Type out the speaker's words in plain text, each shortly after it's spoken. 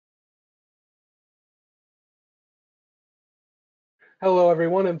Hello,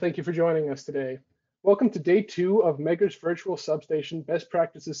 everyone, and thank you for joining us today. Welcome to day 2 of Megger's Virtual Substation Best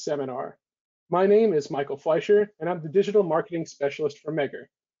Practices Seminar. My name is Michael Fleischer, and I'm the Digital Marketing Specialist for Megger.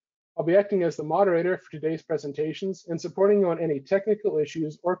 I'll be acting as the moderator for today's presentations and supporting you on any technical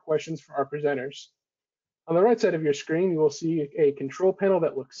issues or questions for our presenters. On the right side of your screen, you will see a control panel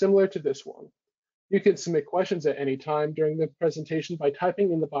that looks similar to this one. You can submit questions at any time during the presentation by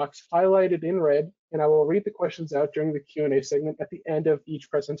typing in the box highlighted in red, and I will read the questions out during the Q&A segment at the end of each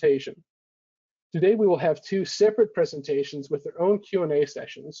presentation. Today we will have 2 separate presentations with their own Q&A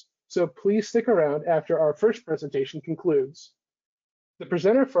sessions, so please stick around after our first presentation concludes. The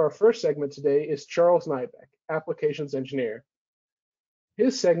presenter for our first segment today is Charles Nybeck, Applications Engineer.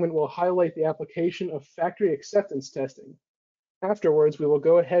 His segment will highlight the application of factory acceptance testing. Afterwards, we will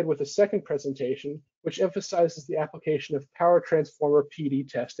go ahead with a second presentation, which emphasizes the application of power transformer PD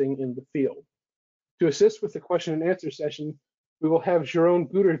testing in the field. To assist with the question and answer session, we will have Jerome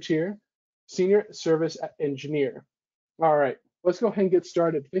Gudertier, Senior Service Engineer. All right, let's go ahead and get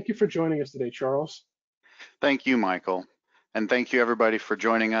started. Thank you for joining us today, Charles. Thank you, Michael. And thank you, everybody, for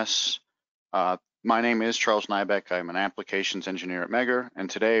joining us. My name is Charles Nybeck. I'm an applications engineer at Megger, and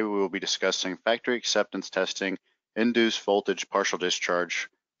today we will be discussing factory acceptance testing, induced voltage partial discharge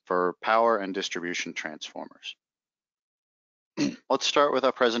for power and distribution transformers. Let's start with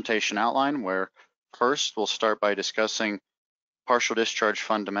our presentation outline, where first we'll start by discussing partial discharge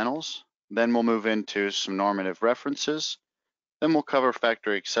fundamentals, then we'll move into some normative references, then we'll cover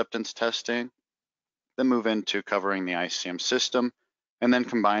factory acceptance testing, then move into covering the ICM system, and then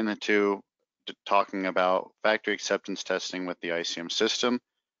combine the two, talking about factory acceptance testing with the ICM system,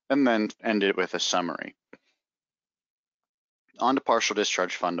 and then end it with a summary. On to partial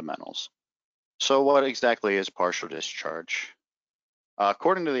discharge fundamentals. So what exactly is partial discharge?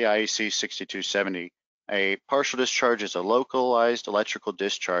 According to the IEC 6270, a partial discharge is a localized electrical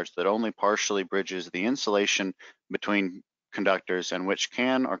discharge that only partially bridges the insulation between conductors and which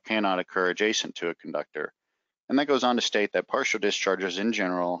can or cannot occur adjacent to a conductor. And that goes on to state that partial discharges in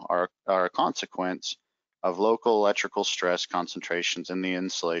general are a consequence of local electrical stress concentrations in the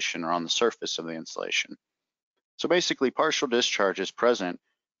insulation or on the surface of the insulation. So basically, partial discharge is present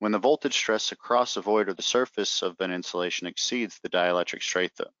when the voltage stress across a void or the surface of an insulation exceeds the dielectric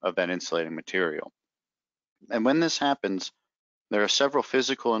strength of that insulating material. And when this happens, there are several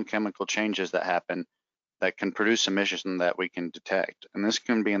physical and chemical changes that happen that can produce emission that we can detect. And this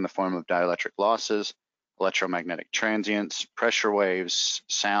can be in the form of dielectric losses, electromagnetic transients, pressure waves,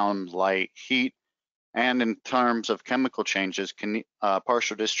 sound, light, heat, and in terms of chemical changes,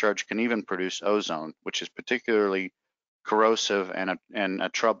 partial discharge can even produce ozone, which is particularly corrosive and a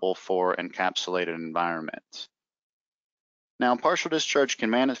trouble for encapsulated environments. Now, partial discharge can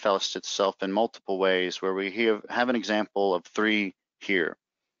manifest itself in multiple ways, where we have an example of 3 here.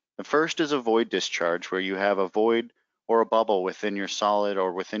 The first is a void discharge, where you have a void or a bubble within your solid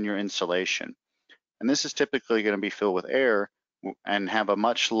or within your insulation. And this is typically going to be filled with air and have a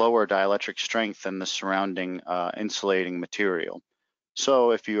much lower dielectric strength than the surrounding insulating material.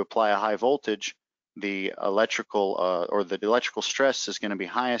 So if you apply a high voltage, the electrical stress is going to be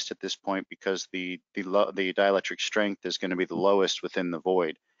highest at this point because the dielectric strength is going to be the lowest within the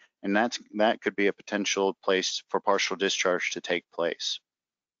void, and that could be a potential place for partial discharge to take place.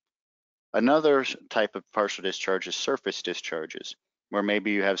 Another type of partial discharge is surface discharges, where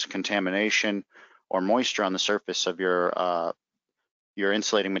maybe you have some contamination or moisture on the surface of your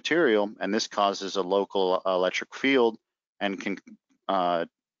insulating material, and this causes a local electric field and can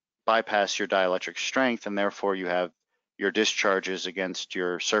bypass your dielectric strength, and therefore you have your discharges against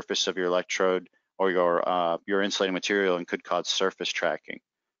your surface of your electrode or your insulating material and could cause surface tracking.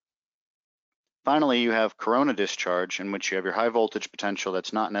 Finally, you have corona discharge, in which you have your high voltage potential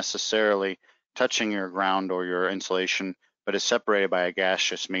that's not necessarily touching your ground or your insulation, but is separated by a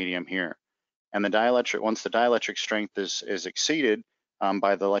gaseous medium here. And once the dielectric strength is exceeded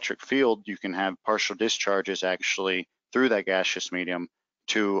by the electric field, you can have partial discharges actually through that gaseous medium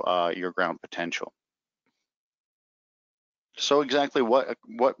to your ground potential. So exactly what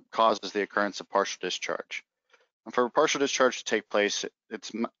causes the occurrence of partial discharge? And for partial discharge to take place,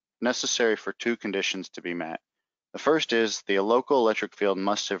 it's necessary for 2 conditions to be met. The first is the local electric field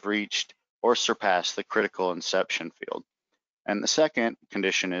must have reached or surpassed the critical inception field. And the second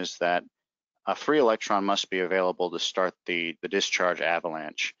condition is that a free electron must be available to start the discharge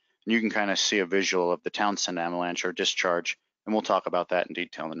avalanche. And you can kind of see a visual of the Townsend avalanche or discharge, and we'll talk about that in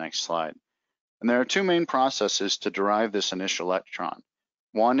detail in the next slide. And there are 2 main processes to derive this initial electron.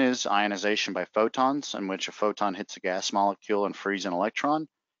 One is ionization by photons, in which a photon hits a gas molecule and frees an electron,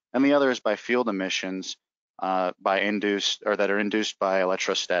 and the other is by field emissions, that are induced by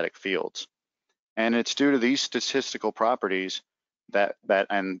electrostatic fields. And it's due to these statistical properties that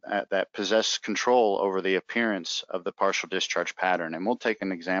possess control over the appearance of the partial discharge pattern. And we'll take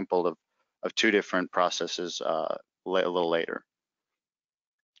an example of two different processes a little later.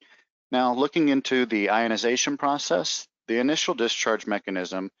 Now, looking into the ionization process, the initial discharge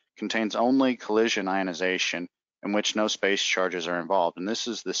mechanism contains only collision ionization in which no space charges are involved. And this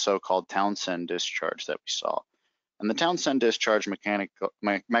is the so-called Townsend discharge that we saw. And the Townsend discharge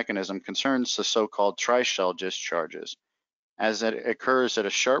mechanism concerns the so-called tri-shell discharges, as it occurs at a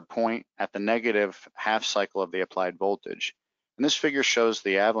sharp point at the negative half cycle of the applied voltage. And this figure shows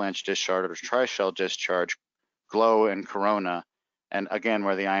the avalanche discharge or tri-shell discharge, glow and corona, and again,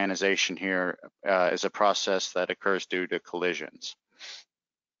 where the ionization here is a process that occurs due to collisions.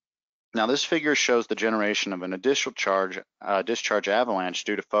 Now, this figure shows the generation of an additional discharge avalanche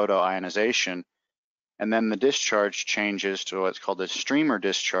due to photoionization, and then the discharge changes to what's called a streamer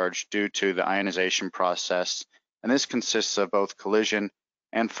discharge due to the ionization process, and this consists of both collision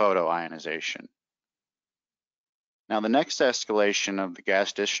and photoionization. Now, the next escalation of the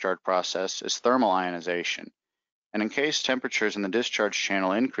gas discharge process is thermal ionization. And in case temperatures in the discharge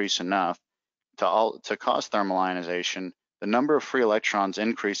channel increase enough to cause thermal ionization, the number of free electrons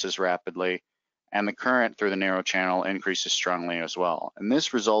increases rapidly, and the current through the narrow channel increases strongly as well. And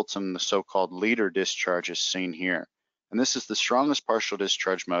this results in the so-called leader discharge as seen here. And this is the strongest partial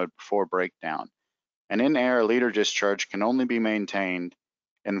discharge mode before breakdown. And in air, leader discharge can only be maintained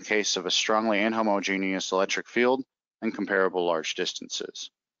in the case of a strongly inhomogeneous electric field and comparable large distances.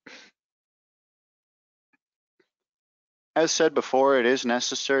 As said before, it is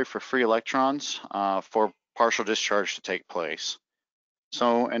necessary for free electrons for partial discharge to take place.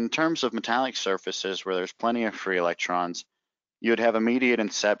 So in terms of metallic surfaces where there's plenty of free electrons, you'd have immediate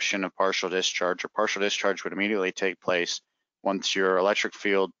inception of partial discharge, or partial discharge would immediately take place once your electric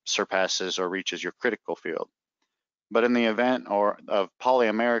field surpasses or reaches your critical field. But in the event of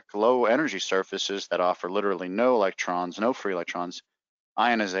polymeric low energy surfaces that offer literally no electrons, no free electrons,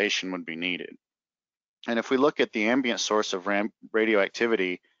 ionization would be needed. And if we look at the ambient source of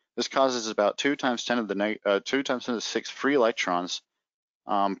radioactivity, this causes about 2 × 10 to the 6 free electrons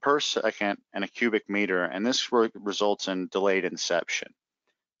per second in a cubic meter, and this results in delayed inception.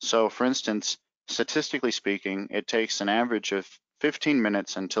 So for instance, statistically speaking, it takes an average of 15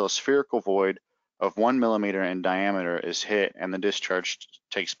 minutes until a spherical void of 1 millimeter in diameter is hit and the discharge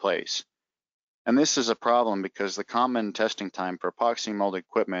takes place. And this is a problem because the common testing time for epoxy mold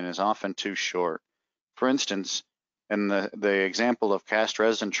equipment is often too short. For instance, in the example of cast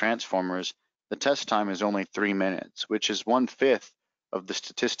resin transformers, the test time is only 3 minutes, which is 1/5 of the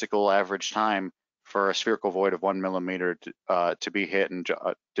statistical average time for a spherical void of 1 millimeter to be hit and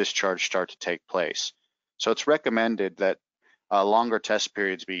discharge start to take place. So it's recommended that longer test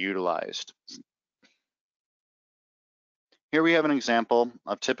periods be utilized. Here we have an example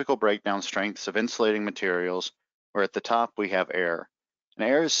of typical breakdown strengths of insulating materials, where at the top we have air. And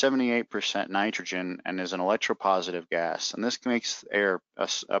air is 78% nitrogen and is an electropositive gas, and this makes air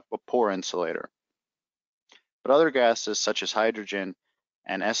a poor insulator. But other gases such as hydrogen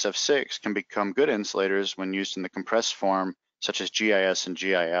and SF6 can become good insulators when used in the compressed form, such as GIS and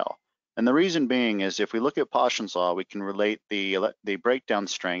GIL. And the reason being is if we look at Paschen's law, we can relate the breakdown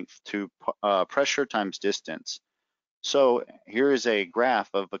strength to pressure times distance. So here is a graph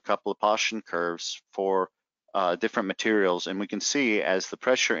of a couple of Paschen curves for different materials, and we can see as the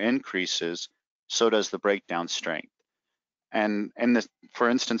pressure increases, so does the breakdown strength. And for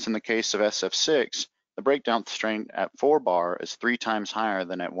instance, in the case of SF6, the breakdown strength at 4 bar is 3 times higher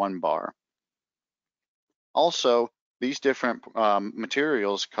than at 1 bar. Also, these different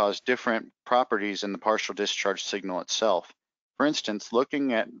materials cause different properties in the partial discharge signal itself. For instance,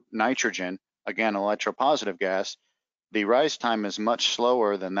 looking at nitrogen, again, electropositive gas, the rise time is much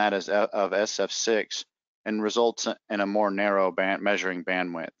slower than that of SF6 and results in a more narrow measuring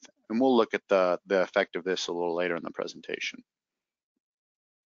bandwidth. And we'll look at the effect of this a little later in the presentation.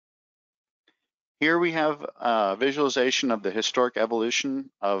 Here we have a visualization of the historic evolution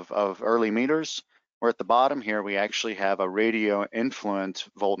of early meters, where at the bottom here we actually have a radio influence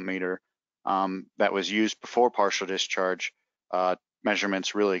voltmeter that was used before partial discharge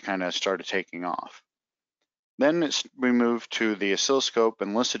measurements really kind of started taking off. Then we move to the oscilloscope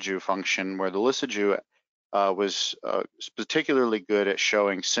and Lissajous function, where the Lissajous was particularly good at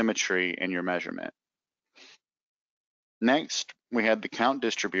showing symmetry in your measurement. Next, we had the count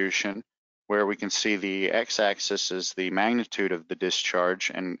distribution, where we can see the x-axis is the magnitude of the discharge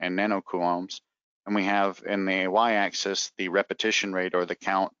in nanocoulombs, and we have in the y-axis the repetition rate or the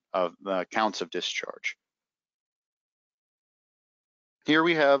count of the counts of discharge. Here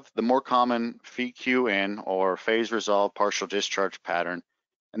we have the more common PHQ-in or phase resolved partial discharge pattern,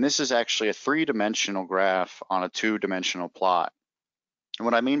 and this is actually a three-dimensional graph on a two-dimensional plot. And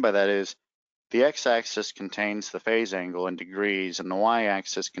what I mean by that is the x-axis contains the phase angle in degrees, and the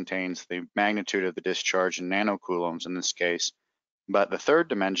y-axis contains the magnitude of the discharge in nanocoulombs in this case. But the third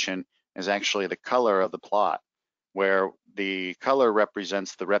dimension is actually the color of the plot, where the color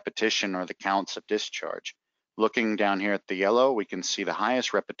represents the repetition or the counts of discharge. Looking down here at the yellow, we can see the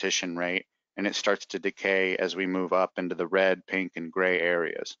highest repetition rate, and it starts to decay as we move up into the red, pink, and gray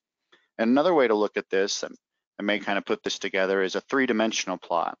areas. And another way to look at this, and I may kind of put this together, is a three-dimensional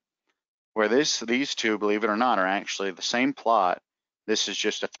plot, where these two, believe it or not, are actually the same plot. This is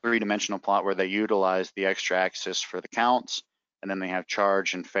just a three-dimensional plot where they utilize the extra axis for the counts, and then they have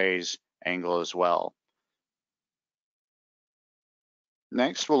charge and phase angle as well.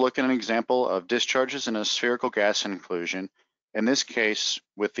 Next, we'll look at an example of discharges in a spherical gas inclusion, in this case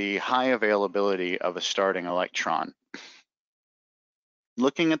with the high availability of a starting electron.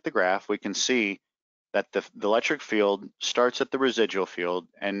 Looking at the graph, we can see that the electric field starts at the residual field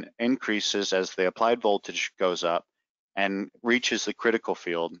and increases as the applied voltage goes up and reaches the critical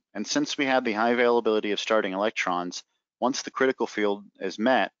field. And since we have the high availability of starting electrons, once the critical field is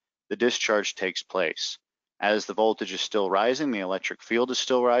met, the discharge takes place. As the voltage is still rising, the electric field is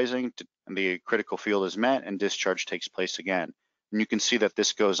still rising, and the critical field is met, and discharge takes place again. And you can see that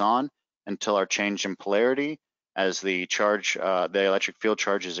this goes on until our change in polarity. As the electric field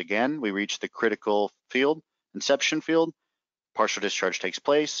charges again, we reach the critical field, inception field, partial discharge takes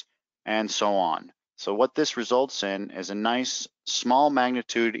place, and so on. So what this results in is a nice small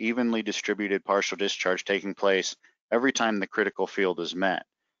magnitude, evenly distributed partial discharge taking place every time the critical field is met.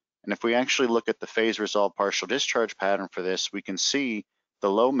 And if we actually look at the phase resolved partial discharge pattern for this, we can see the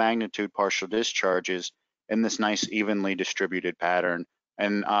low magnitude partial discharges in this nice evenly distributed pattern,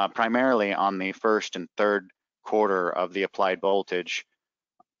 and primarily on the first and third quarter of the applied voltage.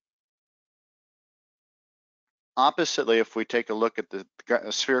 Oppositely, if we take a look at the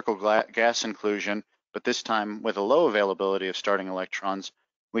spherical gas inclusion, but this time with a low availability of starting electrons,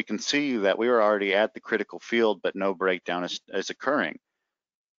 we can see that we are already at the critical field, but no breakdown is occurring.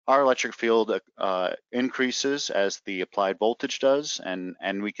 Our electric field increases as the applied voltage does,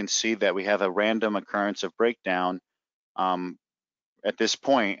 and we can see that we have a random occurrence of breakdown at this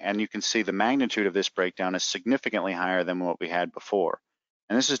point, and you can see the magnitude of this breakdown is significantly higher than what we had before.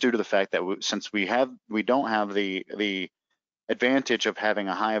 And this is due to the fact that since we don't have the advantage of having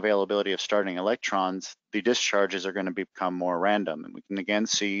a high availability of starting electrons, the discharges are going to become more random. And we can again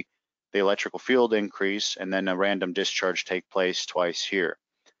see the electrical field increase and then a random discharge take place twice here.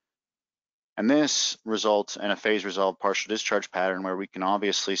 And this results in a phase resolved partial discharge pattern where we can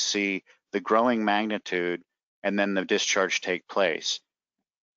obviously see the growing magnitude and then the discharge take place.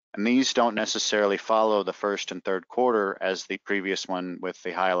 And these don't necessarily follow the first and third quarter as the previous one with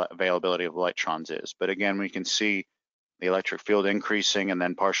the high availability of electrons is. But again, we can see the electric field increasing and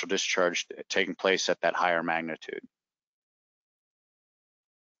then partial discharge taking place at that higher magnitude.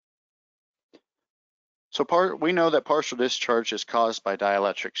 So we know that partial discharge is caused by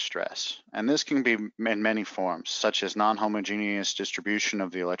dielectric stress, and this can be in many forms, such as non-homogeneous distribution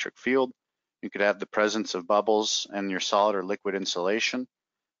of the electric field. You could have the presence of bubbles in your solid or liquid insulation,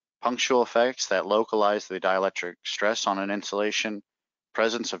 punctual effects that localize the dielectric stress on an insulation,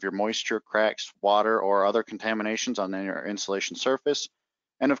 presence of your moisture, cracks, water, or other contaminations on your insulation surface,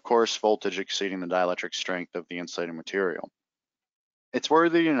 and of course, voltage exceeding the dielectric strength of the insulating material. It's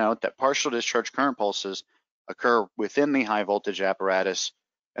worthy to note that partial discharge current pulses occur within the high voltage apparatus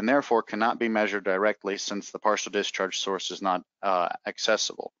and therefore cannot be measured directly since the partial discharge source is not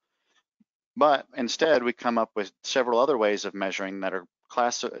accessible. But instead, we come up with several other ways of measuring that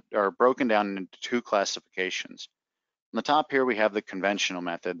are broken down into two classifications. On the top here, we have the conventional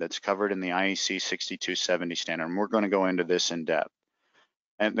method that's covered in the IEC 6270 standard, and we're going to go into this in depth.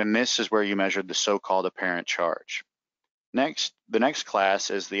 And then this is where you measure the so-called apparent charge. Next, the next class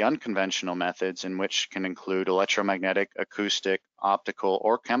is the unconventional methods, in which can include electromagnetic, acoustic, optical,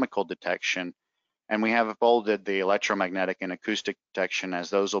 or chemical detection. And we have bolded the electromagnetic and acoustic detection, as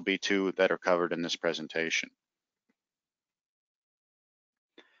those will be two that are covered in this presentation.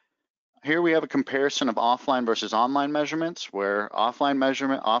 Here we have a comparison of offline versus online measurements, where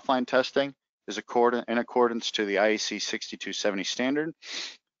offline testing is in accordance to the IEC 6270 standard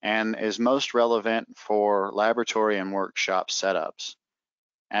and is most relevant for laboratory and workshop setups.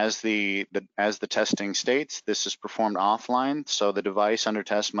 As the testing states, this is performed offline, so the device under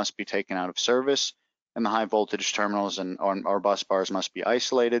test must be taken out of service, and the high voltage terminals or bus bars must be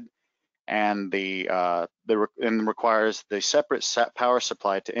isolated, and requires the separate power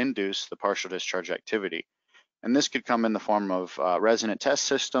supply to induce the partial discharge activity. And this could come in the form of resonant test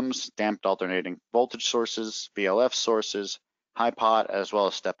systems, damped alternating voltage sources, VLF sources, high pot, as well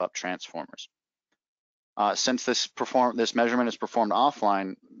as step-up transformers. Since this measurement is performed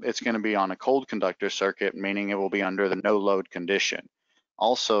offline, it's going to be on a cold conductor circuit, meaning it will be under the no load condition.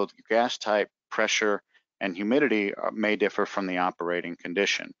 Also, the gas type, pressure, and humidity may differ from the operating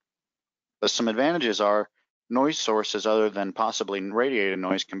condition. But some advantages are noise sources other than possibly radiated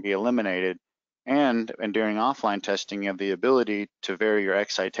noise can be eliminated, and during offline testing, you have the ability to vary your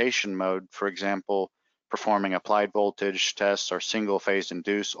excitation mode, for example, performing applied voltage tests or single-phase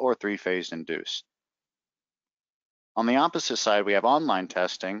induce or three-phase induce. On the opposite side, we have online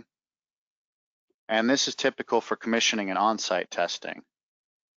testing, and this is typical for commissioning and on-site testing.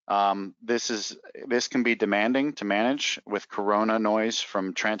 This can be demanding to manage with corona noise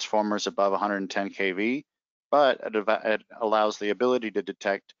from transformers above 110 kV, but it allows the ability to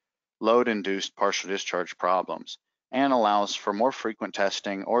detect load-induced partial discharge problems and allows for more frequent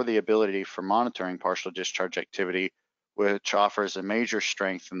testing or the ability for monitoring partial discharge activity, which offers a major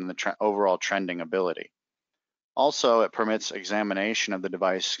strength in the overall trending ability. Also, it permits examination of the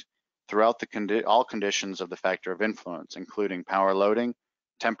device throughout all conditions of the factor of influence, including power loading,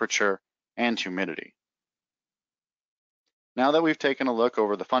 temperature, and humidity. Now that we've taken a look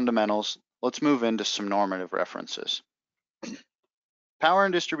over the fundamentals, let's move into some normative references. Power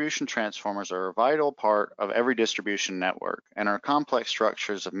and distribution transformers are a vital part of every distribution network and are complex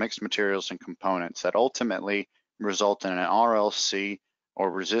structures of mixed materials and components that ultimately result in an RLC, or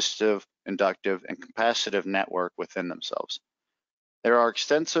resistive, inductive, and capacitive network within themselves. There are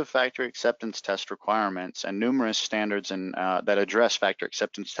extensive factory acceptance test requirements and numerous standards that address factory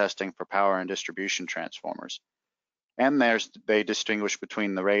acceptance testing for power and distribution transformers. And they distinguish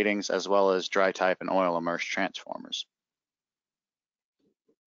between the ratings as well as dry type and oil immersed transformers.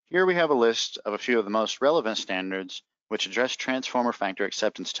 Here we have a list of a few of the most relevant standards which address transformer factory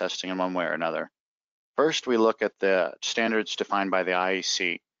acceptance testing in one way or another. First, we look at the standards defined by the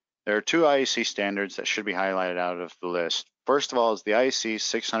IEC. There are two IEC standards that should be highlighted out of the list. First of all is the IEC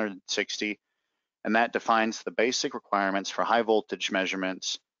 660, and that defines the basic requirements for high voltage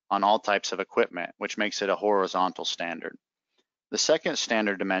measurements on all types of equipment, which makes it a horizontal standard. The second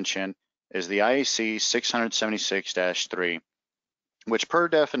standard dimension is the IEC 676-3, which per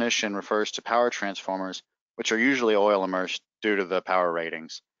definition refers to power transformers, which are usually oil immersed due to the power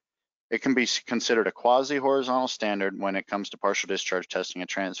ratings. It can be considered a quasi-horizontal standard when it comes to partial discharge testing of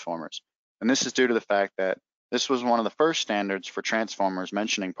transformers. And this is due to the fact that this was one of the first standards for transformers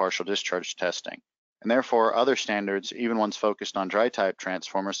mentioning partial discharge testing. And therefore, other standards, even ones focused on dry type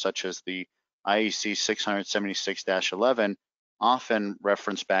transformers, such as the IEC 676-11, often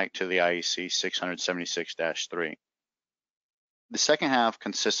reference back to the IEC 676-3. The second half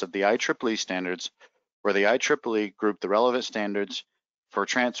consists of the IEEE standards, where the IEEE group the relevant standards for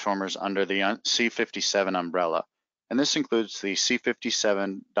transformers under the C57 umbrella. And this includes the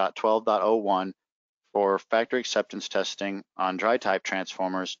C57.12.01 for factory acceptance testing on dry type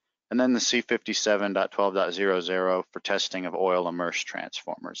transformers, and then the C57.12.00 for testing of oil immersed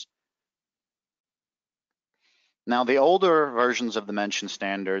transformers. Now, the older versions of the mentioned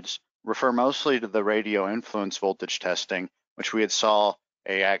standards refer mostly to the radio influence voltage testing, which we had saw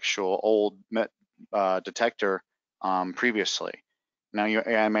a actual old detector previously. Now,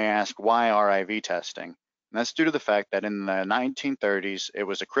 I may ask, why RIV testing? And that's due to the fact that in the 1930s, it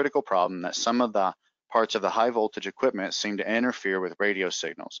was a critical problem that some of the parts of the high voltage equipment seemed to interfere with radio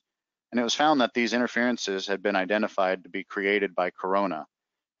signals. And it was found that these interferences had been identified to be created by corona.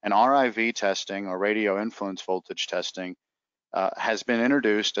 And RIV testing, or radio influence voltage testing, has been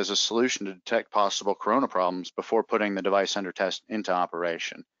introduced as a solution to detect possible corona problems before putting the device under test into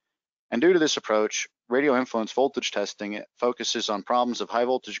operation. And due to this approach, radio influence voltage testing focuses on problems of high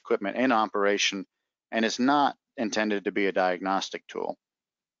voltage equipment in operation and is not intended to be a diagnostic tool.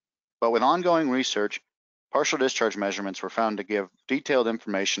 But with ongoing research, partial discharge measurements were found to give detailed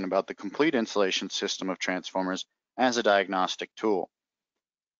information about the complete installation system of transformers as a diagnostic tool.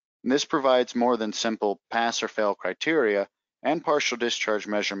 And this provides more than simple pass or fail criteria, and partial discharge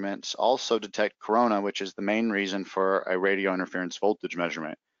measurements also detect corona, which is the main reason for a radio interference voltage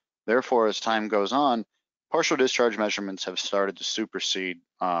measurement. Therefore, as time goes on, partial discharge measurements have started to supersede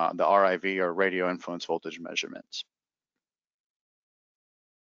the RIV, or radio influence voltage measurements.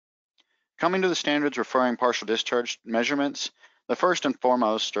 Coming to the standards referring partial discharge measurements, the first and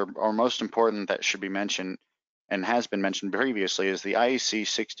foremost, or most important that should be mentioned and has been mentioned previously, is the IEC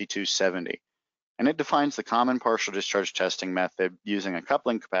 6270. and it defines the common partial discharge testing method using a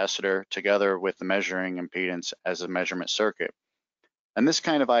coupling capacitor together with the measuring impedance as a measurement circuit. And this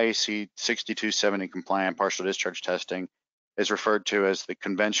kind of IEC 6270 compliant partial discharge testing is referred to as the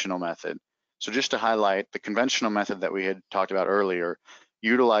conventional method. So just to highlight, the conventional method that we had talked about earlier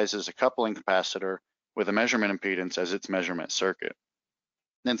utilizes a coupling capacitor with a measurement impedance as its measurement circuit.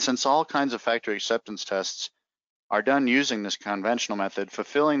 And since all kinds of factory acceptance tests are done using this conventional method,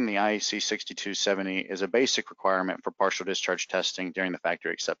 fulfilling the IEC 6270 is a basic requirement for partial discharge testing during the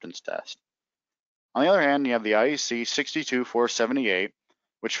factory acceptance test. On the other hand, you have the IEC 62478,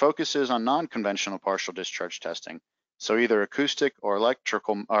 which focuses on non-conventional partial discharge testing. So either acoustic or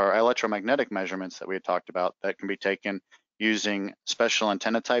electrical or electromagnetic measurements that we had talked about that can be taken using special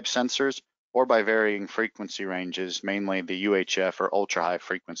antenna type sensors or by varying frequency ranges, mainly the UHF or ultra high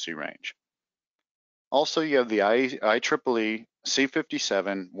frequency range. Also, you have the IEEE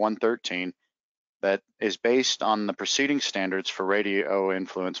C57-113 that is based on the preceding standards for radio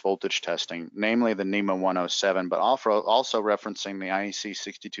influence voltage testing, namely the NEMA 107, but also referencing the IEC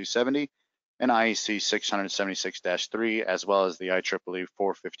 6270 and IEC 676-3, as well as the IEEE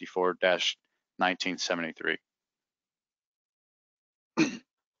 454-1973.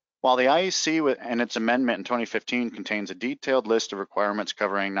 While the IEC and its amendment in 2015 contains a detailed list of requirements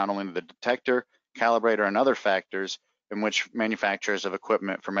covering not only the detector, calibrator, and other factors in which manufacturers of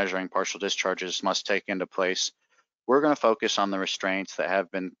equipment for measuring partial discharges must take into place, we're going to focus on the restraints that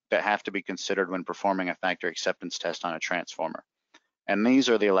have to be considered when performing a factory acceptance test on a transformer. And these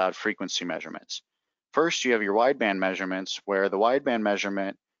are the allowed frequency measurements. First, you have your wideband measurements, where the wideband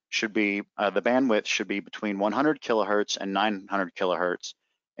measurement should be, the bandwidth should be between 100 kilohertz and 900 kilohertz,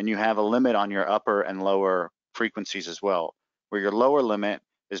 and you have a limit on your upper and lower frequencies as well, where your lower limit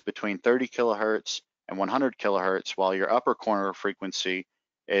is between 30 kilohertz and 100 kilohertz, while your upper corner frequency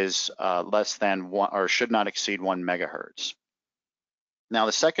is less than one, or should not exceed 1 megahertz. Now,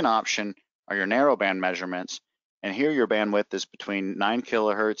 the second option are your narrowband measurements, and here your bandwidth is between 9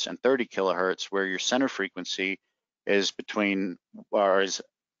 kilohertz and 30 kilohertz, where your center frequency is between, or is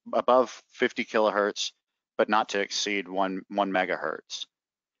above 50 kilohertz, but not to exceed 1 megahertz.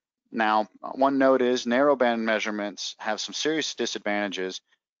 Now, one note is narrowband measurements have some serious disadvantages.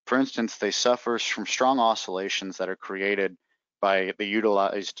 For instance, they suffer from strong oscillations that are created by the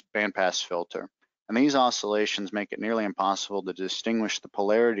utilized bandpass filter. And these oscillations make it nearly impossible to distinguish the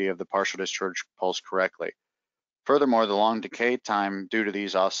polarity of the partial discharge pulse correctly. Furthermore, the long decay time due to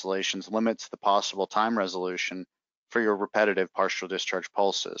these oscillations limits the possible time resolution for your repetitive partial discharge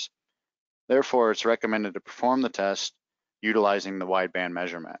pulses. Therefore, it's recommended to perform the test utilizing the wideband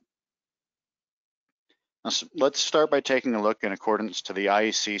measurement. Now, let's start by taking a look in accordance to the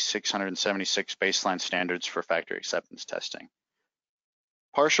IEC 676 baseline standards for factory acceptance testing.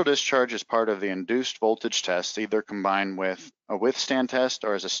 Partial discharge is part of the induced voltage test, either combined with a withstand test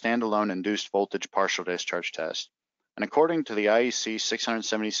or as a standalone induced voltage partial discharge test. And according to the IEC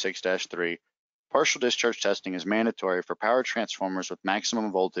 676-3, partial discharge testing is mandatory for power transformers with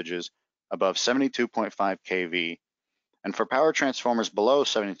maximum voltages above 72.5 kV. And for power transformers below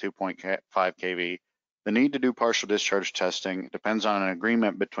 72.5 kV, the need to do partial discharge testing depends on an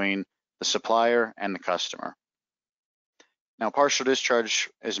agreement between the supplier and the customer. Now, partial discharge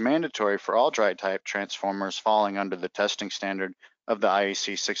is mandatory for all dry type transformers falling under the testing standard of the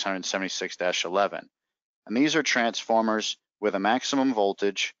IEC 676-11. And these are transformers with a maximum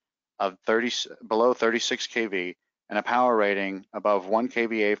voltage of below 36 kV and a power rating above 1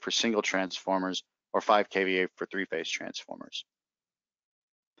 kVA for single transformers or 5 kVA for three-phase transformers.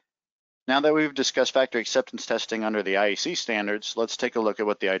 Now that we've discussed factory acceptance testing under the IEC standards, let's take a look at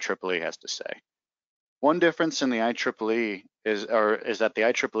what the IEEE has to say. One difference in the IEEE is that the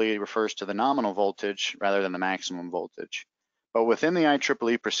IEEE refers to the nominal voltage rather than the maximum voltage. But within the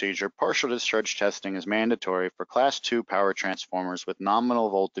IEEE procedure, partial discharge testing is mandatory for Class 2 power transformers with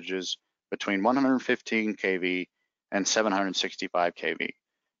nominal voltages between 115 kV and 765 kV,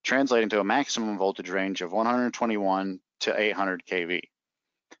 translating to a maximum voltage range of 121 to 800 kV.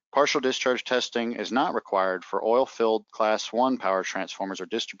 Partial discharge testing is not required for oil-filled Class 1 power transformers or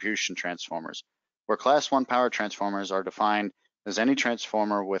distribution transformers, where Class 1 power transformers are defined as any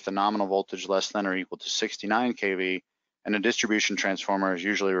transformer with a nominal voltage less than or equal to 69 kV, and a distribution transformer is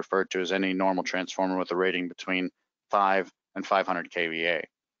usually referred to as any normal transformer with a rating between 5 and 500 kVA.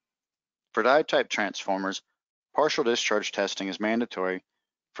 For die-type transformers, partial discharge testing is mandatory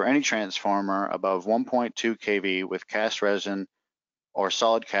for any transformer above 1.2 kV with cast resin or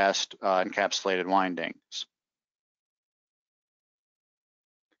solid cast encapsulated windings.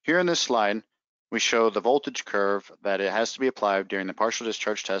 Here in this slide, we show the voltage curve that it has to be applied during the partial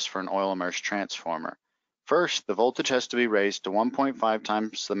discharge test for an oil immersed transformer. First, the voltage has to be raised to 1.5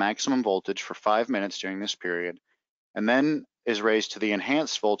 times the maximum voltage for 5 minutes during this period, and then is raised to the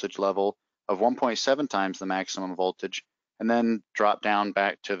enhanced voltage level of 1.7 times the maximum voltage, and then drop down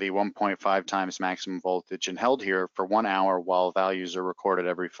back to the 1.5 times maximum voltage and held here for 1 hour while values are recorded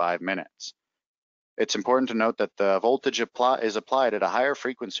every 5 minutes. It's important to note that the voltage is applied at a higher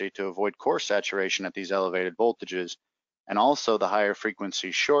frequency to avoid core saturation at these elevated voltages, and also the higher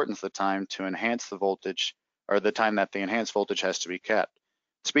frequency shortens the time to enhance the voltage, or the time that the enhanced voltage has to be kept.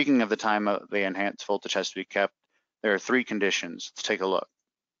 Speaking of the time the enhanced voltage has to be kept, there are 3 conditions. Let's take a look.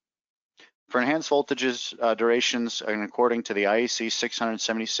 For enhanced voltages durations, and according to the IEC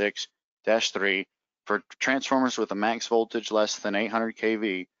 676-3, for transformers with a max voltage less than 800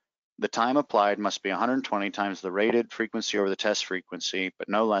 kV, the time applied must be 120 times the rated frequency over the test frequency, but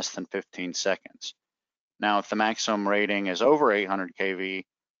no less than 15 seconds. Now, if the maximum rating is over 800 kV,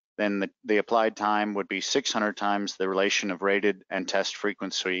 then the applied time would be 600 times the relation of rated and test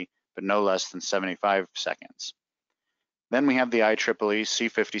frequency, but no less than 75 seconds. Then we have the IEEE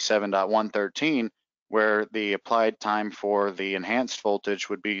C57.113, where the applied time for the enhanced voltage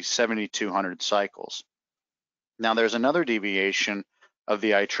would be 7,200 cycles. Now there's another deviation of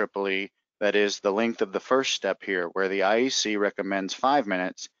the IEEE, that is the length of the first step here, where the IEC recommends 5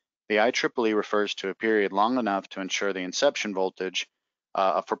 minutes. The IEEE refers to a period long enough to ensure the inception voltage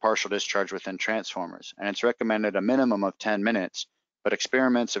for partial discharge within transformers, and it's recommended a minimum of 10 minutes, but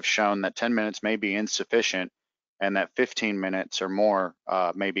experiments have shown that 10 minutes may be insufficient and that 15 minutes or more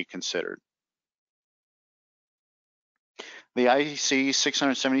may be considered. The IEC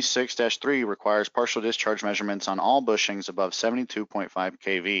 676-3 requires partial discharge measurements on all bushings above 72.5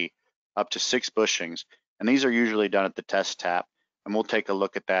 kV, up to 6 bushings, and these are usually done at the test tap, and we'll take a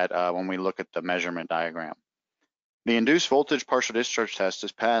look at that when we look at the measurement diagram. The induced voltage partial discharge test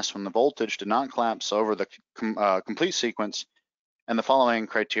is passed when the voltage did not collapse over the complete sequence, and the following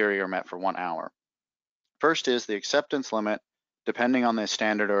criteria are met for 1 hour. First is the acceptance limit, depending on the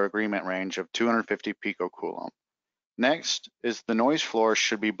standard or agreement range of 250 picocoulomb. Next is the noise floor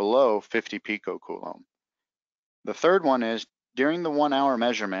should be below 50 picocoulomb. The third one is during the 1 hour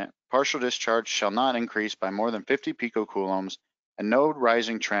measurement, partial discharge shall not increase by more than 50 picocoulombs, and no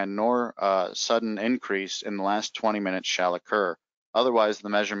rising trend nor sudden increase in the last 20 minutes shall occur. Otherwise, the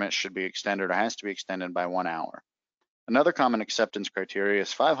measurement should be extended or has to be extended by 1 hour. Another common acceptance criteria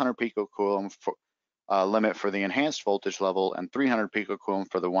is 500 picocoulomb limit for the enhanced voltage level and 300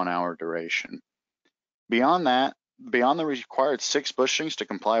 picocoulomb for the 1 hour duration. Beyond the required 6 bushings to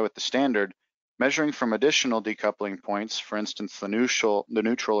comply with the standard, measuring from additional decoupling points, for instance, the neutral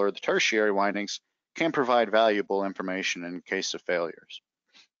or the tertiary windings, can provide valuable information in case of failures.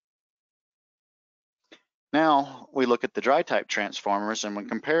 Now we look at the dry type transformers, and when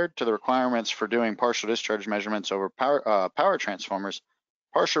compared to the requirements for doing partial discharge measurements over power transformers,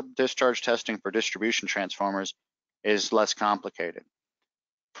 partial discharge testing for distribution transformers is less complicated.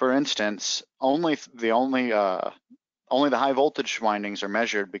 For instance, only the high voltage windings are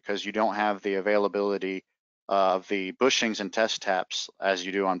measured because you don't have the availability of the bushings and test taps as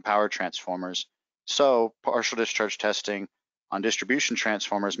you do on power transformers. So partial discharge testing on distribution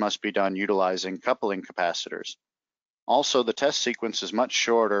transformers must be done utilizing coupling capacitors. Also, the test sequence is much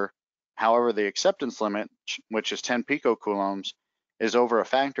shorter. However, the acceptance limit, which is 10 picocoulombs, is over a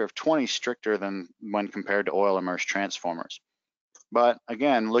factor of 20 stricter than when compared to oil immersed transformers. But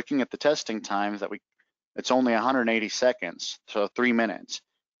again, looking at the testing times, it's only 180 seconds, so 3 minutes.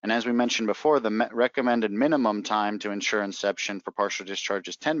 And as we mentioned before, the recommended minimum time to ensure inception for partial discharge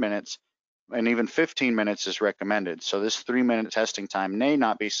is 10 minutes, and even 15 minutes is recommended. So this 3-minute testing time may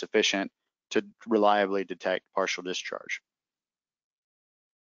not be sufficient to reliably detect partial discharge.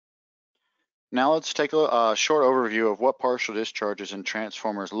 Now let's take a short overview of what partial discharges in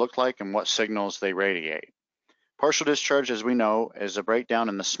transformers look like and what signals they radiate. Partial discharge, as we know, is a breakdown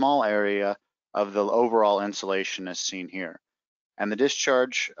in the small area of the overall insulation as seen here. And the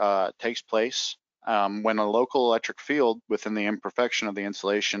discharge takes place when a local electric field within the imperfection of the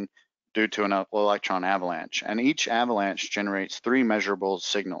insulation due to an electron avalanche. And each avalanche generates 3 measurable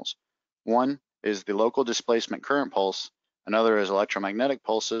signals. One is the local displacement current pulse, another is electromagnetic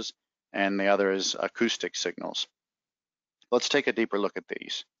pulses, and the other is acoustic signals. Let's take a deeper look at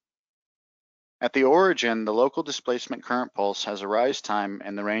these. At the origin, the local displacement current pulse has a rise time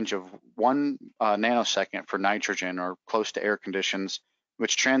in the range of 1 nanosecond for nitrogen or close to air conditions,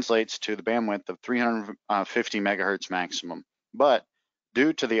 which translates to the bandwidth of 350 megahertz maximum. But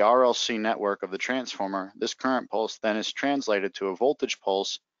due to the RLC network of the transformer, this current pulse then is translated to a voltage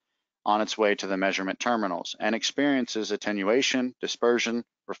pulse on its way to the measurement terminals and experiences attenuation, dispersion,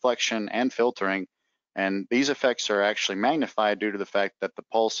 reflection, and filtering. And these effects are actually magnified due to the fact that the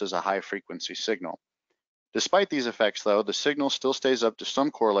pulse is a high frequency signal. Despite these effects, though, the signal still stays up to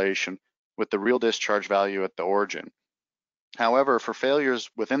some correlation with the real discharge value at the origin. However, for failures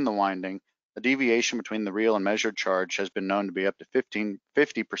within the winding, the deviation between the real and measured charge has been known to be up to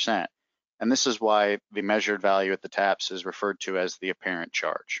 50%, and this is why the measured value at the taps is referred to as the apparent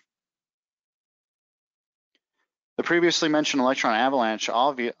charge. The previously mentioned electron avalanche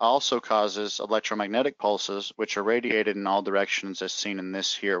also causes electromagnetic pulses, which are radiated in all directions as seen in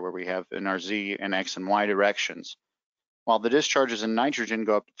this here, where we have in our Z and X and Y directions. While the discharges in nitrogen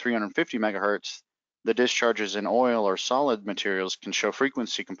go up to 350 megahertz, the discharges in oil or solid materials can show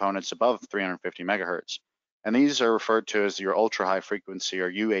frequency components above 350 megahertz. And these are referred to as your ultra high frequency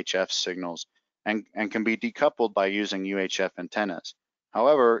or UHF signals and can be decoupled by using UHF antennas.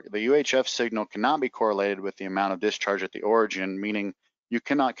 However, the UHF signal cannot be correlated with the amount of discharge at the origin, meaning you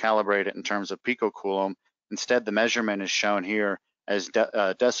cannot calibrate it in terms of picocoulomb. Instead, the measurement is shown here as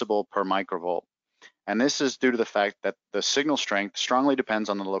decibel per microvolt. And this is due to the fact that the signal strength strongly depends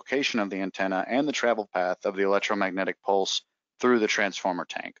on the location of the antenna and the travel path of the electromagnetic pulse through the transformer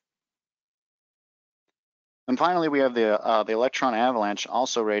tank. And finally, we have the electron avalanche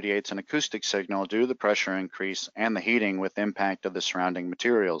also radiates an acoustic signal due to the pressure increase and the heating with impact of the surrounding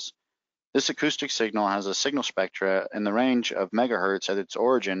materials. This acoustic signal has a signal spectra in the range of megahertz at its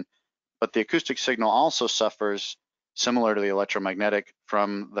origin, but the acoustic signal also suffers, similar to the electromagnetic,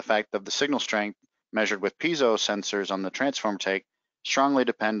 from the fact that the signal strength measured with piezo sensors on the transformer tank strongly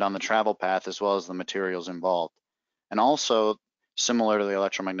depend on the travel path as well as the materials involved. And also, similar to the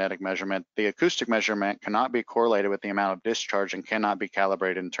electromagnetic measurement, the acoustic measurement cannot be correlated with the amount of discharge and cannot be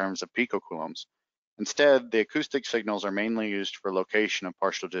calibrated in terms of picocoulombs. Instead, the acoustic signals are mainly used for location of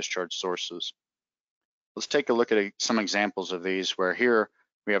partial discharge sources. Let's take a look at some examples of these, where here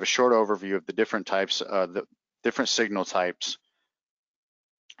we have a short overview of the different types, the different signal types.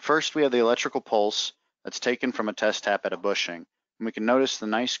 First, we have the electrical pulse that's taken from a test tap at a bushing. And we can notice the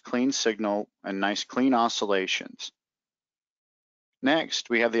nice clean signal and nice clean oscillations. Next,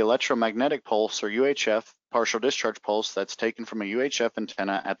 we have the electromagnetic pulse or UHF partial discharge pulse that's taken from a UHF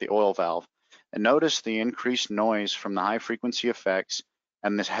antenna at the oil valve. And notice the increased noise from the high frequency effects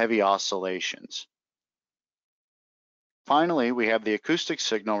and the heavy oscillations. Finally, we have the acoustic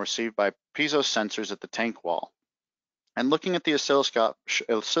signal received by piezo sensors at the tank wall. And looking at the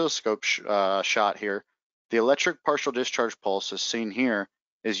oscilloscope shot here, the electric partial discharge pulse as seen here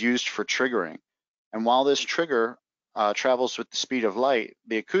is used for triggering. And while this trigger travels with the speed of light,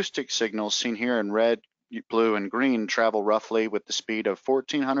 the acoustic signals seen here in red, blue, and green travel roughly with the speed of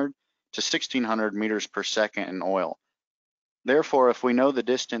 1400 to 1600 meters per second in oil. Therefore, if we know the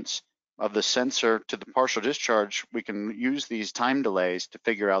distance of the sensor to the partial discharge, we can use these time delays to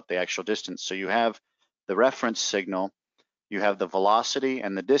figure out the actual distance. So you have the reference signal, you have the velocity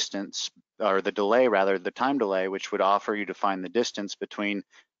and the distance, or the delay rather, the time delay, which would offer you to find the distance between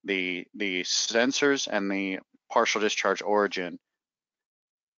the sensors and the partial discharge origin.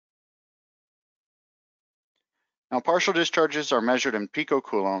 Now, partial discharges are measured in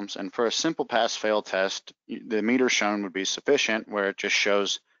picocoulombs, and for a simple pass-fail test, the meter shown would be sufficient, where it just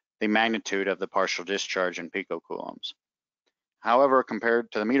shows the magnitude of the partial discharge in picocoulombs. However,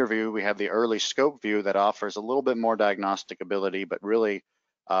 compared to the meter view, we have the early scope view that offers a little bit more diagnostic ability, but really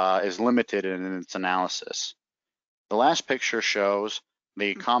is limited in its analysis. The last picture shows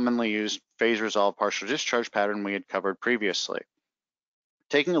the commonly used phase resolved partial discharge pattern we had covered previously.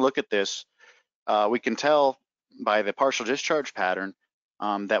 Taking a look at this, we can tell by the partial discharge pattern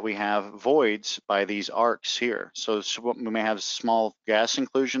that we have voids by these arcs here. So we may have small gas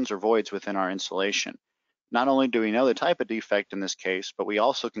inclusions or voids within our insulation. Not only do we know the type of defect in this case, but we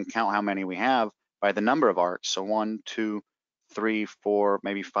also can count how many we have by the number of arcs. So 1, 2, 3, 4,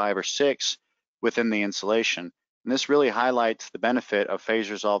 maybe 5 or 6 within the insulation. And this really highlights the benefit of phase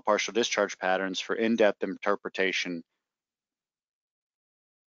resolved partial discharge patterns for in-depth interpretation.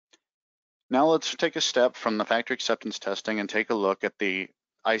 Now let's take a step from the factory acceptance testing and take a look at the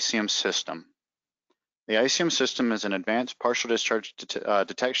ICM system. The ICM system is an advanced partial discharge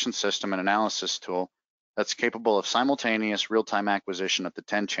detection system and analysis tool that's capable of simultaneous real-time acquisition of the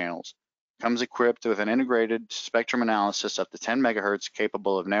 10 channels. It comes equipped with an integrated spectrum analysis up to 10 megahertz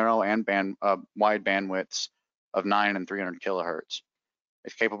capable of narrow and wide bandwidths of 9 and 300 kilohertz.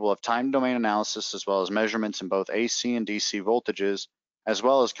 It's capable of time domain analysis as well as measurements in both AC and DC voltages, as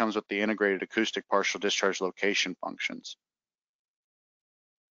well as comes with the integrated acoustic partial discharge location functions.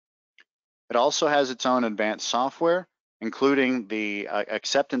 It also has its own advanced software including the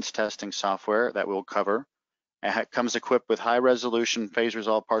acceptance testing software that we'll cover. It comes equipped with high-resolution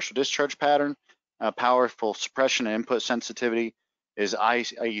phase-resolved partial discharge pattern, powerful suppression and input sensitivity, is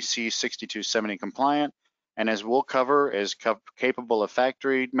IEC 6270 compliant, and as we'll cover, is capable of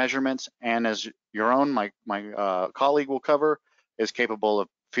factory measurements, and as your own, my colleague will cover, is capable of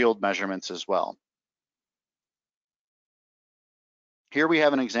field measurements as well. Here we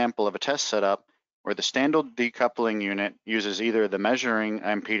have an example of a test setup where the standard decoupling unit uses either the measuring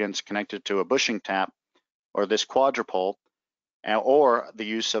impedance connected to a bushing tap or this quadrupole, or the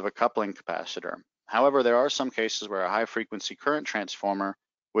use of a coupling capacitor. However, there are some cases where a high frequency current transformer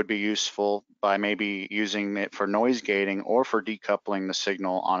would be useful by maybe using it for noise gating or for decoupling the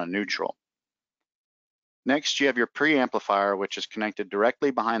signal on a neutral. Next, you have your preamplifier, which is connected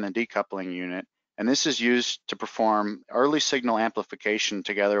directly behind the decoupling unit, and this is used to perform early signal amplification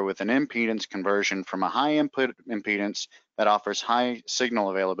together with an impedance conversion from a high input impedance that offers high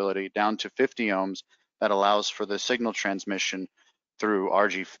signal availability down to 50 ohms that allows for the signal transmission through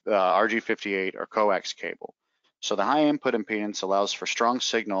RG58 or coax cable. So the high input impedance allows for strong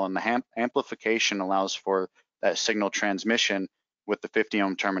signal, and the amplification allows for that signal transmission with the 50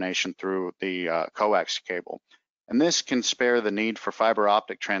 ohm termination through the coax cable. And this can spare the need for fiber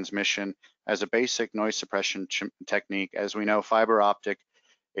optic transmission as a basic noise suppression technique. As we know, fiber optic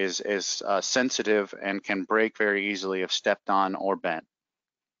is sensitive and can break very easily if stepped on or bent.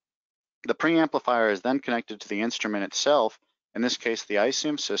 The preamplifier is then connected to the instrument itself, in this case the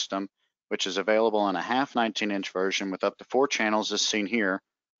ICM system, which is available in a half 19-inch version with up to 4 channels as seen here,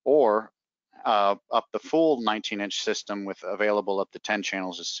 or up the full 19-inch system with available up to 10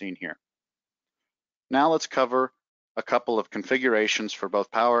 channels as seen here. Now let's cover a couple of configurations for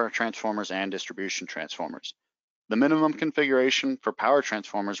both power transformers and distribution transformers. The minimum configuration for power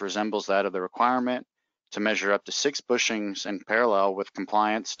transformers resembles that of the requirement to measure up to 6 bushings in parallel with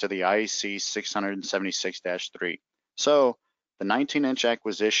compliance to the IEC 676-3. So the 19-inch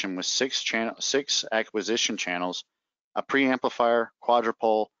acquisition with 6 acquisition channels, a preamplifier,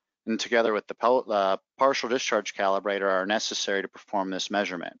 quadrupole, and together with the partial discharge calibrator are necessary to perform this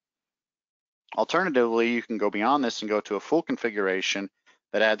measurement. Alternatively, you can go beyond this and go to a full configuration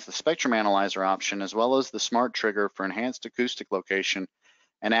that adds the spectrum analyzer option as well as the smart trigger for enhanced acoustic location,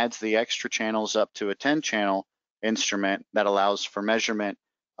 and adds the extra channels up to a 10-channel instrument that allows for measurement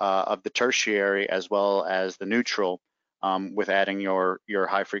of the tertiary as well as the neutral, with adding your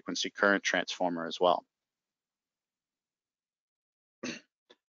high frequency current transformer as well.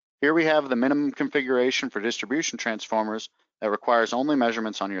 Here we have the minimum configuration for distribution transformers that requires only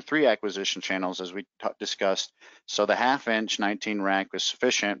measurements on your 3 acquisition channels as we discussed. So the half-inch 19 rack is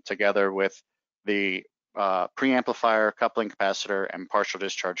sufficient together with the preamplifier, coupling capacitor, and partial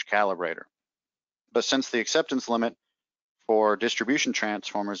discharge calibrator. But since the acceptance limit for distribution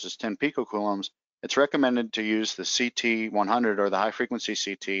transformers is 10 picocoulombs, it's recommended to use the CT100 or the high frequency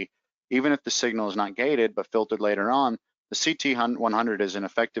CT, even if the signal is not gated but filtered later on. The CT100 is an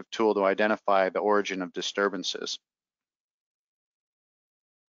effective tool to identify the origin of disturbances.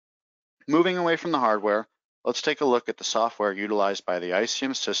 Moving away from the hardware, let's take a look at the software utilized by the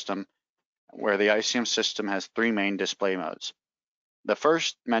ICM system, where the ICM system has 3 main display modes. The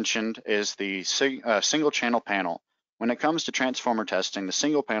first mentioned is the single channel panel. When it comes to transformer testing, the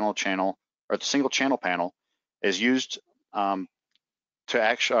single channel panel is used not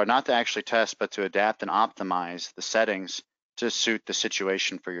to actually test, but to adapt and optimize the settings to suit the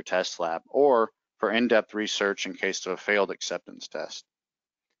situation for your test lab, or for in-depth research in case of a failed acceptance test.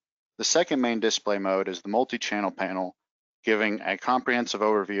 The second main display mode is the multi-channel panel, giving a comprehensive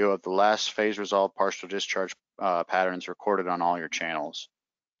overview of the last phase-resolved partial discharge patterns recorded on all your channels.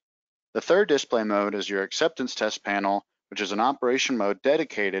 The third display mode is your acceptance test panel, which is an operation mode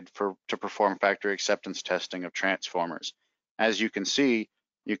dedicated to perform factory acceptance testing of transformers. As you can see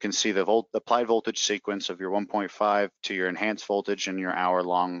the applied voltage sequence of your 1.5 to your enhanced voltage and your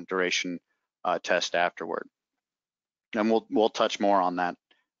hour-long duration test afterward. And we'll touch more on that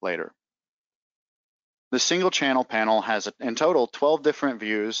later. The single channel panel has in total 12 different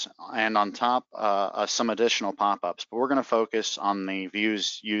views, and on top some additional pop-ups, but we're going to focus on the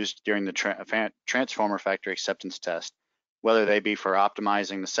views used during the transformer factory acceptance test, whether they be for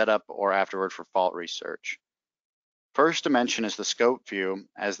optimizing the setup or afterward for fault research. First to mention is the scope view,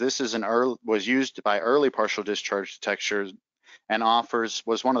 as this is was used by early partial discharge detectors and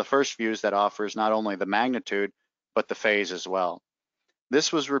was one of the first views that offers not only the magnitude, but the phase as well.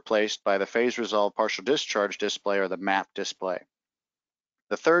 This was replaced by the phase resolved partial discharge display, or the MAP display.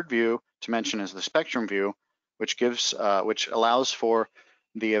 The third view to mention is the spectrum view, which allows for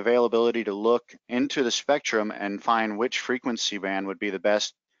the availability to look into the spectrum and find which frequency band would be the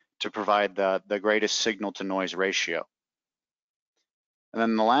best to provide the greatest signal to noise ratio. And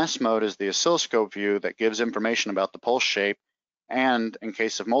then the last mode is the oscilloscope view that gives information about the pulse shape and, in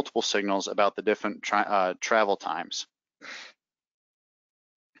case of multiple signals, about the different travel times.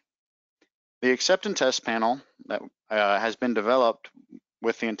 The acceptance test panel that has been developed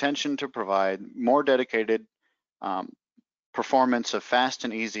with the intention to provide more dedicated performance of fast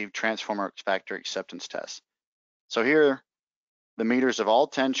and easy transformer factor acceptance tests. So here, the meters of all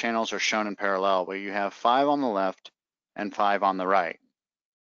 10 channels are shown in parallel, where you have 5 on the left and 5 on the right.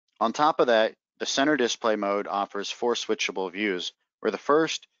 On top of that, the center display mode offers 4 switchable views, where the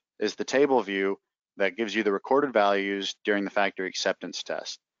first is the table view that gives you the recorded values during the factory acceptance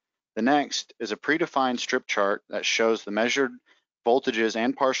test. The next is a predefined strip chart that shows the measured voltages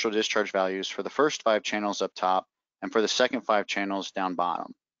and partial discharge values for the first 5 channels up top and for the second 5 channels down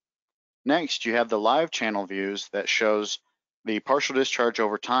bottom. Next, you have the live channel views that shows the partial discharge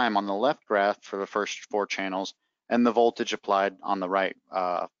over time on the left graph for the first 4 channels and the voltage applied on the right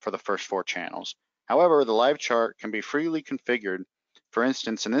for the first 4 channels. However, the live chart can be freely configured. For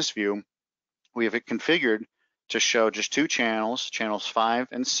instance, in this view, we have it configured to show just 2 channels, channels 5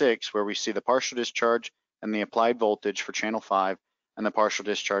 and 6, where we see the partial discharge and the applied voltage for channel 5 and the partial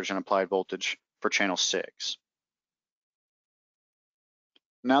discharge and applied voltage for channel 6.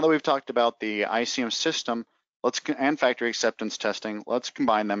 Now that we've talked about the ICM system and factory acceptance testing, let's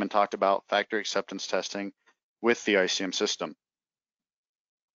combine them and talk about factory acceptance testing with the ICM system.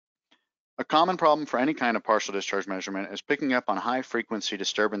 A common problem for any kind of partial discharge measurement is picking up on high frequency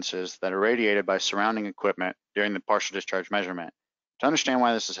disturbances that are radiated by surrounding equipment during the partial discharge measurement. To understand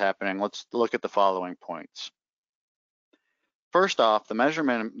why this is happening, let's look at the following points. First off, the measuring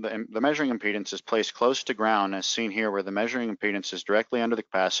impedance is placed close to ground, as seen here, where the measuring impedance is directly under the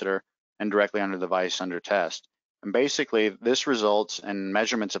capacitor and directly under the device under test. And basically, this results in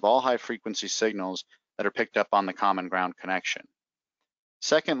measurements of all high frequency signals that are picked up on the common ground connection.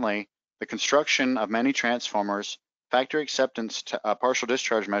 Secondly, the construction of many transformers, factory acceptance partial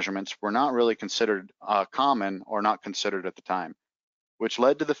discharge measurements were not really considered common or not considered at the time, which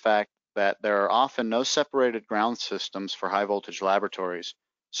led to the fact that there are often no separated ground systems for high voltage laboratories.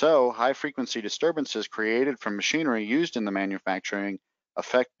 So high frequency disturbances created from machinery used in the manufacturing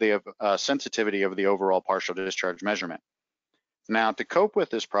affect the sensitivity of the overall partial discharge measurement. Now, to cope with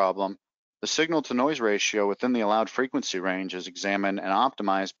this problem, the signal to noise ratio within the allowed frequency range is examined and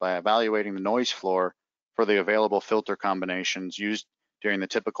optimized by evaluating the noise floor for the available filter combinations used during the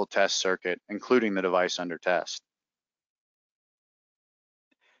typical test circuit, including the device under test.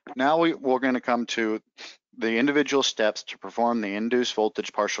 Now we're going to come to the individual steps to perform the induced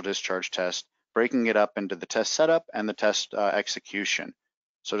voltage partial discharge test, breaking it up into the test setup and the test execution.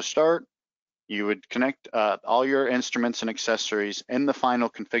 So to start, you would connect all your instruments and accessories in the final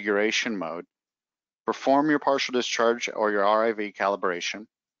configuration mode, perform your partial discharge or your RIV calibration,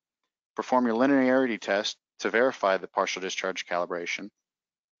 perform your linearity test to verify the partial discharge calibration,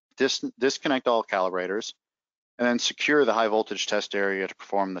 disconnect all calibrators, and then secure the high voltage test area to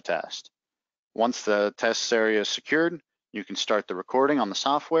perform the test. Once the test area is secured, you can start the recording on the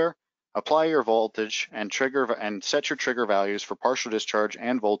software, apply your voltage and set your trigger values for partial discharge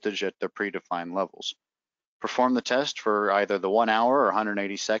and voltage at their predefined levels. Perform the test for either the 1 hour or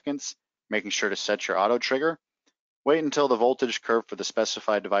 180 seconds, making sure to set your auto trigger. Wait until the voltage curve for the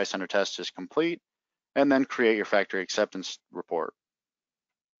specified device under test is complete, and then create your factory acceptance report.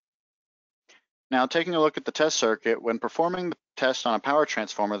 Now, taking a look at the test circuit, when performing the test on a power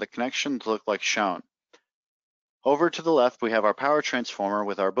transformer, the connections look like shown. Over to the left, we have our power transformer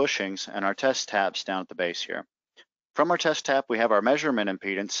with our bushings and our test taps down at the base here. From our test tap, we have our measurement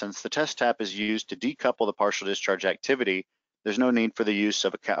impedance. Since the test tap is used to decouple the partial discharge activity, there's no need for the use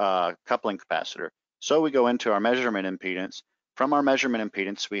of a coupling capacitor. So we go into our measurement impedance. From our measurement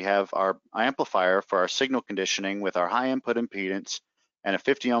impedance, we have our amplifier for our signal conditioning with our high input impedance and a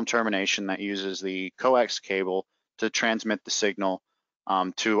 50 ohm termination that uses the coax cable to transmit the signal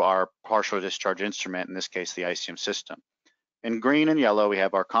to our partial discharge instrument, in this case, the ICM system. In green and yellow, we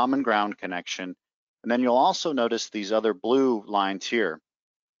have our common ground connection. And then you'll also notice these other blue lines here.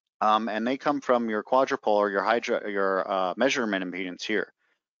 And they come from your quadrupole or your measurement impedance here.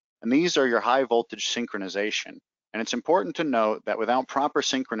 And these are your high voltage synchronization. And it's important to note that without proper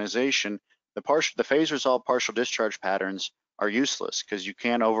synchronization, the phase resolved partial discharge patterns are useless because you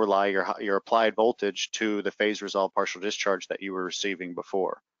can't overlay your applied voltage to the phase resolved partial discharge that you were receiving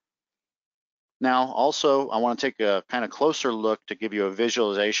before. Now, also, I want to take a kind of closer look to give you a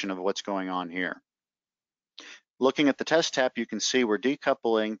visualization of what's going on here. Looking at the test tap, you can see we're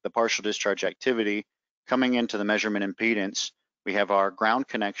decoupling the partial discharge activity coming into the measurement impedance. We have our ground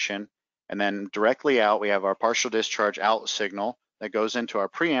connection, and then directly out we have our partial discharge out signal that goes into our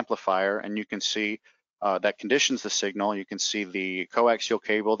preamplifier, and you can see that conditions the signal. You can see the coaxial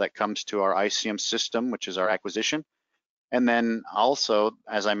cable that comes to our ICM system, which is our acquisition. And then also,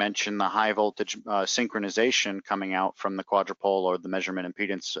 as I mentioned, the high voltage synchronization coming out from the quadrupole or the measurement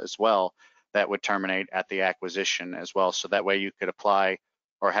impedance as well, that would terminate at the acquisition as well. So that way you could apply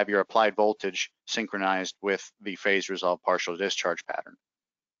or have your applied voltage synchronized with the phase resolved partial discharge pattern.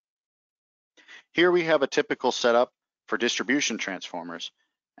 Here we have a typical setup for distribution transformers.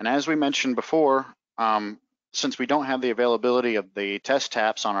 And as we mentioned before, since we don't have the availability of the test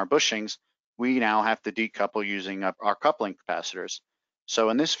taps on our bushings, we now have to decouple using our coupling capacitors. So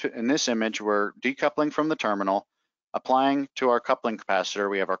in this image, we're decoupling from the terminal, applying to our coupling capacitor.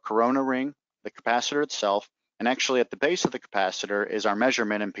 We have our corona ring, the capacitor itself, and actually at the base of the capacitor is our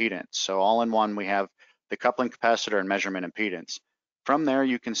measurement impedance. So all in one, we have the coupling capacitor and measurement impedance. From there,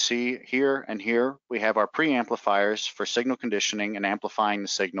 you can see here and here, we have our preamplifiers for signal conditioning and amplifying the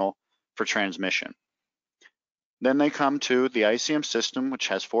signal for transmission. Then they come to the ICM system, which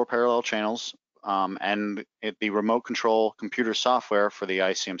has 4 parallel channels, and the remote control computer software for the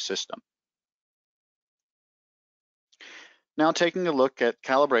ICM system. Now taking a look at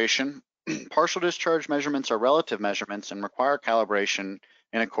calibration, partial discharge measurements are relative measurements and require calibration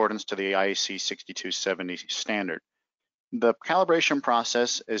in accordance to the IEC 6270 standard. The calibration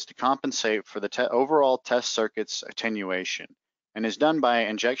process is to compensate for the overall test circuit's attenuation and is done by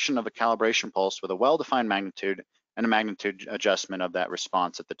injection of a calibration pulse with a well-defined magnitude and a magnitude adjustment of that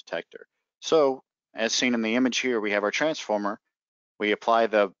response at the detector. So as seen in the image here, we have our transformer. We apply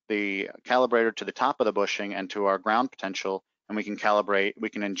the calibrator to the top of the bushing and to our ground potential, and we can calibrate, we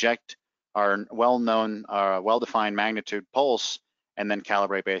can inject our well-known, well-defined magnitude pulse and then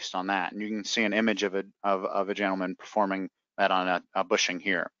calibrate based on that. And you can see an image of a gentleman performing that on a bushing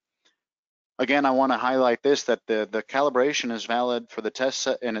here. Again, I want to highlight this, that the calibration is valid for the test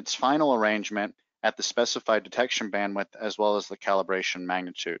set in its final arrangement at the specified detection bandwidth as well as the calibration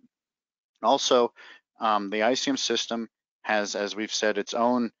magnitude. Also, the ICM system has, as we've said, its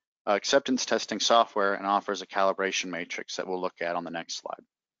own acceptance testing software and offers a calibration matrix that we'll look at on the next slide.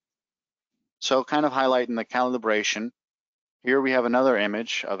 So kind of highlighting the calibration, here we have another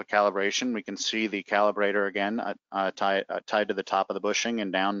image of a calibration. We can see the calibrator again tied to the top of the bushing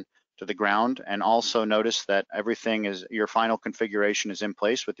and down to the ground. And also notice that everything is, your final configuration is in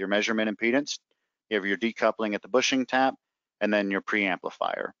place with your measurement impedance. You have your decoupling at the bushing tap and then your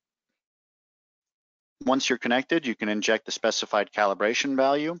preamplifier. Once you're connected, you can inject the specified calibration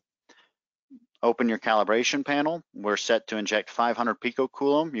value. Open your calibration panel. We're set to inject 500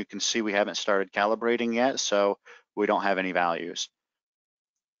 picocoulomb. You can see we haven't started calibrating yet, so we don't have any values.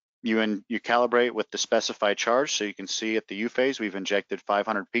 You calibrate with the specified charge, so you can see at the U phase we've injected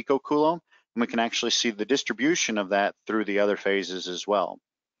 500 picocoulomb, and we can actually see the distribution of that through the other phases as well.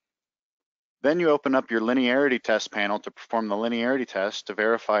 Then you open up your linearity test panel to perform the linearity test to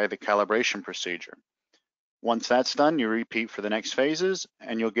verify the calibration procedure. Once that's done, you repeat for the next phases,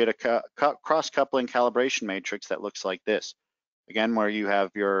 and you'll get a cross-coupling calibration matrix that looks like this. Again, where you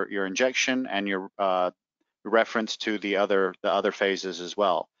have your injection and your reference to the other phases as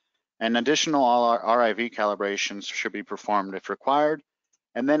well. And additional RIV calibrations should be performed if required.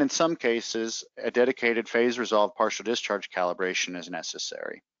 And then in some cases, a dedicated phase resolved partial discharge calibration is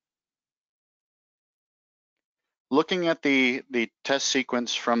necessary. Looking at the test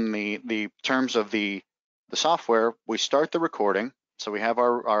sequence from the terms of the software, we start the recording. So we have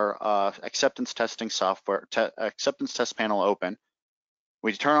our acceptance testing software, acceptance test panel open.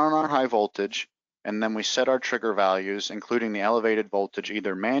 We turn on our high voltage, and then we set our trigger values, including the elevated voltage,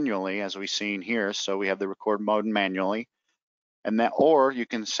 either manually, as we've seen here. So we have the record mode manually, and that, or you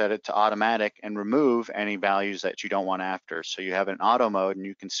can set it to automatic and remove any values that you don't want after. So you have an auto mode, and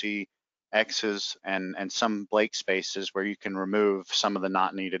you can see X's and some blank spaces where you can remove some of the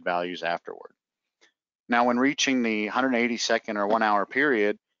not needed values afterward. Now, when reaching the 180-second or 1 hour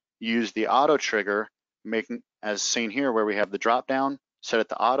period, use the auto trigger, making as seen here where we have the drop down, set it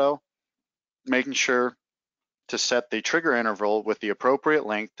to auto, making sure to set the trigger interval with the appropriate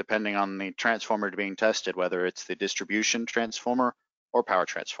length depending on the transformer being tested, whether it's the distribution transformer or power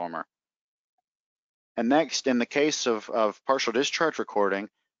transformer. And next, in the case of partial discharge recording,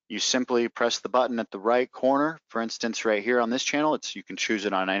 you simply press the button at the right corner. For instance, right here on this channel, you can choose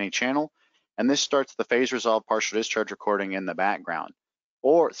it on any channel. And this starts the phase resolved partial discharge recording in the background.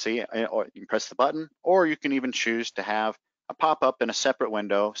 Or you can press the button, or you can even choose to have a pop-up in a separate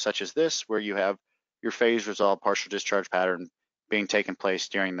window, such as this, where you have your phase resolve partial discharge pattern being taken place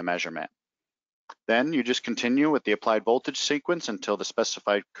during the measurement. Then you just continue with the applied voltage sequence until the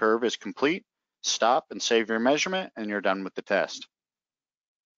specified curve is complete, stop and save your measurement, and you're done with the test.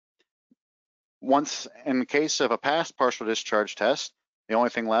 Once, in the case of a passed partial discharge test, the only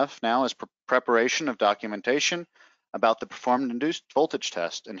thing left now is preparation of documentation about the performed induced voltage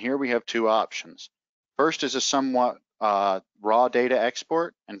test. And here we have two options. First is a somewhat raw data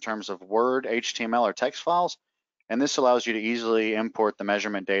export in terms of Word, HTML, or text files. And this allows you to easily import the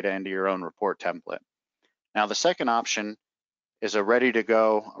measurement data into your own report template. Now, the second option is a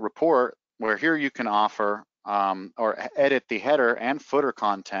ready-to-go report where here you can offer or edit the header and footer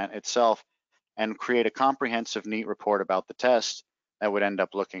content itself and create a comprehensive, neat report about the test that would end up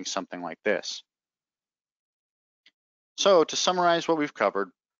looking something like this. So to summarize what we've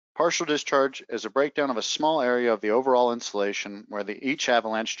covered, partial discharge is a breakdown of a small area of the overall installation where each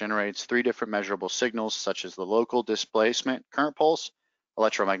avalanche generates 3 different measurable signals, such as the local displacement current pulse,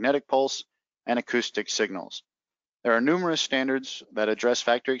 electromagnetic pulse, and acoustic signals. There are numerous standards that address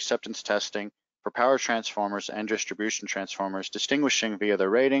factory acceptance testing for power transformers and distribution transformers, distinguishing via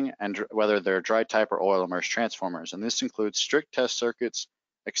their rating and whether they're dry type or oil immersed transformers. And this includes strict test circuits,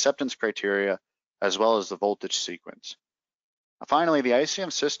 acceptance criteria, as well as the voltage sequence. Finally, the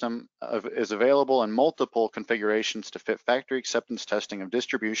ICM system is available in multiple configurations to fit factory acceptance testing of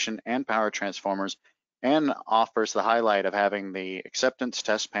distribution and power transformers, and offers the highlight of having the acceptance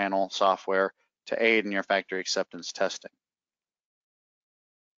test panel software to aid in your factory acceptance testing.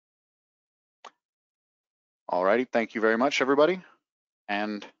 Alrighty, thank you very much, everybody.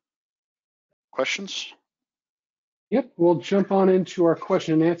 And questions? Yep, we'll jump on into our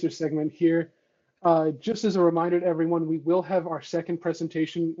question and answer segment here. Just as a reminder to everyone, we will have our second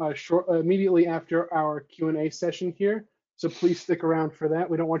presentation immediately after our Q&A session here. So please stick around for that.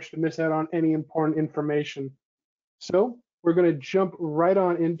 We don't want you to miss out on any important information. So we're going to jump right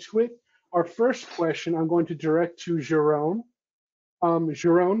on into it. Our first question I'm going to direct to Jerome.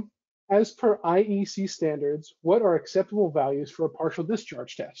 Jerome, as per IEC standards, what are acceptable values for a partial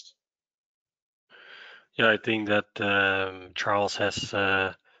discharge test? Yeah, I think that Charles has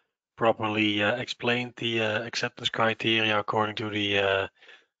properly explained the acceptance criteria according to the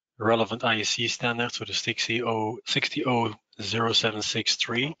relevant IEC standard, so the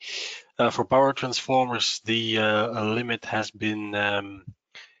 600763. For power transformers, the limit has been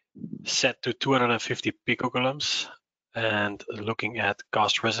set to 250 picocoulombs. And looking at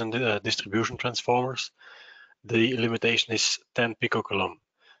cast resin distribution transformers, the limitation is 10 picocoulomb.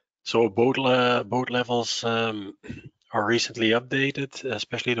 So both levels are recently updated,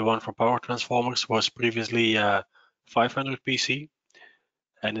 especially the one for power transformers was previously 500 PC,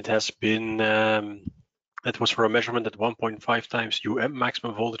 and it has been that was for a measurement at 1.5 times UM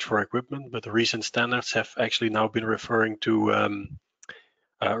maximum voltage for equipment, but the recent standards have actually now been referring to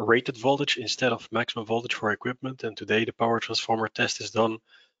rated voltage instead of maximum voltage for equipment. And today the power transformer test is done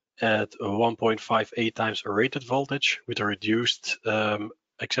at 1.58 times a rated voltage with a reduced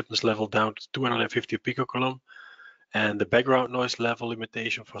acceptance level down to 250 picocoulomb, and the background noise level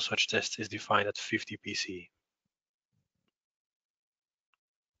limitation for such tests is defined at 50 PC.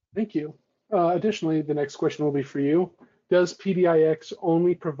 Thank you. Additionally, the next question will be for you. Does PDIX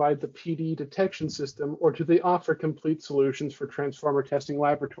only provide the PD detection system, or do they offer complete solutions for transformer testing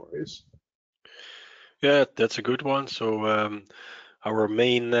laboratories? Yeah, that's a good one. So our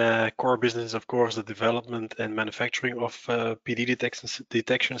main core business is, of course, the development and manufacturing of PD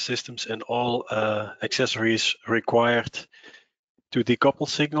detection systems and all accessories required to decouple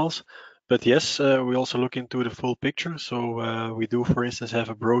signals. But yes, we also look into the full picture. So we do, for instance, have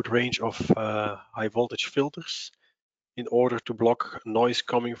a broad range of high voltage filters in order to block noise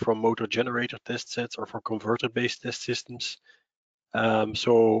coming from motor generator test sets or for converter-based test systems.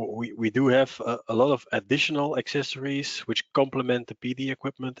 So we do have a lot of additional accessories which complement the PD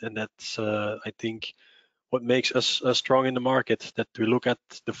equipment, and that's I think what makes us strong in the market, that we look at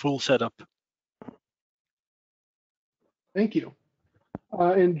the full setup. Thank you.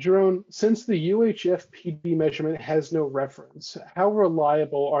 And Jerome, since the UHF PD measurement has no reference, how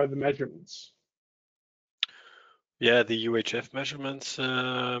reliable are the measurements? Yeah, the UHF measurements,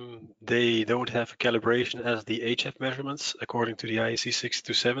 they don't have a calibration as the HF measurements according to the IEC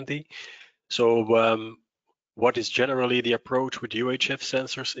 6270. So what is generally the approach with UHF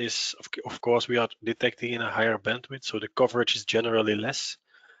sensors is, of course, we are detecting in a higher bandwidth, so the coverage is generally less.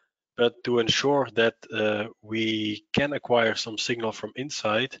 But to ensure that we can acquire some signal from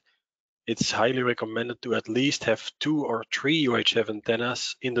inside, it's highly recommended to at least have 2 or 3 UHF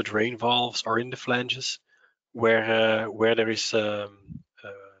antennas in the drain valves or in the flanges, where there is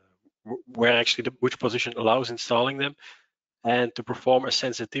where actually which position allows installing them, and to perform a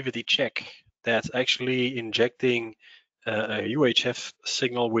sensitivity check that's actually injecting a UHF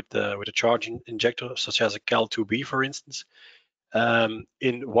signal with a charge injector, such as a Cal2B, for instance,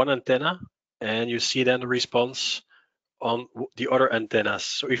 in one antenna, and you see then the response on the other antennas.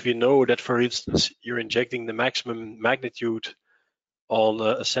 So if you know that, for instance, you're injecting the maximum magnitude on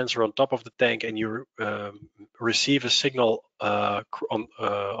a sensor on top of the tank, and you receive a signal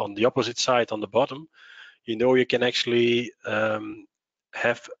on the opposite side on the bottom, you know you can actually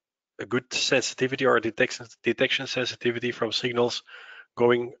have a good sensitivity or detection sensitivity from signals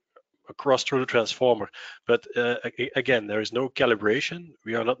going across through the transformer. But again, there is no calibration.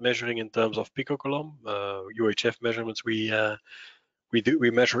 We are not measuring in terms of picocoulomb. UHF measurements we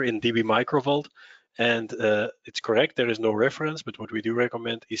measure in dB microvolt. And it's correct, there is no reference, but what we do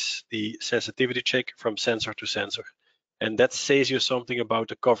recommend is the sensitivity check from sensor to sensor. And that says you something about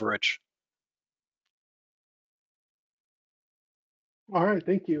the coverage. All right,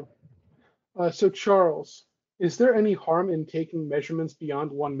 thank you. So Charles, is there any harm in taking measurements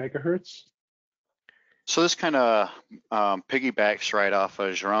beyond 1 megahertz? So this kind of piggybacks right off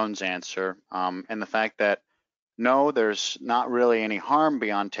of Jeroen's answer, and the fact that no, there's not really any harm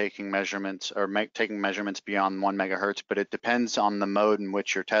beyond taking measurements or taking measurements beyond 1 megahertz, but it depends on the mode in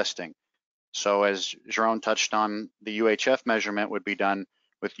which you're testing. So as Jeroen touched on, the UHF measurement would be done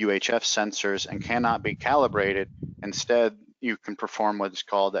with UHF sensors and cannot be calibrated. Instead, you can perform what's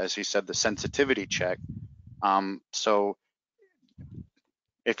called, as he said, the sensitivity check. So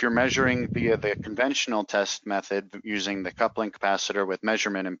if you're measuring via the conventional test method using the coupling capacitor with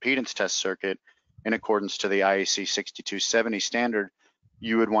measurement impedance test circuit in accordance to the IEC 6270 standard,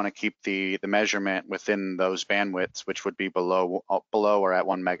 you would want to keep the measurement within those bandwidths, which would be below or at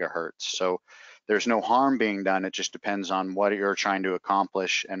 1 megahertz. So there's no harm being done. It just depends on what you're trying to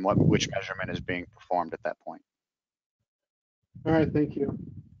accomplish and which measurement is being performed at that point. All right, thank you.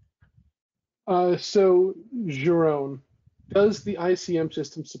 So Jeroen, does the ICM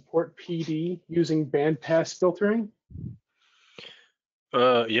system support PD using bandpass filtering?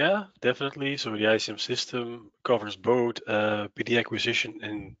 Yeah, definitely. So the ICM system covers both PD acquisition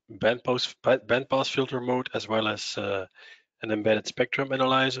in bandpass filter mode, as well as an embedded spectrum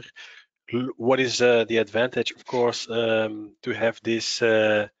analyzer. What is the advantage, of course, to have this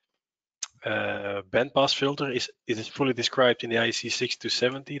bandpass filter is it is fully described in the IEC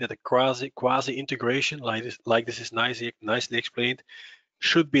 6270 that a quasi integration like this is nicely explained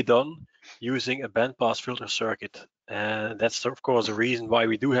should be done using a bandpass filter circuit. And that's of course the reason why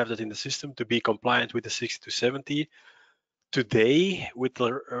we do have that in the system, to be compliant with the 6270. Today, with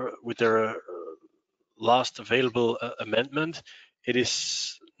the last available amendment, it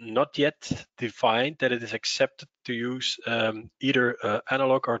is not yet defined that it is accepted to use either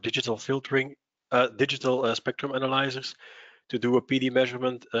analog or digital filtering, digital spectrum analyzers to do a PD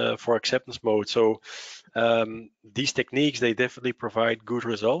measurement for acceptance mode. So these techniques, they definitely provide good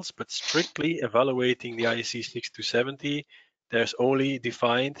results, but strictly evaluating the IEC 6270, there's only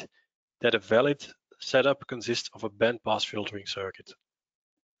defined that a valid setup consists of a bandpass filtering circuit.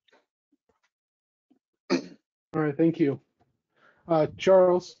 All right, thank you.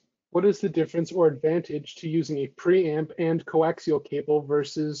 Charles, what is the difference or advantage to using a preamp and coaxial cable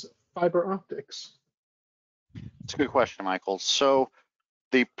versus fiber optics? It's a good question, Michael. So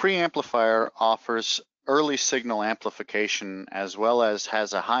the preamplifier offers early signal amplification as well as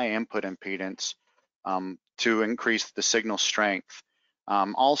has a high input impedance to increase the signal strength.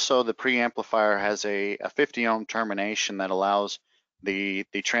 Also, the preamplifier has a 50 ohm termination that allows the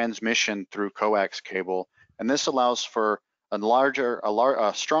transmission through coax cable, and this allows for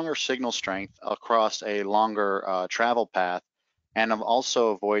a stronger signal strength across a longer travel path, and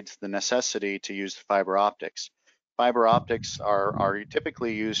also avoids the necessity to use fiber optics. Fiber optics are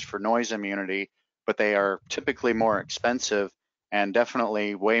typically used for noise immunity, but they are typically more expensive and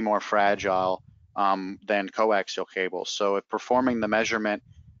definitely way more fragile than coaxial cables. So if performing the measurement,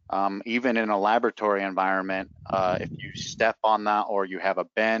 even in a laboratory environment, if you step on that or you have a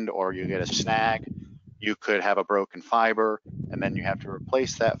bend or you get a snag, you could have a broken fiber and then you have to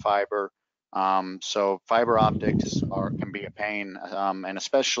replace that fiber. So fiber optics can be a pain, and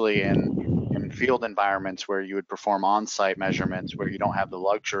especially in field environments where you would perform on-site measurements where you don't have the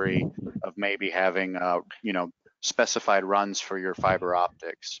luxury of maybe having specified runs for your fiber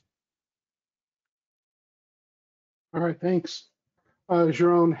optics. All right, thanks.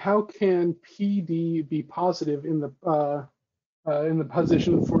 Jeroen, how can PD be positive in the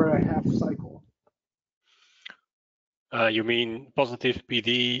position for a half cycle? You mean positive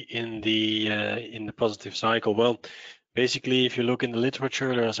PD in the positive cycle? Well, Basically, if you look in the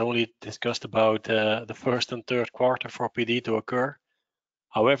literature, there's only discussed about the first and third quarter for PD to occur.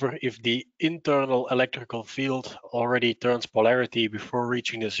 However, if the internal electrical field already turns polarity before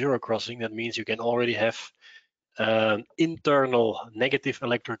reaching the zero crossing, that means you can already have an internal negative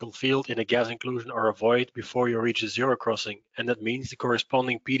electrical field in a gas inclusion or a void before you reach the zero crossing. And that means the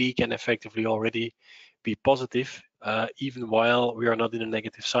corresponding PD can effectively already be positive, even while we are not in a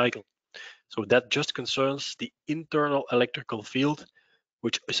negative cycle. So that just concerns the internal electrical field,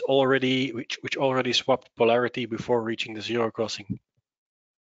 which already swapped polarity before reaching the zero crossing.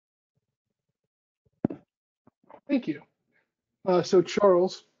 Thank you. So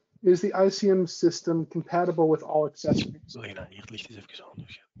Charles, is the ICM system compatible with all accessories?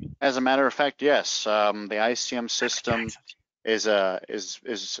 As a matter of fact, yes. The ICM system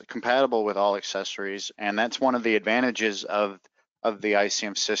is compatible with all accessories, and that's one of the advantages of the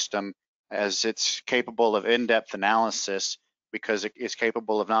ICM system, as it's capable of in-depth analysis, because it's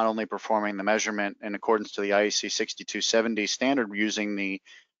capable of not only performing the measurement in accordance to the IEC 6270 standard using the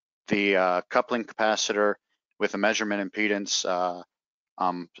coupling capacitor with a measurement impedance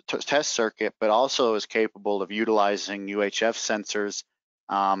test circuit, but also is capable of utilizing UHF sensors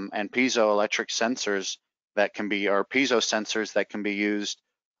and piezoelectric sensors that can be, or piezo sensors that can be used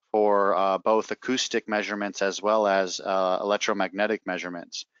for both acoustic measurements as well as electromagnetic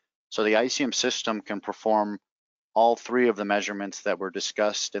measurements. So the ICM system can perform all three of the measurements that were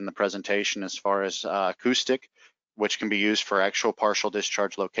discussed in the presentation, as far as acoustic, which can be used for actual partial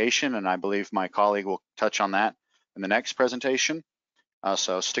discharge location, and I believe my colleague will touch on that in the next presentation.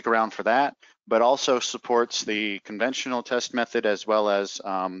 So stick around for that, but also supports the conventional test method as well as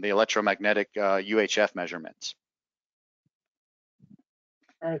the electromagnetic UHF measurements.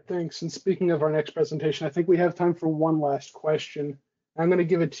 All right, thanks. And speaking of our next presentation, I think we have time for one last question. I'm going to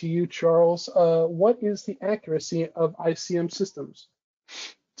give it to you, Charles. What is the accuracy of ICM systems?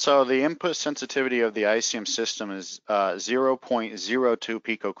 So the input sensitivity of the ICM system is 0.02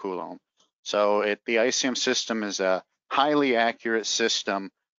 picocoulomb. So the ICM system is a highly accurate system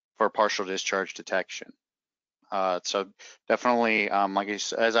for partial discharge detection. So definitely,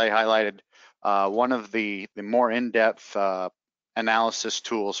 as I highlighted, one of the more in-depth analysis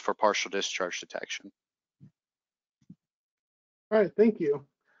tools for partial discharge detection. All right, thank you.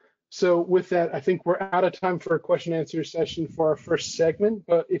 So with that, I think we're out of time for a question and answer session for our first segment,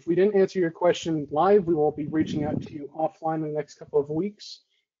 but if we didn't answer your question live, we will be reaching out to you offline in the next couple of weeks.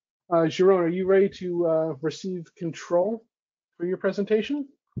 Jeroen, are you ready to receive control for your presentation?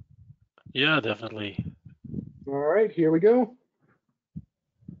 Yeah, definitely. All right, here we go.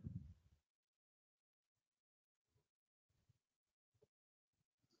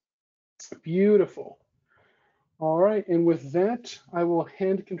 Beautiful. All right, and with that, I will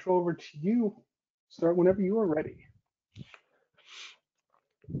hand control over to you. Start whenever you are ready.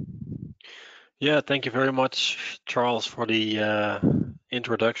 Yeah, thank you very much, Charles, for the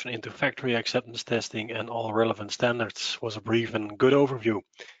introduction into factory acceptance testing and all relevant standards. Was a brief and good overview.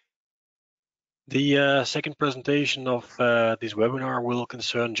 The second presentation of this webinar will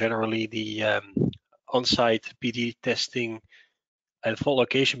concern generally the on-site PD testing and fault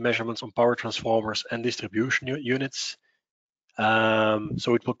location measurements on power transformers and distribution units.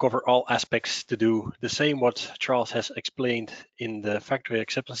 So it will cover all aspects to do the same what Charles has explained in the factory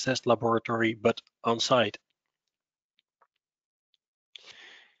acceptance test laboratory, but on site.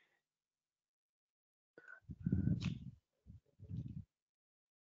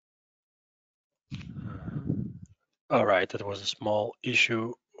 All right, that was a small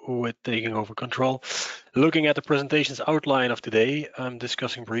issue with taking over control. Looking at the presentation's outline of today, I'm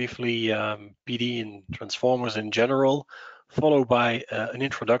discussing briefly PD and transformers in general, followed by an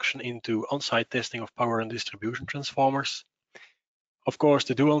introduction into on-site testing of power and distribution transformers. Of course,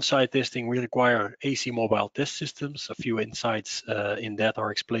 to do on-site testing, we require AC mobile test systems. A few insights in that are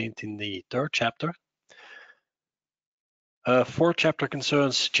explained in the third chapter. Fourth chapter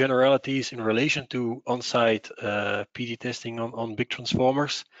concerns generalities in relation to on-site PD testing on big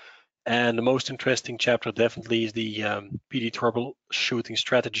transformers. And the most interesting chapter definitely is the PD troubleshooting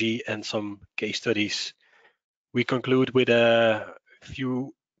strategy and some case studies. We conclude with a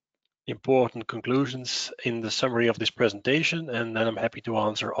few important conclusions in the summary of this presentation, and then I'm happy to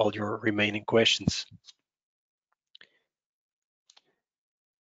answer all your remaining questions.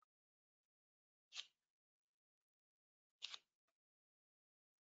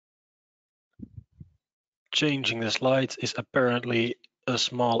 Changing the slides is apparently a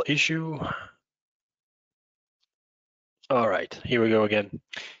small issue. All right, here we go again.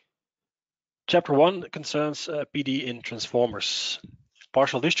 Chapter 1 concerns PD in transformers.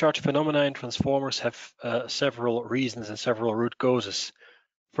 Partial discharge phenomena in transformers have several reasons and several root causes.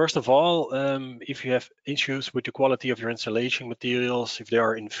 First of all, if you have issues with the quality of your insulation materials, if they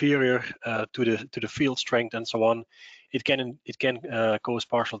are inferior to the field strength and so on, it can cause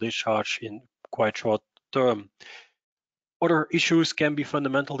partial discharge in quite short term. Other issues can be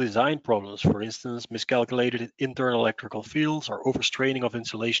fundamental design problems, for instance, miscalculated internal electrical fields or overstraining of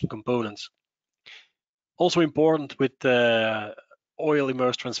insulation components. Also important with oil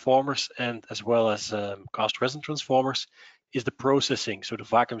immersed transformers and as well as cast resin transformers is the processing, so the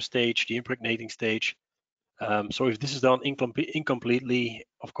vacuum stage, the impregnating stage. So if this is done incompletely,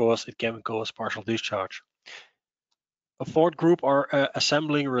 of course, it can cause partial discharge. A fourth group are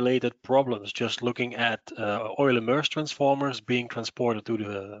assembling related problems, just looking at oil immersed transformers being transported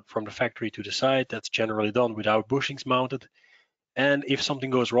from the factory to the site. That's generally done without bushings mounted. And if something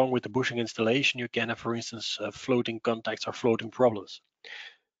goes wrong with the bushing installation, you can have, for instance, floating contacts or floating problems.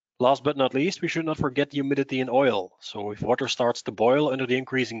 Last but not least, we should not forget the humidity in oil. So if water starts to boil under the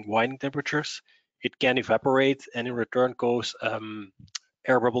increasing winding temperatures, it can evaporate and in return cause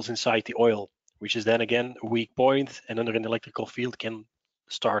air bubbles inside the oil, which is then again a weak point and under an electrical field can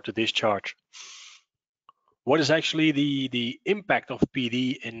start to discharge. What is actually the impact of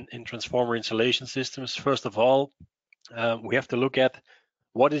PD in transformer insulation systems? First of all, we have to look at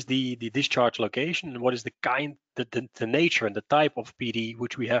what is the discharge location and what is the nature and the type of PD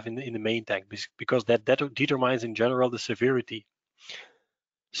which we have in the main tank, because that determines in general the severity.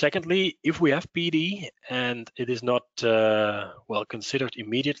 Secondly, if we have PD and it is not well considered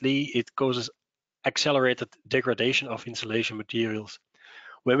immediately, it causes accelerated degradation of insulation materials.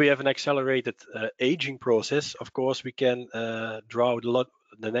 When we have an accelerated aging process, of course, we can draw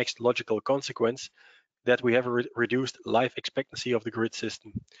the next logical consequence that we have a reduced life expectancy of the grid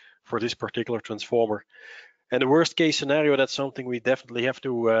system for this particular transformer. And the worst case scenario, that's something we definitely have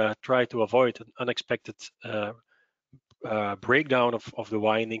to try to avoid, an unexpected breakdown of the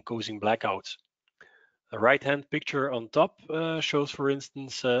winding causing blackouts. The right-hand picture on top shows, for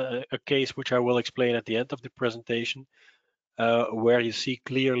instance, a case which I will explain at the end of the presentation, where you see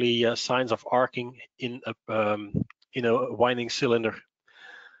clearly signs of arcing in a winding cylinder.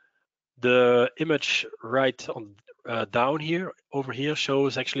 The image right on down here, over here,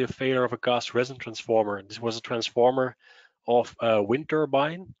 shows actually a failure of a cast resin transformer. This was a transformer of a wind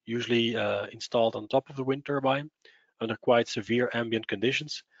turbine, usually installed on top of the wind turbine under quite severe ambient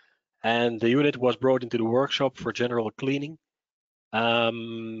conditions. And the unit was brought into the workshop for general cleaning.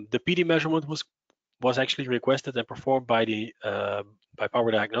 The PD measurement was actually requested and performed by Power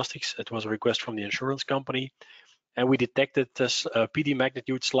Diagnostics. It was a request from the insurance company, and we detected this PD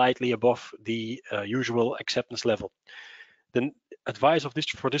magnitude slightly above the usual acceptance level. The advice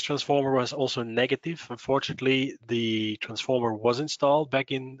for this transformer was also negative. Unfortunately, the transformer was installed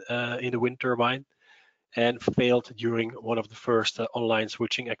back in the wind turbine and failed during one of the first online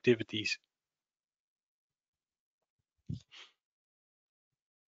switching activities.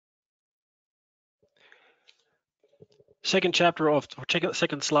 Second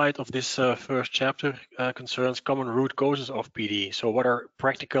slide of this first chapter concerns common root causes of PD. So what are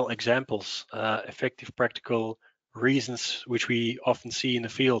practical examples, effective practical reasons which we often see in the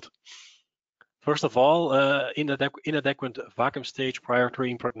field? First of all, inadequate vacuum stage prior to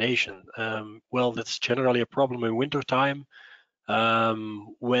impregnation. Well, that's generally a problem in winter time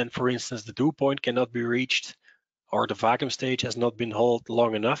when, for instance, the dew point cannot be reached or the vacuum stage has not been held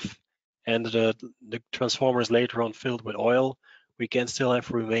long enough and the transformer is later on filled with oil, we can still have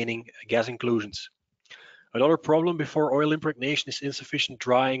remaining gas inclusions. Another problem before oil impregnation is insufficient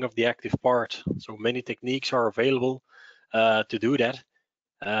drying of the active part. So many techniques are available to do that.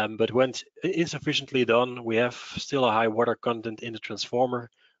 But when insufficiently done, we have still a high water content in the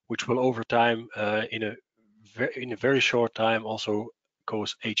transformer, which will over time, in a very short time, also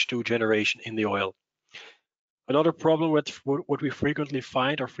cause H2 generation in the oil. Another problem with what we frequently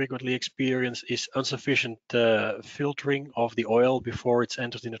find or frequently experience is insufficient filtering of the oil before it's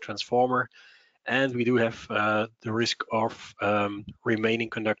entered in the transformer. And we do have the risk of remaining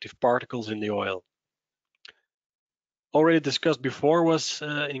conductive particles in the oil. Already discussed before was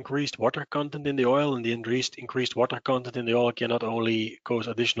increased water content in the oil, and the increased water content in the oil can not only cause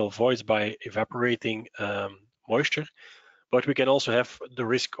additional voids by evaporating moisture, but we can also have the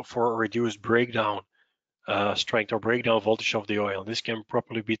risk for a reduced breakdown strength or breakdown voltage of the oil. This can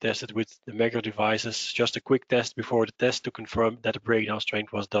properly be tested with the Megger devices. Just a quick test before the test to confirm that the breakdown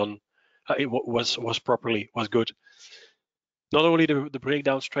strength was done, was good. Not only the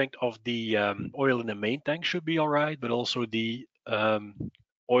breakdown strength of the oil in the main tank should be all right, but also the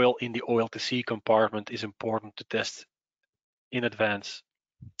oil in the oil to sea compartment is important to test in advance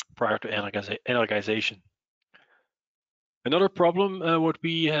prior to energization. Another problem what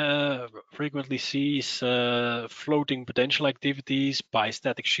we frequently see is floating potential activities by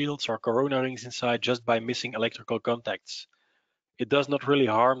static shields or corona rings inside just by missing electrical contacts. It does not really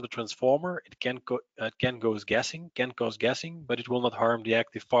harm the transformer. It can cause gassing, but it will not harm the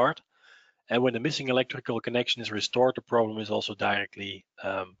active part. And when the missing electrical connection is restored, the problem is also directly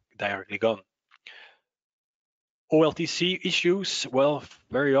gone. OLTC issues, well,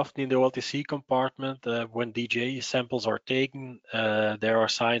 very often in the OLTC compartment, when DJ samples are taken, there are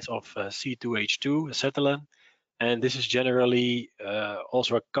signs of C2H2, acetylene, and this is generally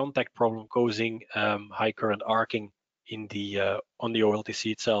also a contact problem causing high current arcing in the on the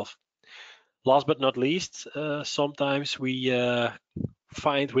OLTC itself. Last but not least, sometimes we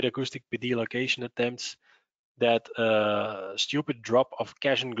find with acoustic PD location attempts that stupid drop of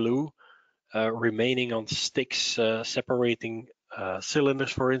cash and glue remaining on sticks separating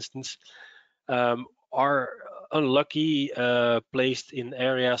cylinders, for instance, are unlucky placed in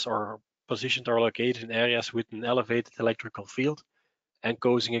areas or positioned or located in areas with an elevated electrical field and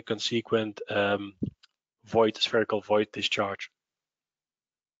causing a consequent spherical void discharge.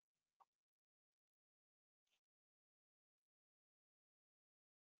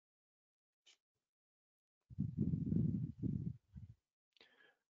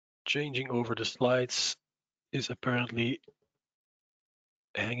 Changing over the slides is apparently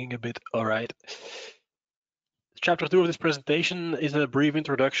hanging a bit. All right. Chapter 2 of this presentation is a brief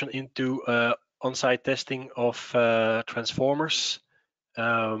introduction into on-site testing of transformers,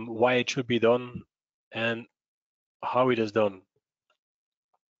 why it should be done, and how it is done.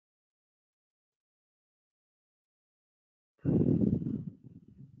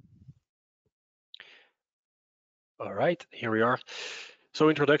 All right, here we are. So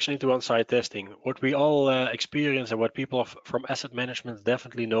introduction into on-site testing. What we all experience and what people from asset management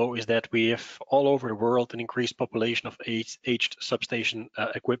definitely know is that we have all over the world an increased population of aged substation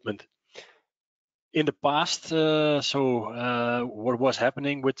equipment. In the past, what was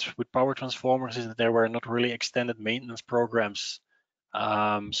happening with power transformers is that there were not really extended maintenance programs.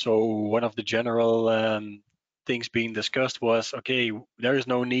 So one of the general things being discussed was, okay, there is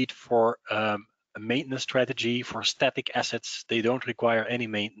no need for a maintenance strategy for static assets. They don't require any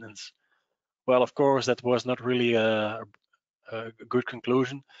maintenance. Well, of course, that was not really a good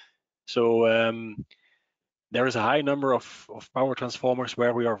conclusion. So there is a high number of power transformers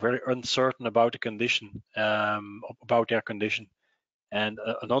where we are very uncertain about the condition, about their condition. And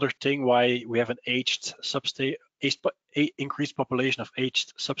another thing why we have an increased population of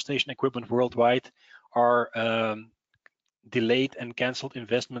aged substation equipment worldwide are delayed and cancelled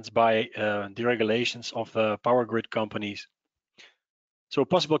investments by deregulations of power grid companies. So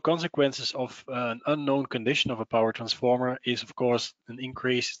possible consequences of an unknown condition of a power transformer is, of course, an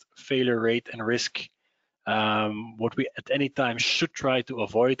increased failure rate and risk. What we at any time should try to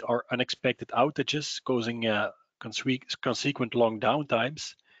avoid are unexpected outages causing consequent long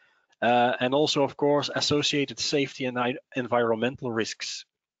downtimes, and also, of course, associated safety and environmental risks.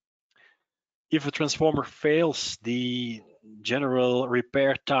 If a transformer fails, the general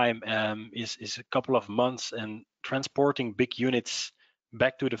repair time is a couple of months, and transporting big units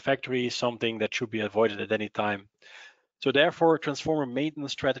back to the factory is something that should be avoided at any time. So therefore, transformer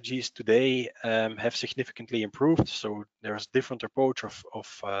maintenance strategies today have significantly improved. So there's different approach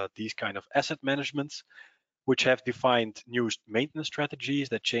of these kind of asset managements, which have defined new maintenance strategies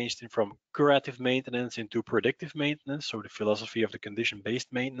that changed from curative maintenance into predictive maintenance. So the philosophy of the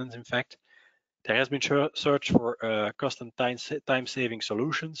condition-based maintenance, in fact. There has been search for cost and time-saving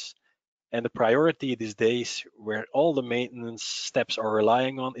solutions. And the priority these days, where all the maintenance steps are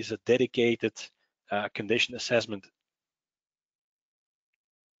relying on, is a dedicated condition assessment.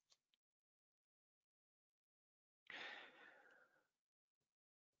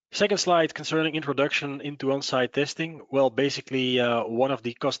 Second slide concerning introduction into on-site testing. Well, basically, one of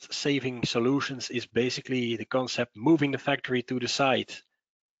the cost-saving solutions is basically the concept moving the factory to the site.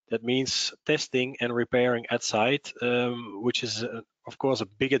 That means testing and repairing at site, which is, of course, a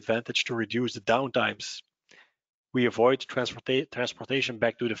big advantage to reduce the downtimes. We avoid transportation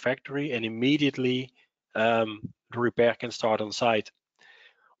back to the factory, and immediately the repair can start on site.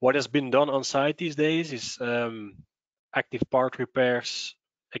 What has been done on site these days is active part repairs,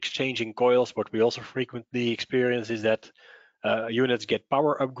 exchanging coils. What we also frequently experience is that units get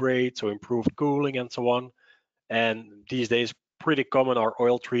power upgrades, so improved cooling and so on. And these days, pretty common are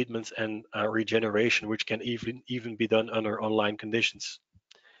oil treatments and regeneration, which can even be done under online conditions.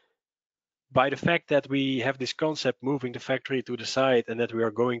 By the fact that we have this concept moving the factory to the site and that we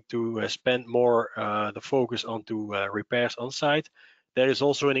are going to spend more the focus onto repairs on site, there is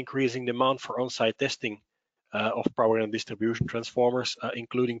also an increasing demand for on-site testing of power and distribution transformers,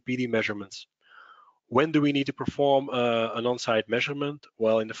 including PD measurements. When do we need to perform an on-site measurement?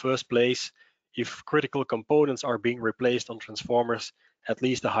 Well, in the first place, if critical components are being replaced on transformers, at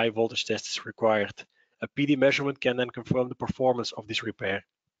least a high voltage test is required. A PD measurement can then confirm the performance of this repair.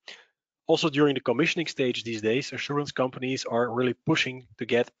 Also, during the commissioning stage these days, assurance companies are really pushing to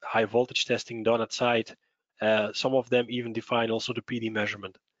get high voltage testing done at site. Some of them even define also the PD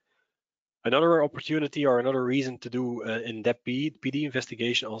measurement. Another opportunity or another reason to do in-depth PD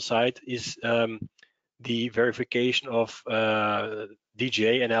investigation on site is the verification of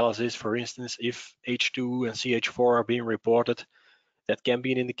DGA analysis. For instance, if H2 and CH4 are being reported, that can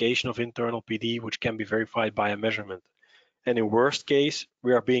be an indication of internal PD, which can be verified by a measurement. And in worst case,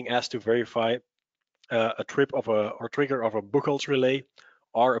 we are being asked to verify a trip of or trigger of a Buchholz relay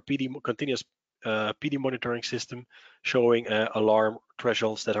or a continuous PD monitoring system showing alarm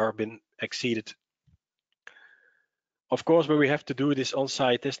thresholds that are been exceeded. Of course, when we have to do this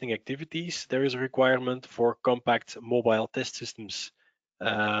on-site testing activities, there is a requirement for compact mobile test systems.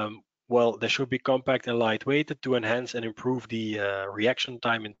 Well, they should be compact and lightweighted to enhance and improve the reaction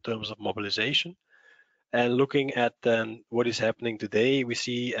time in terms of mobilization. And looking at what is happening today, we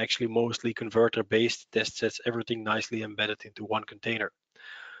see actually mostly converter-based test sets, everything nicely embedded into one container.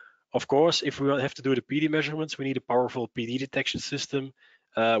 Of course, if we have to do the PD measurements, we need a powerful PD detection system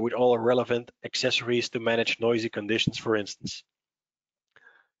with all relevant accessories to manage noisy conditions, for instance.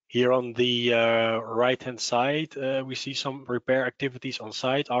 Here on the right-hand side, we see some repair activities on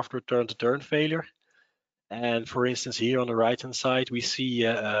site after turn-to-turn failure. And for instance, here on the right-hand side, we see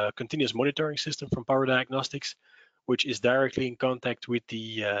a continuous monitoring system from Power Diagnostics, which is directly in contact with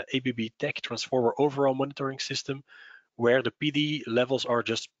the ABB Tech transformer overall monitoring system, where the PD levels are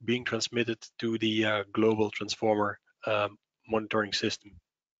just being transmitted to the global transformer monitoring system.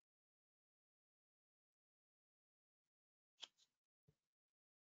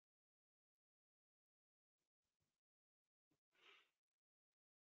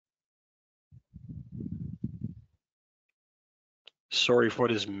 Sorry for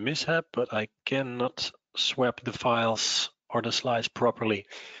this mishap, but I cannot swap the files or the slides properly.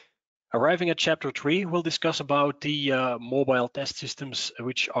 Arriving at chapter 3, we'll discuss about the mobile test systems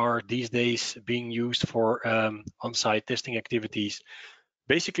which are these days being used for on-site testing activities.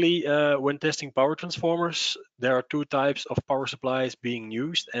 Basically, when testing power transformers, there are two types of power supplies being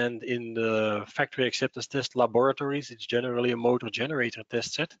used, and in the factory acceptance test laboratories, it's generally a motor generator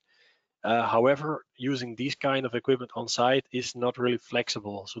test set. However, using these kind of equipment on site is not really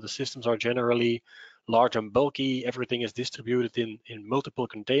flexible. So the systems are generally large and bulky. Everything is distributed in multiple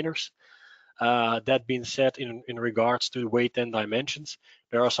containers. That being said, in regards to weight and dimensions,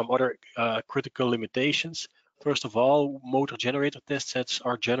 there are some other critical limitations. First of all, motor generator test sets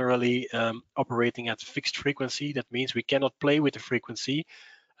are generally operating at fixed frequency. That means we cannot play with the frequency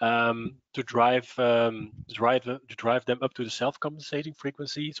to drive them up to the self-compensating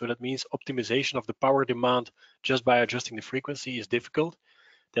frequency. So that means optimization of the power demand just by adjusting the frequency is difficult.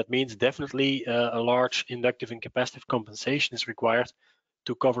 That means definitely a large inductive and capacitive compensation is required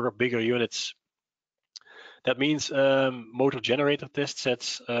to cover bigger units. That means motor generator test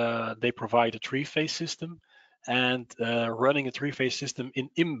sets, they provide a three-phase system, and running a three-phase system in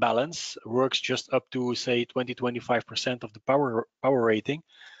imbalance works just up to, say, 20-25% of the power rating.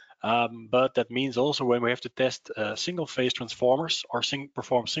 But that means also when we have to test single-phase transformers or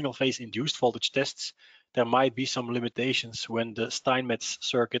perform single-phase induced voltage tests, there might be some limitations when the Steinmetz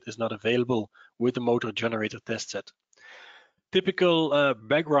circuit is not available with the motor generator test set. Typical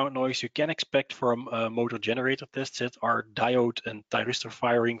background noise you can expect from a motor generator test set are diode and thyristor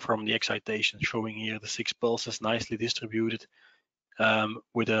firing from the excitation, showing here the 6 pulses nicely distributed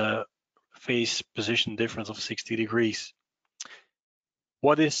with a phase position difference of 60 degrees.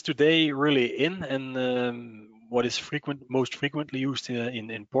 What is today really in and what is most frequently used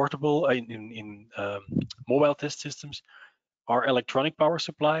in portable mobile test systems are electronic power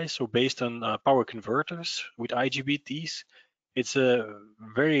supplies, so based on power converters with IGBTs. It's a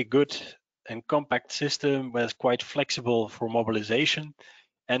very good and compact system that's quite flexible for mobilization,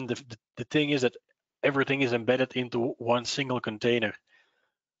 and the thing is that everything is embedded into one single container.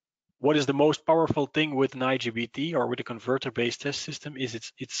 What is the most powerful thing with an IGBT or with a converter-based test system is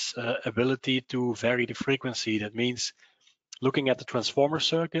its ability to vary the frequency. That means looking at the transformer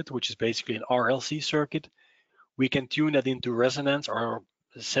circuit, which is basically an RLC circuit, we can tune that into resonance, or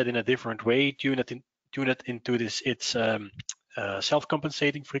said in a different way, tune it into its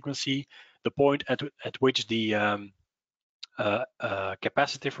self-compensating frequency. the point at which the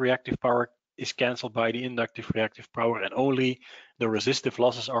capacitive reactive power is cancelled by the inductive reactive power, and only the resistive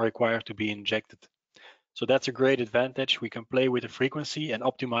losses are required to be injected. So that's a great advantage. We can play with the frequency and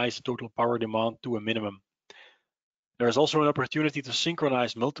optimize the total power demand to a minimum. There is also an opportunity to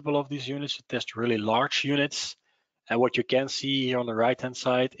synchronize multiple of these units to test really large units. And what you can see here on the right-hand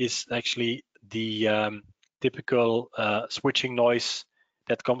side is actually the typical switching noise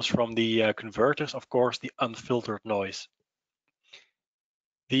that comes from the converters, of course, the unfiltered noise.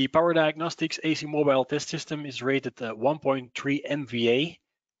 The Power Diagnostics AC Mobile Test System is rated 1.3 MVA,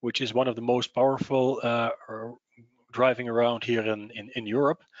 which is one of the most powerful driving around here in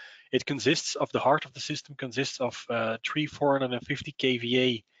Europe. It consists of, the heart of the system consists of 3 450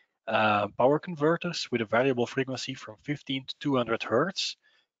 kVA power converters with a variable frequency from 15 to 200 Hertz.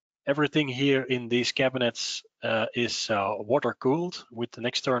 Everything here in these cabinets is water cooled with an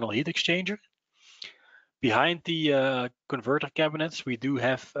external heat exchanger. Behind the converter cabinets, we do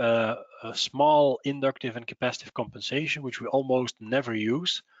have a small inductive and capacitive compensation, which we almost never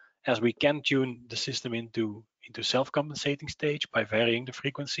use, as we can tune the system into self-compensating stage by varying the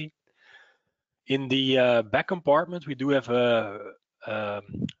frequency. In the back compartment, we do have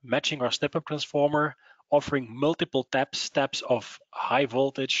matching our step-up transformer, offering multiple steps of high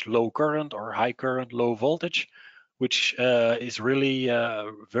voltage, low current, or high current, low voltage, which is really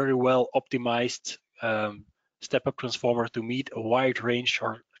very well optimized step-up transformer to meet a wide range,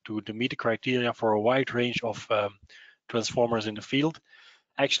 or to meet the criteria for a wide range of transformers in the field.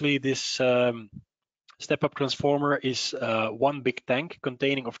 Actually, this step-up transformer is one big tank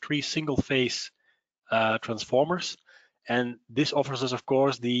containing of 3 single-phase transformers, and this offers us, of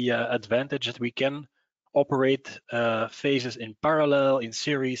course, the advantage that we can operate phases in parallel, in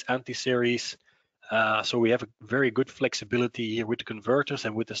series, anti-series. So we have a very good flexibility here with the converters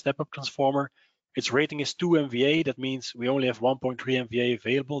and with the step-up transformer. Its rating is 2 MVA. That means we only have 1.3 MVA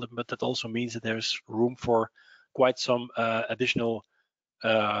available, but that also means that there's room for quite some additional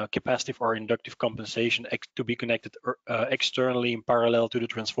capacitive or inductive compensation to be connected externally in parallel to the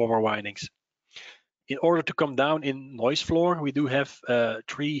transformer windings. In order to come down in noise floor, we do have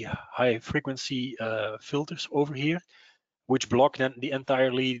 3 high frequency filters over here, which block then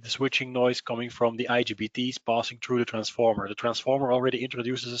the switching noise coming from the IGBTs passing through the transformer. The transformer already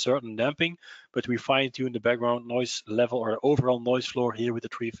introduces a certain damping, but we fine tune the background noise level or overall noise floor here with the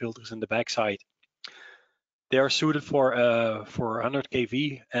 3 filters in the backside. They are suited for 100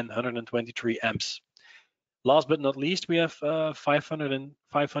 kV and 123 amps. Last but not least, we have 500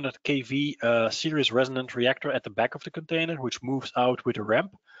 kV series resonant reactor at the back of the container, which moves out with a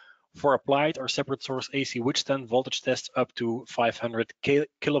ramp for applied or separate source AC withstand voltage tests up to 500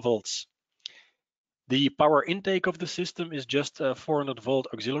 kilovolts. The power intake of the system is just a 400 volt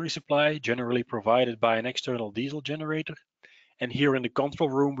auxiliary supply, generally provided by an external diesel generator. And here in the control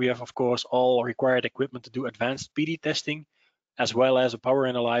room, we have, of course, all required equipment to do advanced PD testing, as well as a power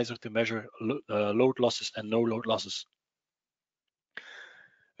analyzer to measure load losses and no load losses.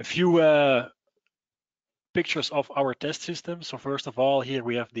 A few pictures of our test system. So first of all, here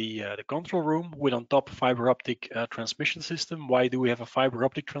we have the control room with on top fiber optic transmission system. Why do we have a fiber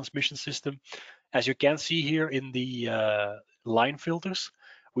optic transmission system? As you can see here in the line filters,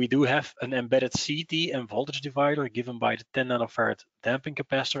 we do have an embedded CT and voltage divider given by the 10 nanofarad damping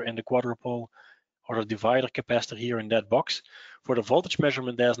capacitor and the quadrupole or the divider capacitor here in that box. For the voltage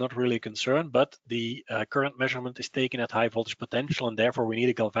measurement, there's not really a concern, but the current measurement is taken at high voltage potential, and therefore we need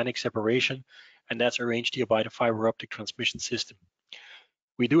a galvanic separation, and that's arranged here by the fiber optic transmission system.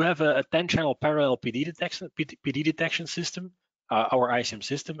 We do have a 10-channel parallel PD detection system, our ICM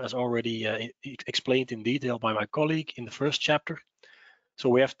system, as already explained in detail by my colleague in the first chapter. So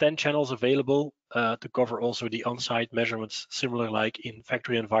we have 10 channels available to cover also the on-site measurements, similar like in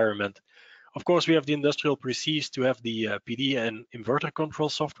factory environment. Of course, we have the industrial precis to have the PD and inverter control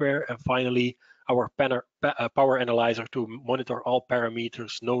software, and finally our power analyzer to monitor all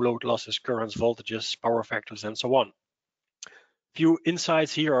parameters, no load losses, currents, voltages, power factors, and so on. Few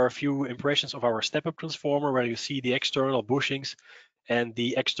insights here are a few impressions of our step-up transformer, where you see the external bushings and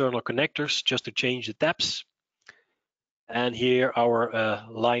the external connectors just to change the taps. And here our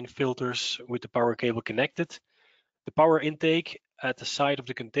line filters with the power cable connected. The power intake at the side of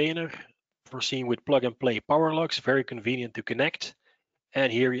the container, foreseen with plug-and-play power locks, very convenient to connect.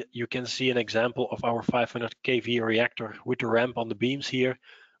 And here you can see an example of our 500 kV reactor with the ramp on the beams here,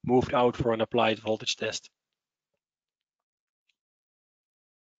 moved out for an applied voltage test.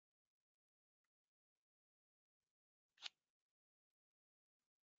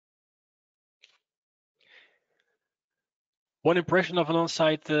 One impression of an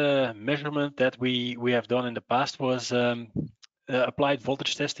on-site measurement that we have done in the past was applied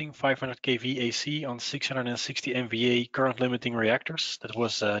voltage testing, 500 kV AC on 660 MVA current limiting reactors. That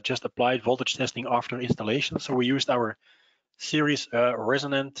was just applied voltage testing after installation. So we used our series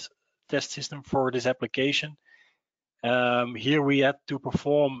resonant test system for this application. Here we had to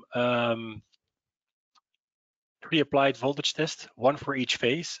perform 3 applied voltage tests, 1 for each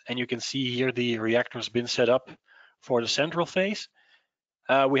phase. And you can see here the reactor has been set up for the central phase.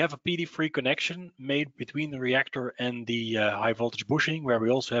 We have a PD-free connection made between the reactor and the high voltage bushing, where we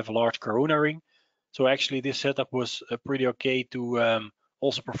also have a large corona ring. So actually this setup was pretty okay to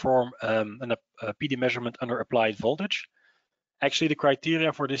also perform a PD measurement under applied voltage. Actually, the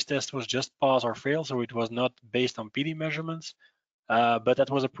criteria for this test was just pass or fail, so it was not based on PD measurements, but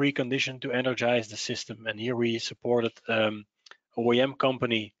that was a precondition to energize the system. And here we supported OEM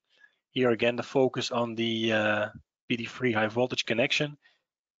company. Here again, the focus on the PD-free high voltage connection.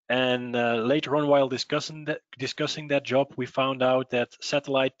 And later on, while discussing that job, we found out that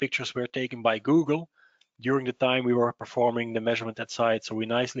satellite pictures were taken by Google during the time we were performing the measurement at site. So we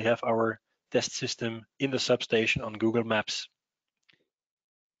nicely have our test system in the substation on Google Maps.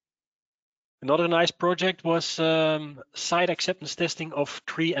 Another nice project was site acceptance testing of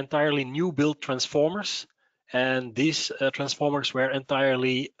 3 entirely new built transformers. And these transformers were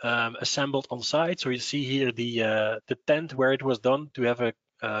entirely assembled on site. So you see here the tent where it was done to have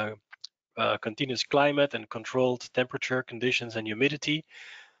a continuous climate and controlled temperature conditions and humidity.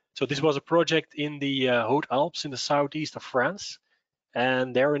 So this was a project in the Haute Alps in the southeast of France.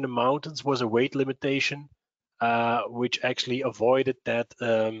 And there in the mountains was a weight limitation, which actually avoided that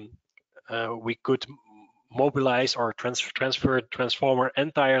we could mobilize or transfer transformer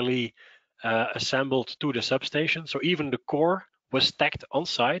entirely assembled to the substation. So even the core was stacked on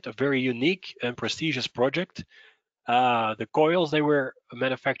site, a very unique and prestigious project. The coils, they were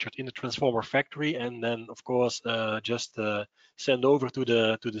manufactured in the transformer factory and then of course just sent over to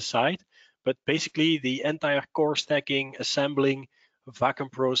the site. But basically the entire core stacking, assembling, vacuum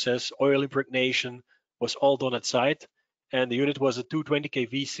process, oil impregnation was all done at site. And the unit was a 220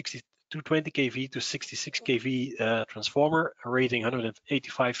 kV to 66 kV transformer rating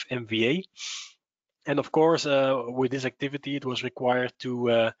 185 MVA. And of course, with this activity, it was required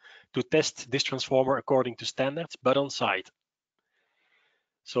to test this transformer according to standards, but on site.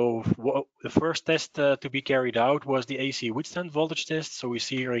 So the first test to be carried out was the AC withstand voltage test. So we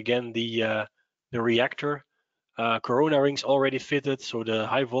see here again the reactor, corona rings already fitted, so the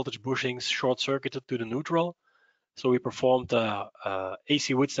high voltage bushings short-circuited to the neutral. So we performed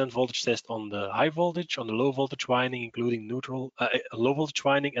AC withstand voltage test on the high voltage, on the low voltage winding, including neutral, low voltage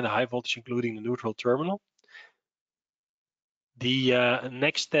winding, and the high voltage, including the neutral terminal. The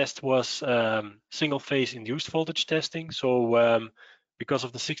next test was single phase induced voltage testing. So because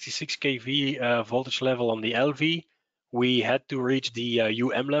of the 66 kV voltage level on the LV, we had to reach the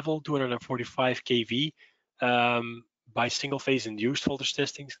UM level, 245 kV, by single phase induced voltage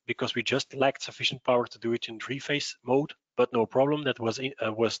testing because we just lacked sufficient power to do it in 3-phase mode, but no problem. That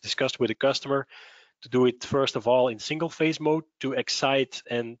was discussed with the customer to do it first of all in single phase mode to excite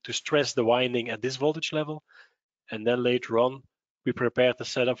and to stress the winding at this voltage level. And then later on, we prepared the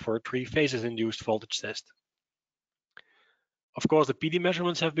setup for a 3 phases induced voltage test. Of course, the PD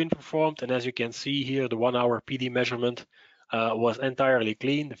measurements have been performed, and as you can see here, the 1-hour PD measurement was entirely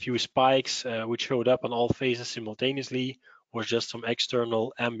clean. The few spikes which showed up on all phases simultaneously was just some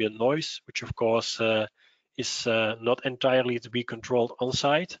external ambient noise, which of course is not entirely to be controlled on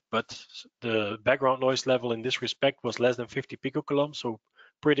site, but the background noise level in this respect was less than 50 picocoulombs, so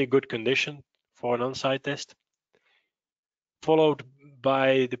pretty good condition for an on-site test. Followed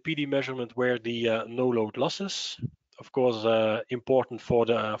by the PD measurement where the no load losses, of course important for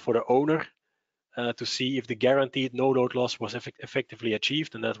the owner to see if the guaranteed no load loss was effectively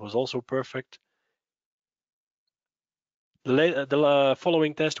achieved, and that was also perfect. The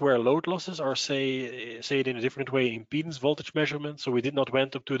following tests were load losses, or say it in a different way, impedance voltage measurement. So we did not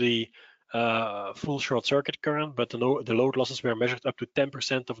went up to the full short circuit current, but the load losses were measured up to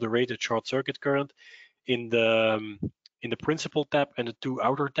 10% of the rated short circuit current in the principal tap and the 2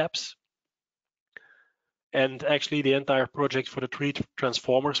 outer taps. And actually the entire project for the 3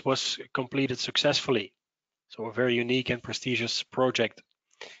 transformers was completed successfully. So a very unique and prestigious project.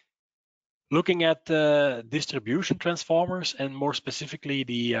 Looking at distribution transformers and more specifically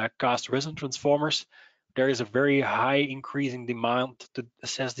the cast resin transformers, there is a very high increasing demand to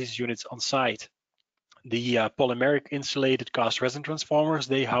assess these units on site. The polymeric insulated cast resin transformers,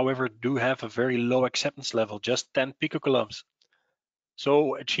 they however do have a very low acceptance level, just 10 picocoulombs.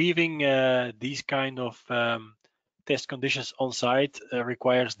 So achieving these kind of test conditions on site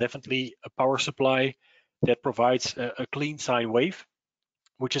requires definitely a power supply that provides a clean sine wave,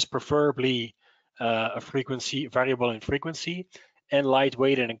 which is preferably a frequency variable in frequency, and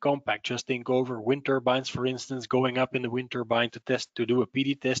lightweight and compact. Just think over wind turbines, for instance. Going up in the wind turbine to do a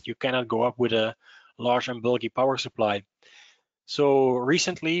PD test, you cannot go up with a large and bulky power supply. So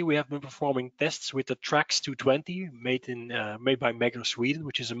recently we have been performing tests with the Trax 220 made by Megger Sweden,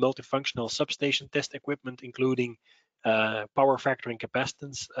 which is a multifunctional substation test equipment including power factor and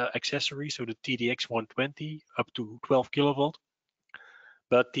capacitance accessories, so the TDX 120 up to 12 kilovolt.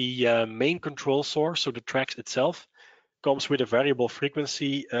 But the main control source, so the Trax itself, comes with a variable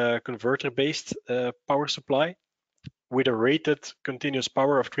frequency converter-based power supply with a rated continuous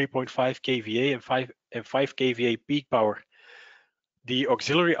power of 3.5 kVA and 5 kVA peak power. The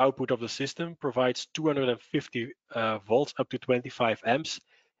auxiliary output of the system provides 250 volts up to 25 amps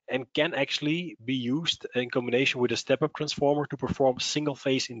and can actually be used in combination with a step-up transformer to perform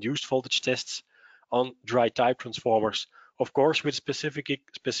single-phase induced voltage tests on dry type transformers. Of course, with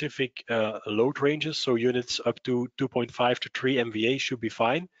specific load ranges, so units up to 2.5 to 3 MVA should be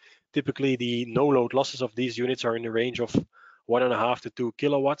fine. Typically, the no load losses of these units are in the range of 1.5 to 2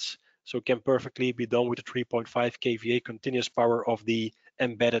 kilowatts, so it can perfectly be done with the 3.5 kVA continuous power of the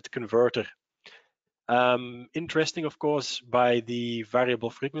embedded converter. Interesting, of course, by the variable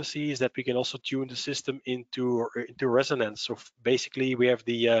frequency is that we can also tune the system into resonance. So basically, we have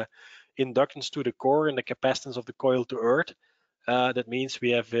the inductance to the core and the capacitance of the coil to earth. That means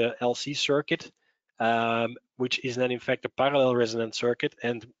we have a LC circuit, which is then in fact a parallel resonance circuit,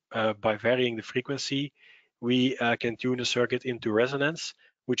 and by varying the frequency, we can tune the circuit into resonance,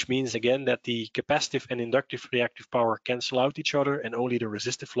 which means again that the capacitive and inductive reactive power cancel out each other and only the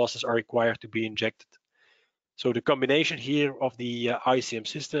resistive losses are required to be injected. So the combination here of the ICM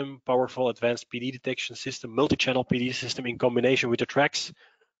system, powerful advanced PD detection system, multi-channel PD system in combination with the Trax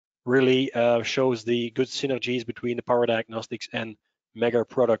really shows the good synergies between the power diagnostics and Megger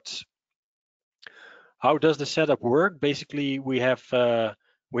products. How does the setup work? Basically, we have the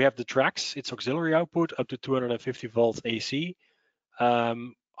Trax, its auxiliary output up to 250 volts AC.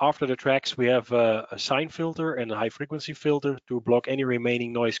 After the Trax, we have a sine filter and a high frequency filter to block any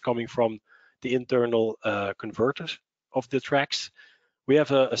remaining noise coming from the internal converters of the Trax. We have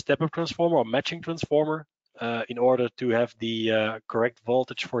a step-up transformer or matching transformer in order to have the correct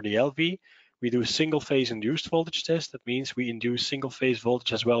voltage for the LV. We do single-phase induced voltage test. That means we induce single-phase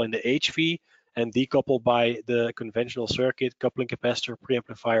voltage as well in the HV and decouple by the conventional circuit, coupling capacitor,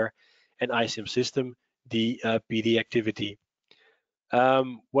 preamplifier, and ICM system the PD activity.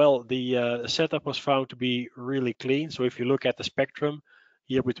 Well, the setup was found to be really clean. So if you look at the spectrum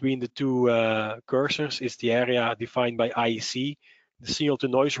here between the two cursors, is the area defined by IEC. The signal to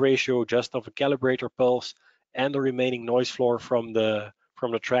noise ratio just of a calibrator pulse and the remaining noise floor from the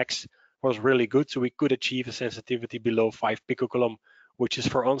Trax was really good. So we could achieve a sensitivity below 5 picocoulomb, which is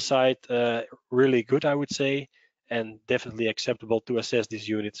for on-site really good, I would say, and definitely acceptable to assess these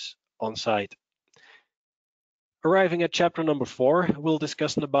units on-site. Arriving at chapter number 4, we'll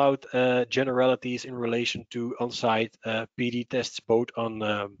discuss about generalities in relation to on-site PD tests, both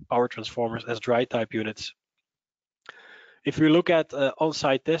on power transformers as dry type units. If we look at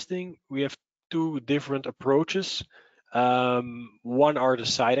on-site testing, we have two different approaches. One are the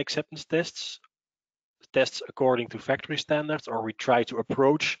site acceptance tests according to factory standards, or we try to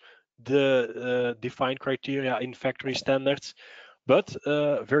approach the defined criteria in factory standards. But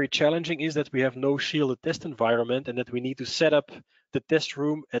very challenging is that we have no shielded test environment and that we need to set up the test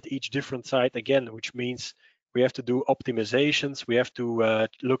room at each different site again, which means we have to do optimizations, we have to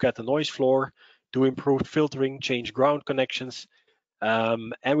look at the noise floor, do improved filtering, change ground connections,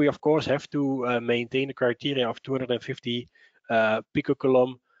 and we of course have to maintain the criteria of 250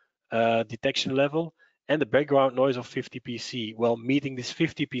 picocoulomb detection level and the background noise of 50 PC. Well, meeting this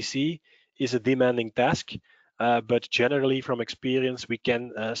 50 PC is a demanding task. But generally, from experience, we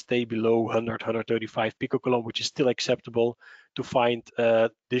can stay below 100, 135 picocoulomb, which is still acceptable to find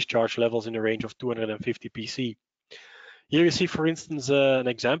discharge levels in the range of 250 PC. Here you see, for instance, an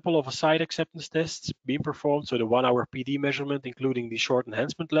example of a site acceptance test being performed. So the 1 hour PD measurement, including the short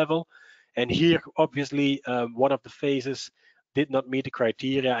enhancement level. And here, obviously, one of the phases did not meet the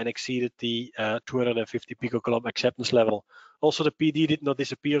criteria and exceeded the 250 picocoulomb acceptance level. Also, the PD did not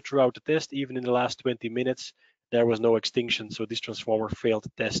disappear throughout the test. Even in the last 20 minutes, there was no extinction, so this transformer failed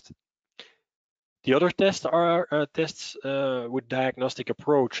the test. The other tests are tests with diagnostic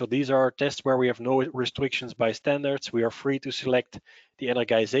approach. So these are tests where we have no restrictions by standards. We are free to select the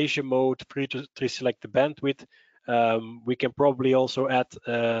energization mode, free to select the bandwidth. We can probably also add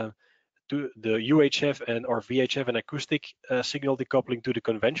to the UHF and or VHF and acoustic signal decoupling to the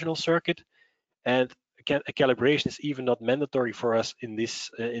conventional circuit, and a calibration is even not mandatory for us in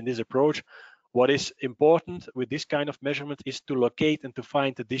this approach. What is important with this kind of measurement is to locate and to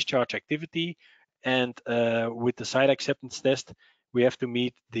find the discharge activity, and with the site acceptance test, we have to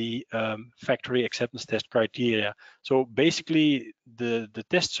meet the factory acceptance test criteria. So basically, the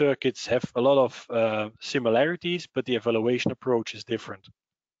test circuits have a lot of similarities, but the evaluation approach is different.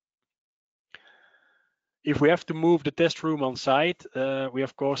 If we have to move the test room on site, we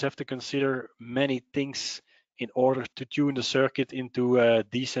of course have to consider many things in order to tune the circuit into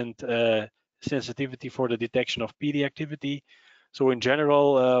decent sensitivity for the detection of PD activity. So in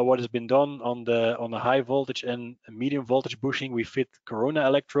general, what has been done on the high voltage and medium voltage bushing, we fit corona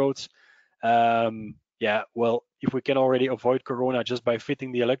electrodes. Yeah, well, if we can already avoid corona just by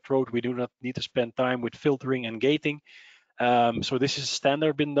fitting the electrode, we do not need to spend time with filtering and gating. So this is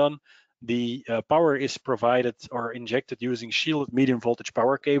standard been done. The power is provided or injected using shielded medium voltage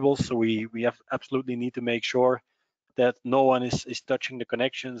power cables. So we have absolutely need to make sure that no one is touching the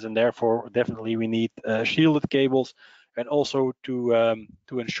connections, and therefore definitely we need shielded cables, and also to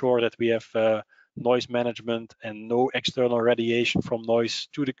ensure that we have noise management and no external radiation from noise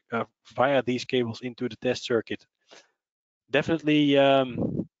to the via these cables into the test circuit. Definitely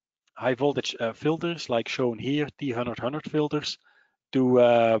high voltage filters like shown here, T100 filters,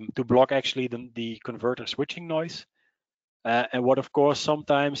 to block actually the converter switching noise. And what of course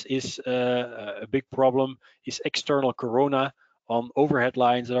sometimes is a big problem is external corona on overhead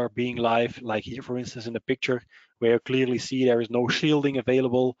lines that are being live, like here for instance in the picture, where you clearly see there is no shielding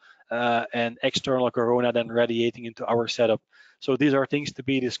available, and external corona then radiating into our setup. So these are things to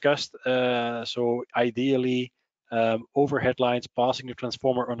be discussed. So ideally, overhead lines passing the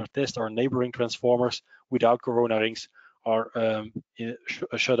transformer under test or neighboring transformers without corona rings are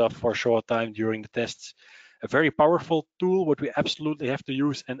shut off for a short time during the tests. A very powerful tool, what we absolutely have to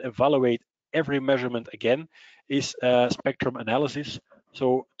use and evaluate every measurement again, is spectrum analysis.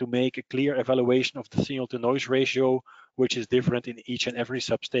 So to make a clear evaluation of the signal to noise ratio, which is different in each and every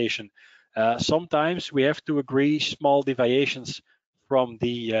substation. Sometimes we have to agree small deviations from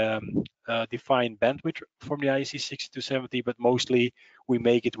the defined bandwidth from the IEC 6270, but mostly we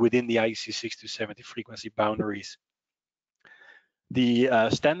make it within the IEC 6270 frequency boundaries. The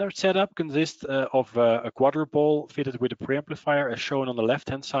standard setup consists of a quadrupole fitted with a preamplifier as shown on the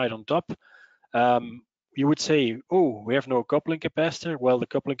left-hand side on top. You would say, oh, we have no coupling capacitor. Well, the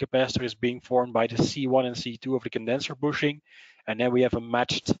coupling capacitor is being formed by the C1 and C2 of the condenser bushing. And then we have a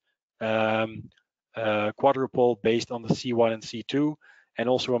matched quadrupole based on the C1 and C2, and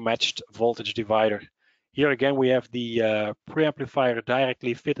also a matched voltage divider. Here again, we have the preamplifier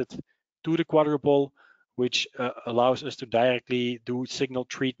directly fitted to the quadrupole, which allows us to directly do signal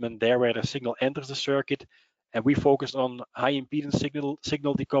treatment there where the signal enters the circuit. And we focused on high impedance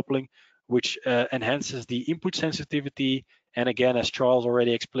signal decoupling, which enhances the input sensitivity. And again, as Charles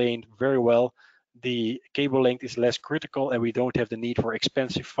already explained very well, the cable length is less critical and we don't have the need for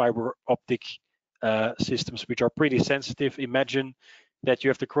expensive fiber optic systems, which are pretty sensitive. Imagine that you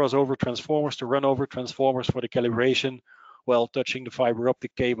have to cross over transformers to run over transformers for the calibration. Well, touching the fiber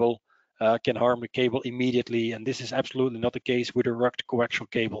optic cable can harm the cable immediately, and this is absolutely not the case with a rugged coaxial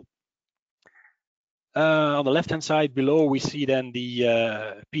cable. On the left-hand side below, we see then the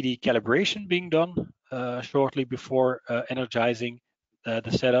PD calibration being done shortly before energizing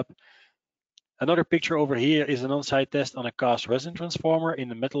the setup. Another picture over here is an on-site test on a cast resin transformer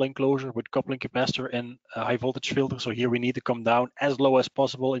in a metal enclosure with coupling capacitor and a high voltage filter. So here we need to come down as low as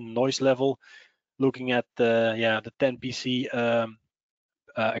possible in noise level, looking at the 10 PC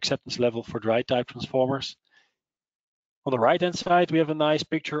acceptance level for dry type transformers. On the right-hand side, we have a nice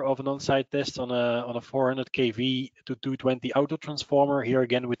picture of an on-site test on a 400 kV to 220 auto transformer. Here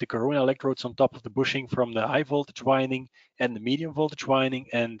again with the corona electrodes on top of the bushing from the high voltage winding and the medium voltage winding,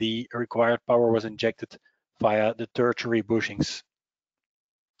 and the required power was injected via the tertiary bushings.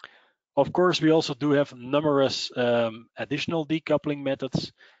 Of course, we also do have numerous additional decoupling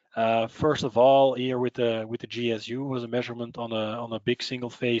methods. First of all, here with the GSU was a measurement on a big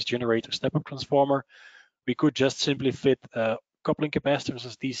single-phase generator step-up transformer. We could just simply fit coupling capacitors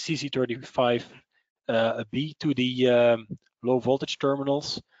as these CC35B to the low voltage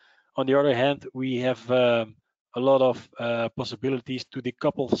terminals. On the other hand, we have a lot of possibilities to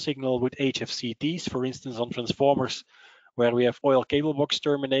decouple signal with HFCTs, for instance, on transformers where we have oil cable box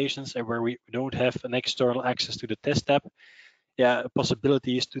terminations and where we don't have an external access to the test tab. Yeah, a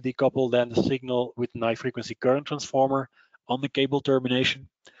possibility is to decouple then the signal with an high frequency current transformer on the cable termination.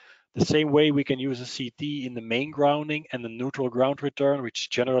 The same way we can use a CT in the main grounding and the neutral ground return, which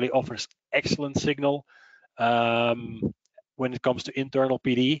generally offers excellent signal when it comes to internal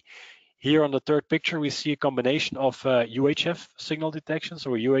PD. Here on the third picture, we see a combination of UHF signal detection,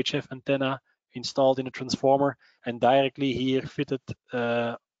 so a UHF antenna installed in a transformer, and directly here fitted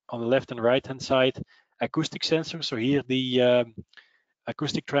on the left and right hand side acoustic sensor. So here the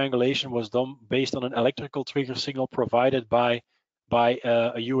acoustic triangulation was done based on an electrical trigger signal provided by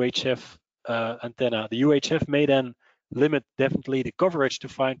a UHF antenna. The UHF may then limit definitely the coverage to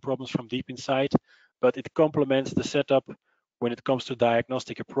find problems from deep inside, but it complements the setup when it comes to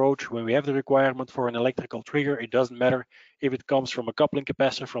diagnostic approach. When we have the requirement for an electrical trigger, it doesn't matter if it comes from a coupling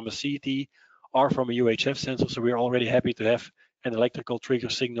capacitor, from a CT, or from a UHF sensor. So we're already happy to have an electrical trigger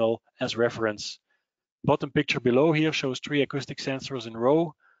signal as reference. Bottom picture below here shows 3 acoustic sensors in a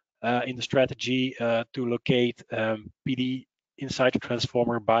row in the strategy to locate PD inside the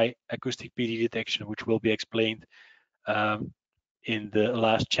transformer by acoustic PD detection, which will be explained in the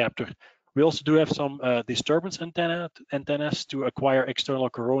last chapter. We also do have some disturbance antennas to acquire external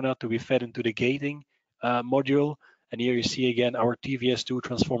corona to be fed into the gating module. And here you see again our TVS2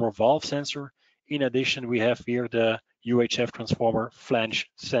 transformer valve sensor. In addition, we have here the UHF transformer flange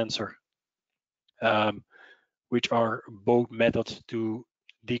sensor, which are both methods to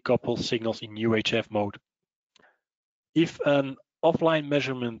decouple signals in UHF mode. If an offline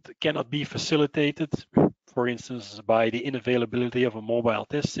measurement cannot be facilitated, for instance, by the unavailability of a mobile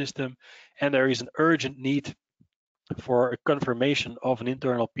test system, and there is an urgent need for a confirmation of an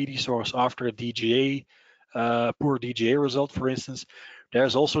internal PD source after a DGA, poor DGA result, for instance,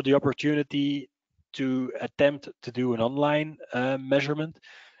 there's also the opportunity to attempt to do an online measurement.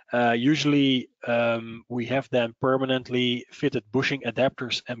 Usually, we have them permanently fitted bushing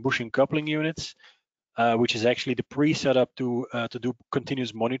adapters and bushing coupling units, which is actually the pre-setup to do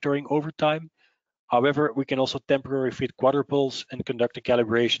continuous monitoring over time. However, we can also temporarily fit quadrupoles and conduct a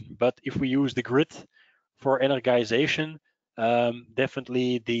calibration. But if we use the grid for energization,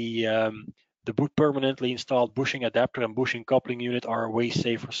 definitely the permanently installed bushing adapter and bushing coupling unit are a way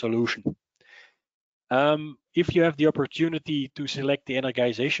safer solution. If you have the opportunity to select the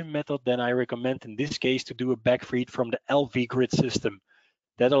energization method, then I recommend in this case to do a backfeed from the LV grid system.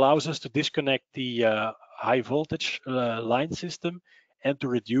 That allows us to disconnect the high voltage line system and to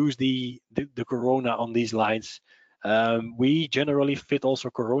reduce the corona on these lines. We generally fit also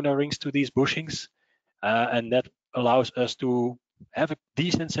corona rings to these bushings, and that allows us to have a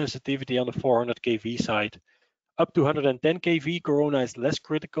decent sensitivity on the 400 kV side. Up to 110 kV, corona is less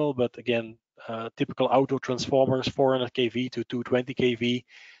critical, but again, typical auto transformers, 400 kV to 220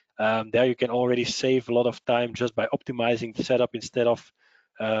 kV, there you can already save a lot of time just by optimizing the setup instead of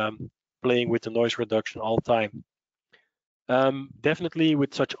playing with the noise reduction all the time. Definitely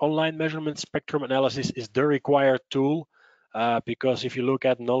with such online measurements, spectrum analysis is the required tool, because if you look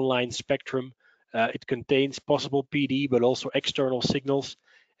at an online spectrum, it contains possible PD, but also external signals,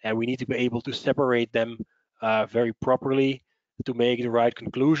 and we need to be able to separate them very properly to make the right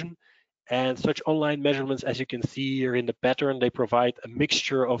conclusion. And such online measurements, as you can see here in the pattern, they provide a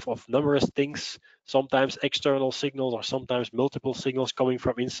mixture of numerous things, sometimes external signals or sometimes multiple signals coming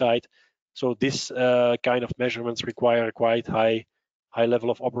from inside. So this kind of measurements require a quite high level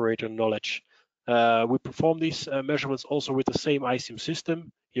of operator knowledge. We perform these measurements also with the same ISIM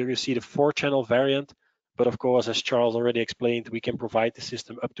system. Here you see the 4-channel variant, but of course, as Charles already explained, we can provide the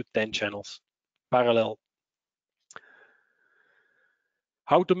system up to 10 channels parallel.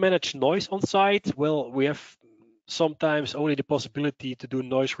 How to manage noise on site? Well, we have sometimes only the possibility to do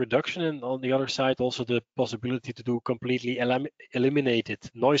noise reduction, and on the other side also the possibility to do completely eliminate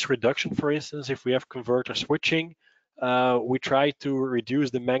it. Noise reduction, for instance, if we have converter switching, we try to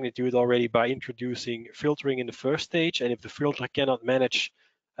reduce the magnitude already by introducing filtering in the first stage, and if the filter cannot manage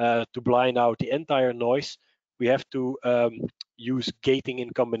to blind out the entire noise, we have to use gating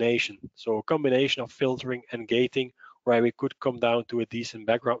in combination. So a combination of filtering and gating, where we could come down to a decent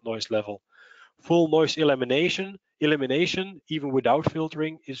background noise level. Full noise elimination, even without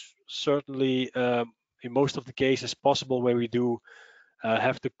filtering, is certainly in most of the cases possible where we do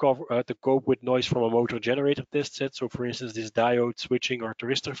have to cope with noise from a motor generator test set. So for instance, this diode switching or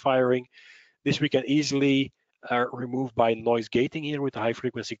thyristor firing, this we can easily remove by noise gating here with a high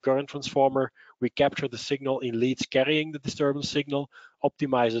frequency current transformer. We capture the signal in leads carrying the disturbance signal,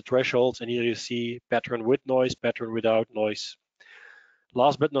 optimize the thresholds, and here you see pattern with noise, pattern without noise.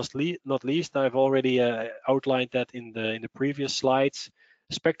 Last but not least, I've already outlined that in the previous slides.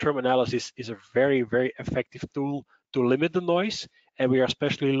 Spectrum analysis is a very, very effective tool to limit the noise, and we are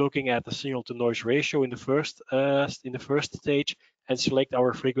especially looking at the signal to noise ratio in the first stage and select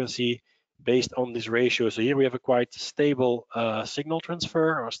our frequency based on this ratio. So here we have a quite stable signal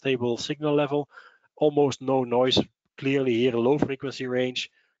transfer or stable signal level, almost no noise. Clearly here, low frequency range,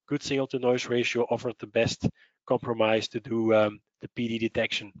 good signal to noise ratio offered the best compromise to do the PD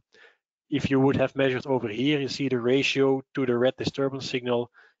detection. If you would have measured over here, you see the ratio to the red disturbance signal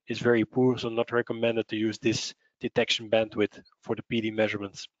is very poor, so not recommended to use this detection bandwidth for the PD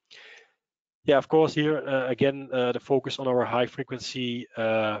measurements. Yeah, of course, here again, the focus on our high frequency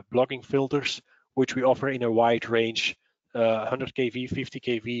blocking filters, which we offer in a wide range, 100 kV, 50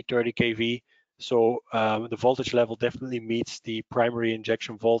 kV, 30 kV. So the voltage level definitely meets the primary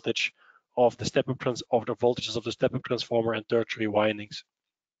injection voltage of the step-up voltages of the step-up transformer and tertiary windings.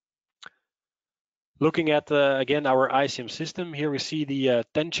 Looking at again our ICM system, here we see the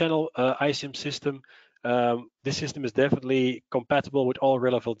 10-channel ICM system. This system is definitely compatible with all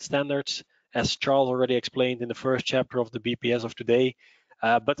relevant standards, as Charles already explained in the first chapter of the BPS of today.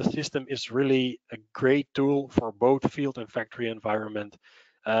 But the system is really a great tool for both field and factory environment.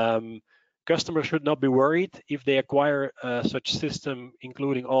 Customers should not be worried if they acquire such system,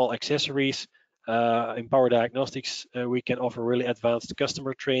 including all accessories. In Power Diagnostics, we can offer really advanced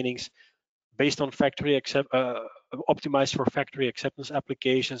customer trainings based on optimized for factory acceptance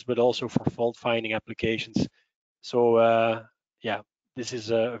applications, but also for fault finding applications. So yeah, this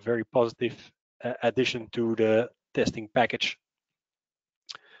is a very positive addition to the testing package.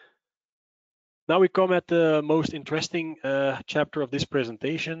 Now we come at the most interesting chapter of this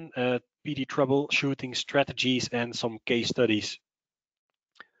presentation, PD troubleshooting strategies and some case studies.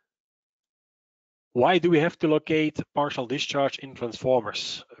 Why do we have to locate partial discharge in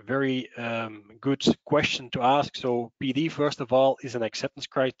transformers? A very good question to ask. So PD, first of all, is an acceptance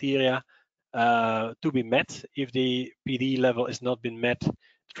criteria to be met. If the PD level is not been met, the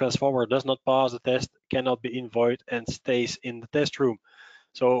transformer does not pass the test, cannot be invoiced, and stays in the test room.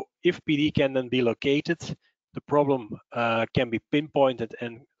 So if PD can then be located, the problem can be pinpointed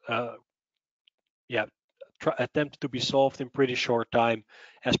and attempt to be solved in pretty short time,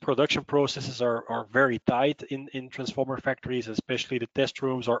 as production processes are very tight in transformer factories, especially the test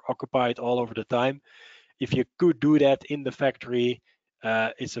rooms are occupied all over the time. If you could do that in the factory,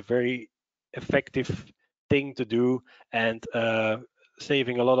 it's a very effective thing to do, and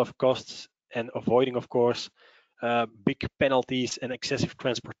saving a lot of costs and avoiding, of course, big penalties and excessive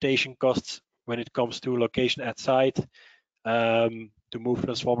transportation costs when it comes to location at site to move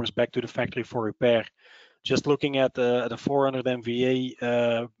transformers back to the factory for repair. Just looking at the 400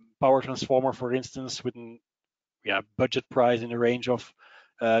 MVA power transformer, for instance, with a budget price in the range of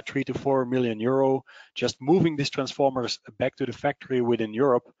 3 to 4 million euro, just moving these transformers back to the factory within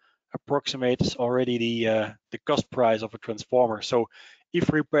Europe approximates already the cost price of a transformer. So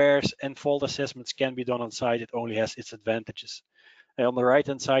if repairs and fault assessments can be done on site, it only has its advantages. And on the right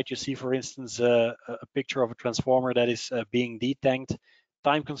hand side, you see, for instance, a picture of a transformer that is being detanked.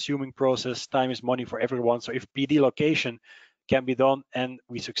 Time-consuming process. Time is money for everyone. So if PD location can be done and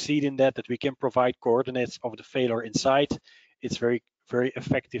we succeed in that we can provide coordinates of the failure inside, it's very, very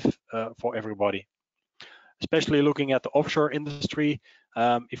effective for everybody. Especially looking at the offshore industry,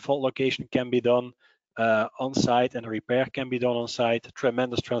 if fault location can be done on site and repair can be done on site,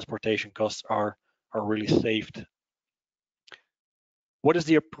 tremendous transportation costs are really saved. What is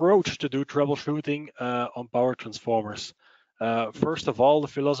the approach to do troubleshooting on power transformers? First of all, the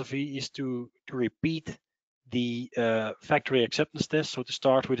philosophy is to repeat the factory acceptance test. So to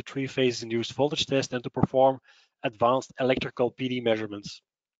start with a 3-phase induced voltage test and to perform advanced electrical PD measurements.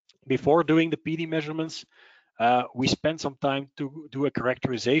 Before doing the PD measurements, we spend some time to do a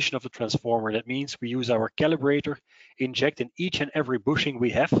characterization of the transformer. That means we use our calibrator, inject in each and every bushing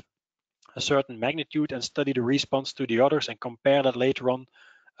we have a certain magnitude and study the response to the others and compare that later on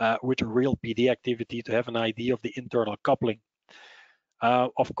with a real PD activity to have an idea of the internal coupling.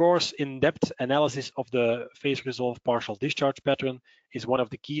 Of course, in-depth analysis of the phase resolve partial discharge pattern is one of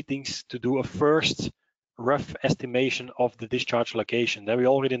the key things to do a first rough estimation of the discharge location. Then we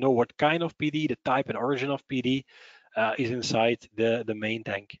already know what kind of PD, the type and origin of PD is inside the main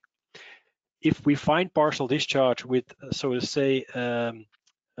tank. If we find partial discharge with, so to say,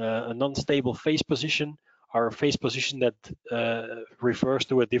 a non-stable phase position, or a phase position that refers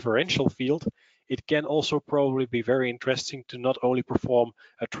to a differential field, it can also probably be very interesting to not only perform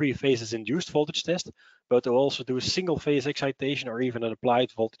a 3-phases induced voltage test, but to also do a single phase excitation or even an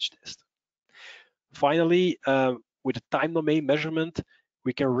applied voltage test. Finally, with a time domain measurement,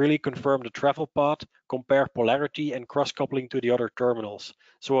 we can really confirm the travel path, compare polarity and cross-coupling to the other terminals.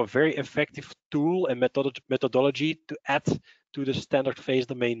 So a very effective tool and methodology to add to the standard phase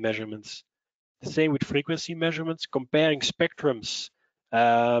domain measurements. The same with frequency measurements, comparing spectrums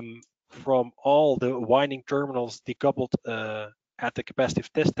from all the winding terminals decoupled at the capacitive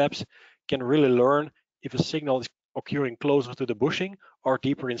test steps can really learn if a signal is occurring closer to the bushing or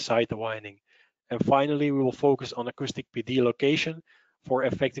deeper inside the winding. And finally, we will focus on acoustic PD location for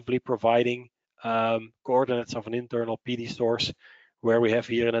effectively providing coordinates of an internal PD source, where we have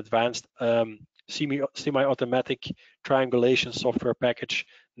here an advanced semi-automatic triangulation software package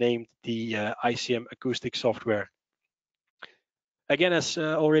named the ICM acoustic software. Again, as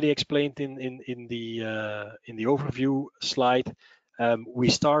already explained in the overview slide, we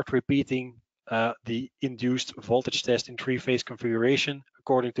start repeating the induced voltage test in three-phase configuration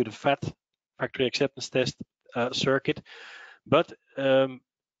according to the FAT, factory acceptance test circuit. But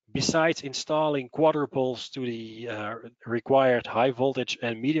besides installing quadruples to the required high voltage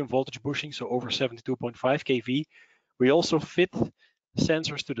and medium voltage bushing, so over 72.5 kV, we also fit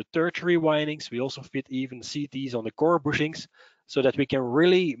sensors to the tertiary windings. We also fit even CTs on the core bushings, so that we can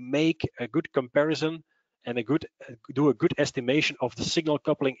really make a good comparison and do a good estimation of the signal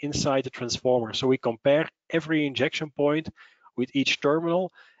coupling inside the transformer. So we compare every injection point with each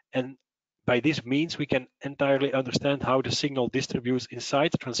terminal, and by this means we can entirely understand how the signal distributes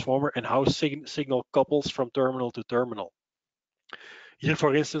inside the transformer and how signal couples from terminal to terminal. Here,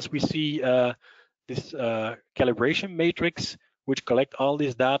 for instance, we see this calibration matrix which collect all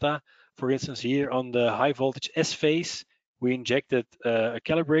this data. For instance, here on the high voltage S phase, we injected a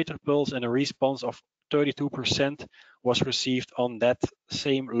calibrator pulse, and a response of 32% was received on that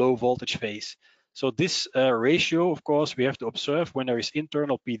same low voltage phase. So this ratio, of course, we have to observe when there is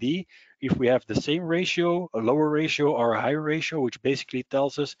internal PD, if we have the same ratio, a lower ratio or a higher ratio, which basically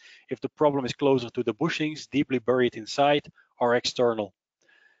tells us if the problem is closer to the bushings, deeply buried inside, or external.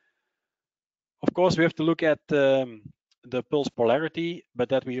 Of course, we have to look at the pulse polarity, but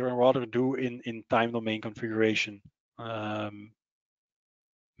that we rather do in time domain configuration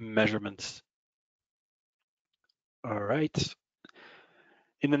measurements. All right.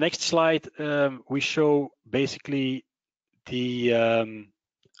 In the next slide, we show basically the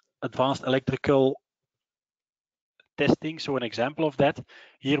advanced electrical testing. So an example of that.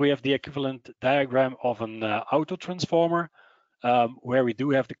 Here we have the equivalent diagram of an auto transformer, where we do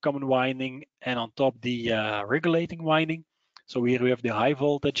have the common winding and on top the regulating winding. So here we have the high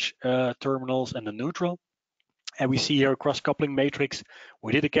voltage terminals and the neutral. And we see here a cross-coupling matrix.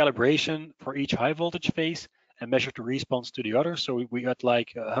 We did a calibration for each high voltage phase and measured the response to the other. So we got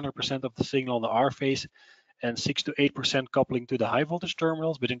like 100% of the signal on the R phase and 6 to 8% coupling to the high voltage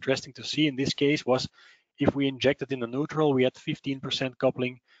terminals. But interesting to see in this case was if we injected in the neutral, we had 15%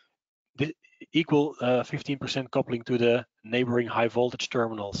 coupling, equal 15% coupling to the neighboring high voltage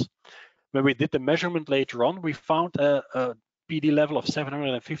terminals. When we did the measurement later on, we found a PD level of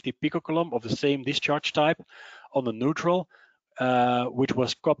 750 picocoulomb of the same discharge type on the neutral, which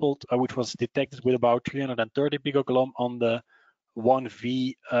was detected with about 330 picocoulomb on the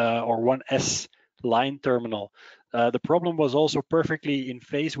 1V or 1S line terminal. The problem was also perfectly in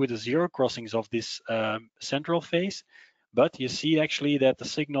phase with the zero crossings of this central phase, but you see actually that the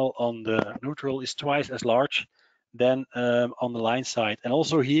signal on the neutral is twice as large than on the line side. And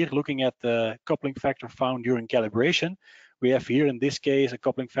also here, looking at the coupling factor found during calibration, we have here in this case a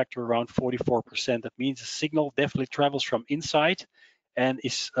coupling factor around 44%. That means the signal definitely travels from inside and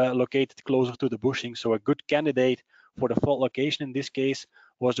is located closer to the bushing. So a good candidate for the fault location in this case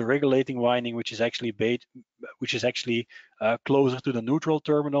was the regulating winding, which is actually closer to the neutral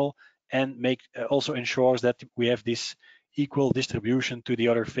terminal, and also ensures that we have this equal distribution to the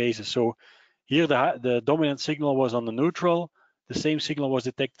other phases. So here the dominant signal was on the neutral. The same signal was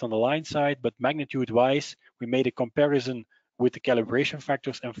detected on the line side, but magnitude-wise, we made a comparison with the calibration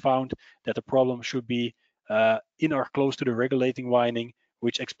factors and found that the problem should be in or close to the regulating winding,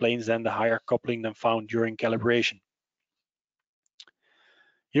 which explains then the higher coupling than found during calibration.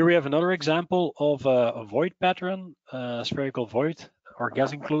 Here we have another example of a void pattern, spherical void or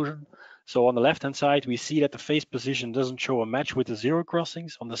gas inclusion. So on the left-hand side, we see that the phase position doesn't show a match with the zero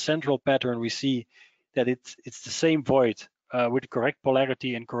crossings. On the central pattern, we see that it's the same void with the correct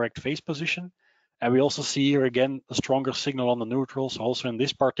polarity and correct phase position. And we also see here again a stronger signal on the neutral. So also in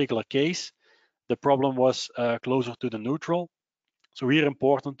this particular case, the problem was closer to the neutral. So here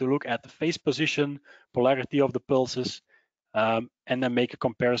important to look at the phase position, polarity of the pulses, and then make a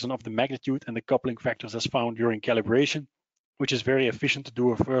comparison of the magnitude and the coupling factors as found during calibration, which is very efficient to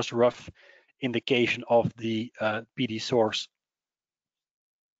do a first rough indication of the PD source.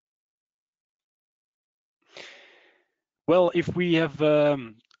 Well, if we have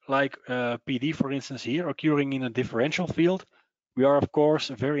like PD, for instance, here occurring in a differential field, we are of course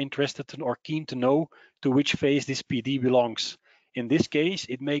very interested or keen to know to which phase this PD belongs. In this case,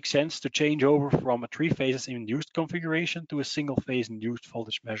 it makes sense to change over from a 3-phase induced configuration to a single-phase induced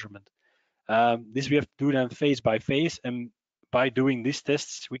voltage measurement. This we have to do then phase by phase, and by doing these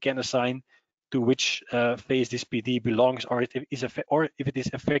tests, we can assign to which phase this PD belongs, or if it is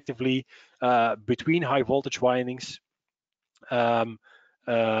effectively between high voltage windings and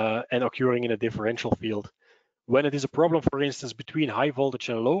occurring in a differential field. When it is a problem, for instance, between high voltage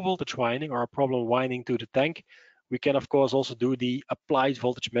and low voltage winding, or a problem winding to the tank, we can of course also do the applied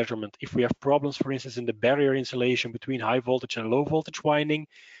voltage measurement. If we have problems, for instance, in the barrier insulation between high voltage and low voltage winding,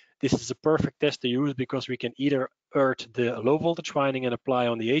 this is a perfect test to use, because we can either earth the low voltage winding and apply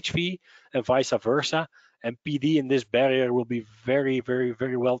on the HV, and vice versa. And PD in this barrier will be very, very,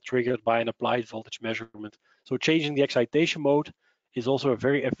 very well triggered by an applied voltage measurement. So changing the excitation mode is also a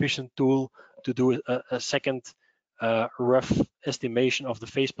very efficient tool to do a second rough estimation of the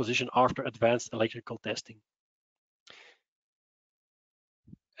phase position after advanced electrical testing.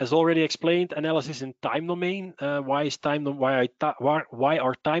 As already explained, analysis in time domain. Why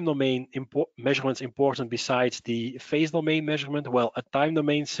are time domain measurements important besides the phase domain measurement? Well, a time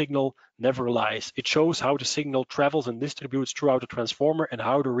domain signal never lies. It shows how the signal travels and distributes throughout the transformer, and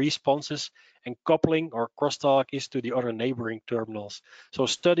how the responses and coupling or crosstalk is to the other neighboring terminals. So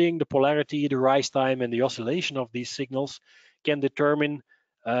studying the polarity, the rise time, and the oscillation of these signals can determine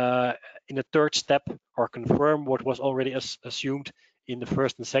in the third step, or confirm what was already assumed in the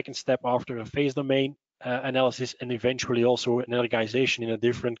first and second step after a phase domain analysis, and eventually also an energization in a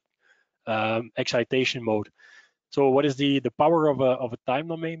different excitation mode. So what is the power of a time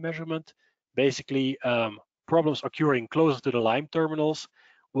domain measurement? Basically, problems occurring closer to the line terminals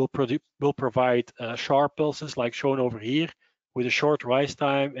will provide sharp pulses, like shown over here, with a short rise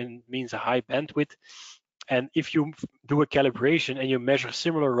time and means a high bandwidth. And if you do a calibration and you measure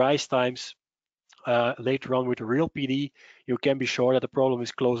similar rise times later on with a real PD, you can be sure that the problem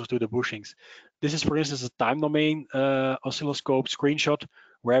is closer to the bushings. This is, for instance, a time domain oscilloscope screenshot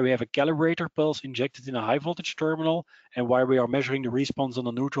where we have a calibrator pulse injected in a high voltage terminal, and where we are measuring the response on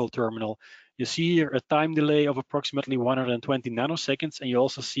the neutral terminal. You see here a time delay of approximately 120 nanoseconds, and you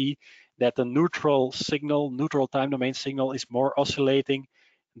also see that the neutral time domain signal is more oscillating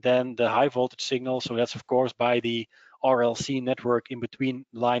than the high voltage signal. So that's of course by the RLC network in between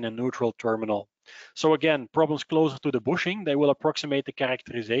line and neutral terminal. So again, problems closer to the bushing, they will approximate the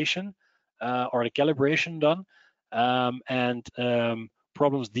characterization or the calibration done, and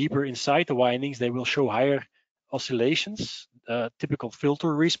problems deeper inside the windings, they will show higher oscillations, typical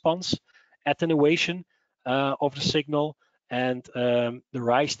filter response, attenuation of the signal, and the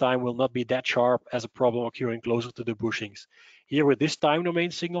rise time will not be that sharp as a problem occurring closer to the bushings. Here with this time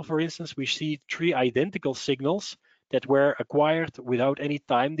domain signal, for instance, we see 3 identical signals that were acquired without any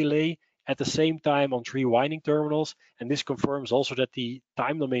time delay at the same time on 3 winding terminals, and this confirms also that the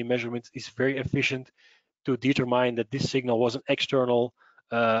time domain measurement is very efficient to determine that this signal was an external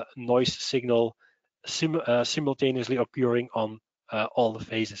noise signal simultaneously occurring on all the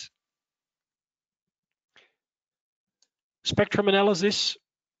phases. Spectrum analysis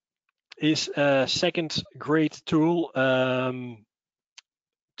is a second great tool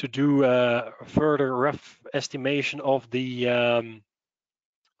to do further rough estimation of the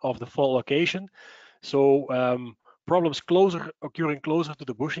fault location. So problems occurring closer to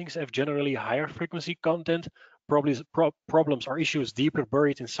the bushings have generally higher frequency content. Problems or issues deeper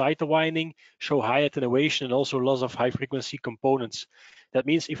buried inside the winding show high attenuation and also loss of high frequency components. That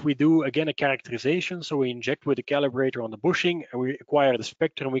means if we do again a characterization, so we inject with the calibrator on the bushing and we acquire the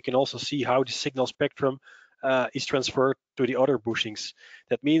spectrum, we can also see how the signal spectrum is transferred to the other bushings.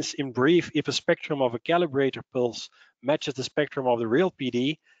 That means, in brief, if a spectrum of a calibrator pulse matches the spectrum of the real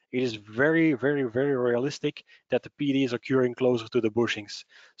PD, it is very, very, very realistic that the PD is occurring closer to the bushings.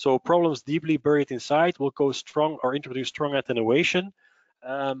 So problems deeply buried inside will go strong or introduce strong attenuation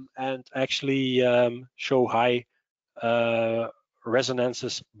and actually show high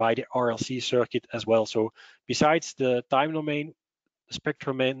resonances by the RLC circuit as well. So besides the time domain,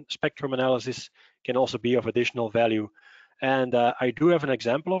 spectrum analysis can also be of additional value. And I do have an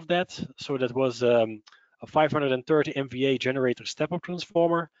example of that. So that was a 530 MVA generator step-up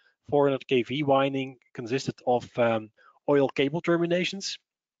transformer, 400 kV winding, consisted of oil cable terminations.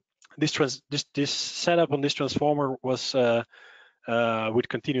 This setup on this transformer was with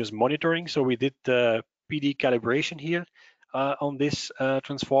continuous monitoring. So we did PD calibration here on this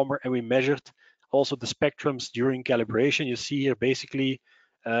transformer, and we measured also the spectrums during calibration. You see here basically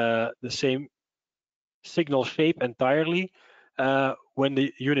the same signal shape entirely when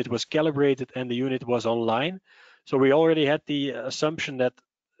the unit was calibrated and the unit was online. So we already had the assumption that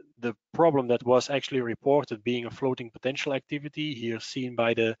the problem that was actually reported being a floating potential activity, here seen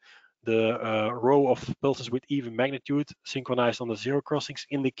by the row of pulses with even magnitude synchronized on the zero crossings,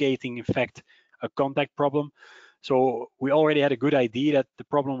 indicating in fact a contact problem. So we already had a good idea that the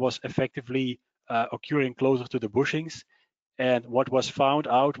problem was effectively occurring closer to the bushings. And what was found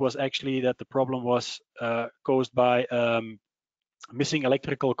out was actually that the problem was caused by missing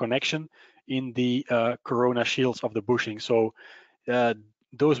electrical connection in the corona shields of the bushing. So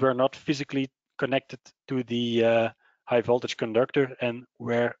those were not physically connected to the high voltage conductor and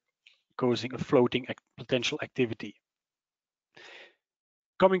were causing a floating potential activity.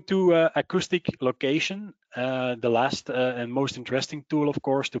 Coming to acoustic location, the last and most interesting tool, of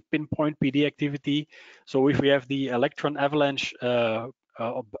course, to pinpoint PD activity. So if we have the electron avalanche of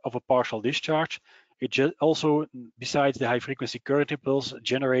a partial discharge, it also, besides the high frequency current impulse,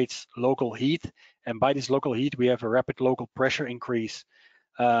 generates local heat. And by this local heat, we have a rapid local pressure increase.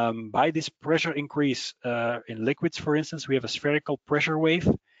 By this pressure increase in liquids, for instance, we have a spherical pressure wave.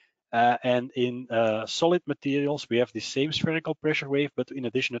 And in solid materials, we have the same spherical pressure wave, but in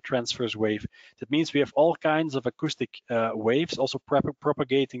addition, a transverse wave. That means we have all kinds of acoustic waves also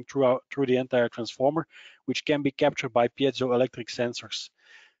propagating through the entire transformer, which can be captured by piezoelectric sensors.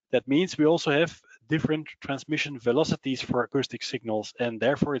 That means we also have different transmission velocities for acoustic signals, and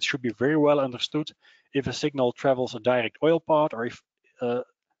therefore it should be very well understood if a signal travels a direct oil path, or if a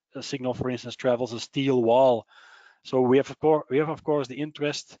signal, for instance, travels a steel wall. So we have of course the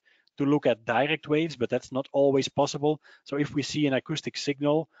interest to look at direct waves, but that's not always possible. So if we see an acoustic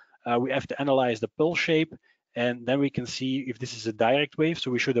signal, we have to analyze the pulse shape, and then we can see if this is a direct wave.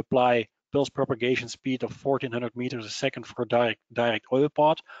 So we should apply pulse propagation speed of 1400 meters a second for direct oil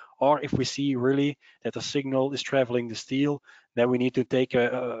path. Or if we see really that the signal is traveling the steel, then we need to take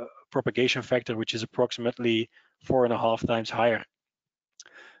a propagation factor which is approximately 4.5 times higher.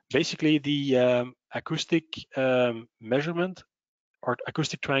 Basically, the acoustic measurement or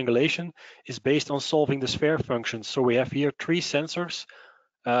acoustic triangulation is based on solving the sphere functions. So we have here 3 sensors,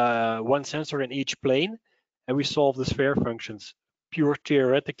 1 sensor in each plane, and we solve the sphere functions pure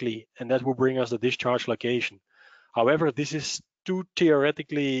theoretically, and that will bring us the discharge location. However, this is too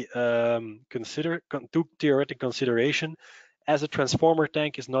theoretically theoretic consideration, as a transformer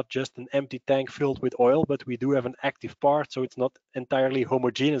tank is not just an empty tank filled with oil, but we do have an active part, so it's not entirely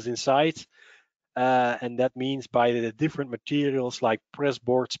homogeneous inside. And that means by the different materials like press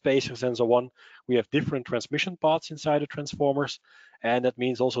board, spacers, and so on, we have different transmission paths inside the transformers, and that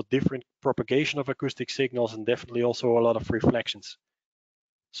means also different propagation of acoustic signals and definitely also a lot of reflections.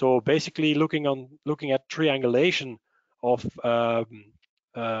 So basically, looking at triangulation of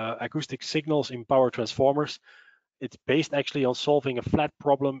acoustic signals in power transformers, it's based actually on solving a flat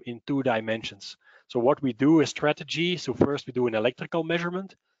problem in 2 dimensions. So what we do is strategy. So first we do an electrical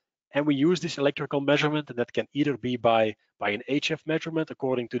measurement, and we use this electrical measurement, and that can either be by an HF measurement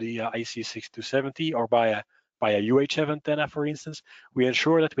according to the IC 6270, or by a UHF antenna, for instance. We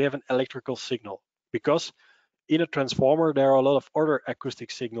ensure that we have an electrical signal, because in a transformer there are a lot of other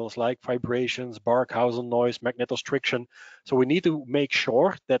acoustic signals like vibrations, Barkhausen noise, magnetostriction. So we need to make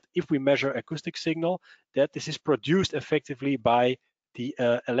sure that if we measure acoustic signal, that this is produced effectively by the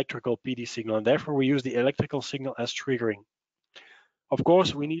electrical PD signal, and therefore we use the electrical signal as triggering. Of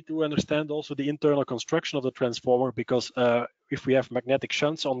course, we need to understand also the internal construction of the transformer, because if we have magnetic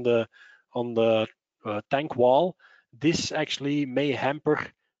shunts on the tank wall, this actually may hamper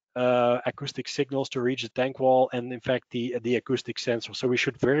acoustic signals to reach the tank wall and in fact the acoustic sensor. So we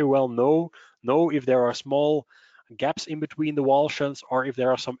should very well know if there are small gaps in between the wall shunts, or if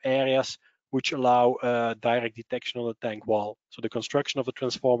there are some areas which allow direct detection on the tank wall. So the construction of the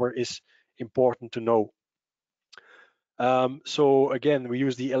transformer is important to know. So again, we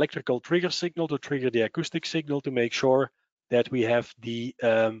use the electrical trigger signal to trigger the acoustic signal to make sure that we have the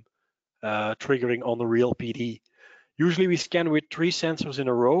triggering on the real PD. Usually we scan with 3 sensors in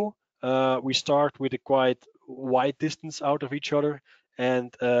a row. We start with a quite wide distance out of each other,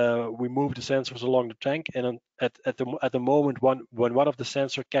 and we move the sensors along the tank. And at the moment when one of the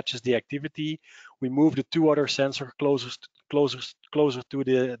sensors catches the activity, we move the 2 other sensors closer to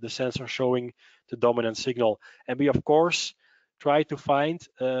the sensor showing the dominant signal. And we of course try to find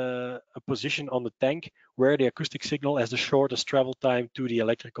a position on the tank where the acoustic signal has the shortest travel time to the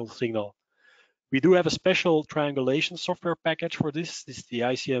electrical signal. We do have a special triangulation software package for this. This is the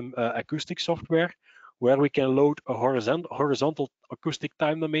ICM acoustic software, where we can load a horizontal acoustic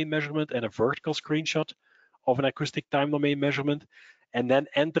time domain measurement and a vertical screenshot of an acoustic time domain measurement, and then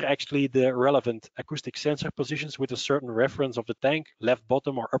enter actually the relevant acoustic sensor positions with a certain reference of the tank, left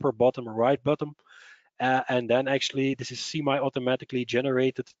bottom or upper bottom or right bottom. and then actually this is semi-automatically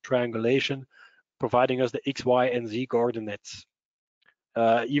generated triangulation, providing us the X, Y, and Z coordinates.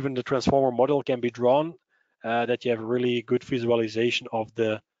 Even the transformer model can be drawn that you have a really good visualization of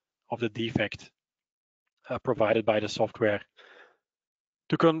the defect provided by the software.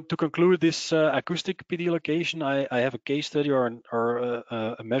 To conclude this acoustic PD location, I have a case study or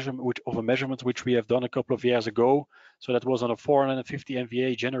a measurement which we have done a couple of years ago. So that was on a 450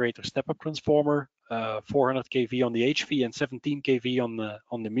 MVA generator step-up transformer, 400 kV on the HV and 17 kV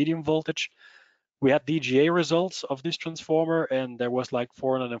on the medium voltage. We had DGA results of this transformer, and there was like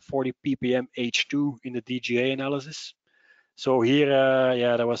 440 ppm H2 in the DGA analysis. So here,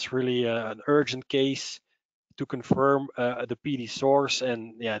 yeah, there was really an urgent case to confirm the PD source,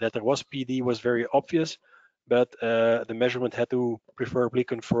 and yeah, that there was PD was very obvious, but the measurement had to preferably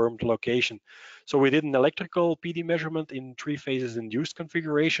confirm the location. So we did an electrical PD measurement in 3-phases induced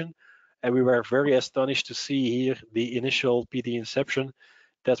configuration, and we were very astonished to see here the initial PD inception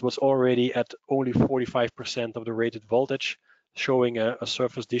that was already at only 45% of the rated voltage, showing a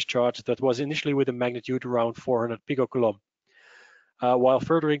surface discharge that was initially with a magnitude around 400 picocoulomb. While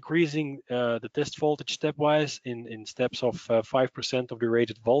further increasing the test voltage stepwise in steps of 5% of the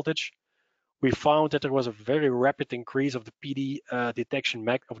rated voltage, we found that there was a very rapid increase of the PD detection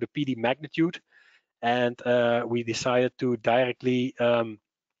of the PD magnitude, and we decided to directly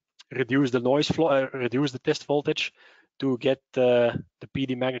reduce the noise flow, reduce the test voltage to get the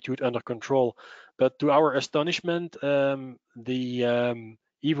PD magnitude under control. But to our astonishment, even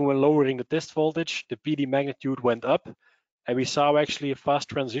when lowering the test voltage, the PD magnitude went up. And we saw actually a fast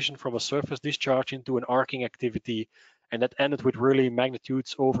transition from a surface discharge into an arcing activity, and that ended with really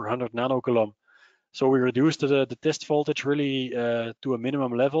magnitudes over 100 nanocoulomb. So we reduced the test voltage really to a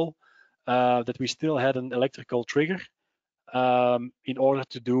minimum level, that we still had an electrical trigger in order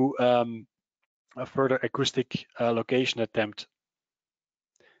to do a further acoustic location attempt.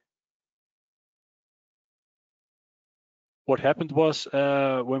 What happened was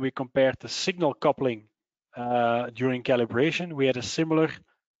when we compared the signal coupling during calibration, we had a similar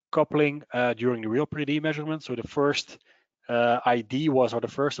coupling during the real PRPD measurement. So the first ID was, or the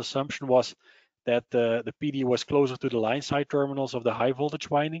first assumption was, that the PD was closer to the line side terminals of the high voltage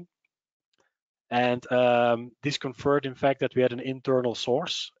winding. And this confirmed, in fact, that we had an internal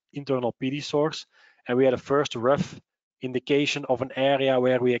PD source, and we had a first rough indication of an area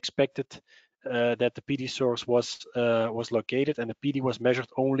where we expected that the PD source was located, and the PD was measured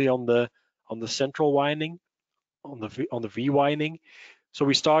only on the central winding, on the V winding. So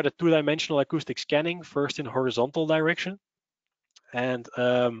we started two-dimensional acoustic scanning, first in horizontal direction, and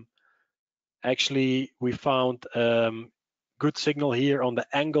actually we found good signal here on the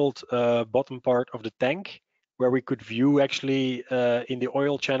angled bottom part of the tank, where we could view actually in the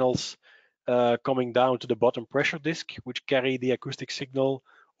oil channels coming down to the bottom pressure disc, which carry the acoustic signal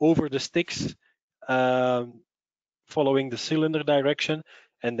over the sticks following the cylinder direction.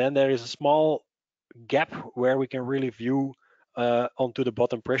 And then there is a small gap where we can really view onto the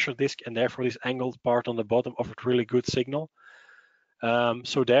bottom pressure disc, and therefore this angled part on the bottom offered really good signal.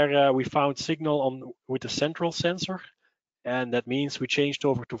 So there we found signal with the central sensor, and that means we changed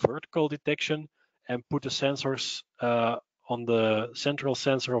over to vertical detection and put the sensors on the central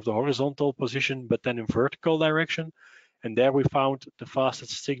sensor of the horizontal position, but then in vertical direction. And there we found the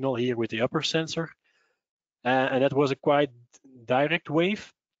fastest signal here with the upper sensor. And that was a quite direct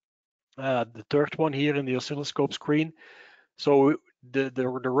wave, the third one here in the oscilloscope screen. So the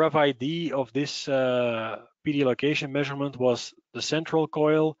rough ID of this PD location measurement was the central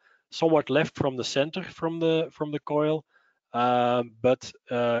coil, somewhat left from the center from the coil, but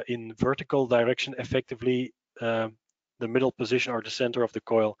in vertical direction, effectively the middle position or the center of the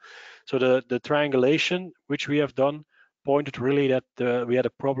coil. So the triangulation which we have done pointed really that we had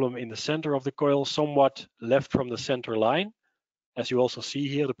a problem in the center of the coil, somewhat left from the center line. As you also see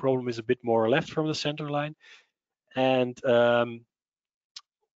here, the problem is a bit more left from the center line. And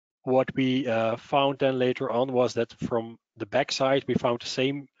what we found then later on was that from the back side, we found the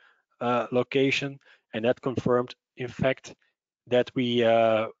same location, and that confirmed, in fact, that we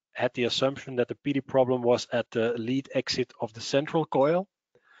had the assumption that the PD problem was at the lead exit of the central coil.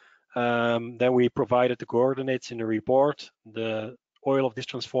 Then we provided the coordinates in the report. The oil of this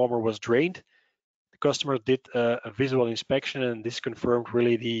transformer was drained. The customer did a visual inspection, and this confirmed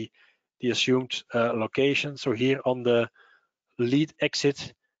really the assumed location. So here on the lead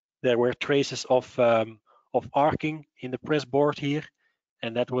exit, there were traces of arcing in the press board here,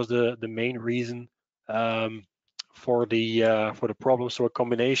 and that was the main reason for the problem. So a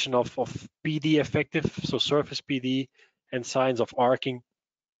combination of PD effective, so surface PD, and signs of arcing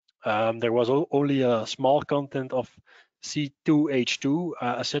There was only a small content of C2H2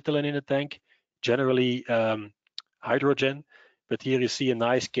 acetylene in the tank, generally hydrogen. But here you see a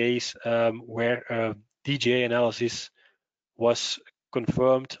nice case where DGA analysis was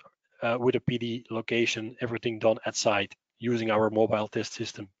confirmed with a PD location, everything done at site using our mobile test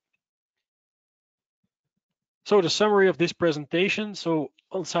system. So the summary of this presentation, so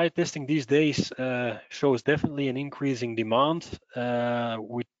on-site testing these days shows definitely an increasing demand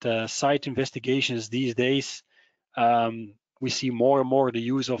with site investigations these days. We see more and more the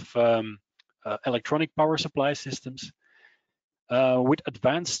use of electronic power supply systems with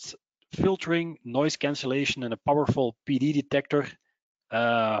advanced filtering, noise cancellation, and a powerful PD detector.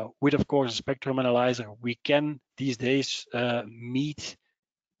 With, of course, a spectrum analyzer, we can these days meet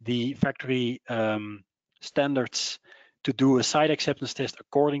the factory standards to do a site acceptance test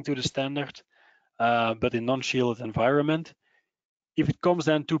according to the standard, but in non-shielded environment. If it comes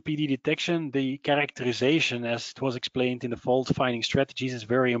then to PD detection, the characterization, as it was explained in the fault finding strategies, is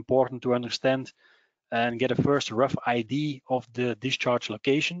very important to understand and get a first rough idea of the discharge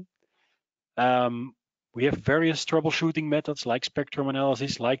location. We have various troubleshooting methods like spectrum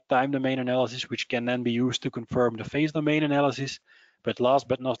analysis, like time domain analysis, which can then be used to confirm the phase domain analysis. But last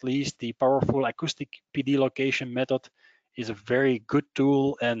but not least, the powerful acoustic PD location method is a very good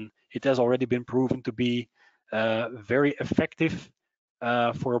tool, and it has already been proven to be very effective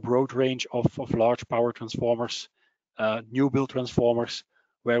for a broad range of large power transformers, new build transformers,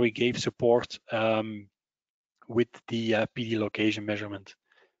 where we gave support with the PD location measurement.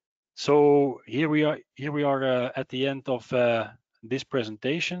 So here we are at the end of this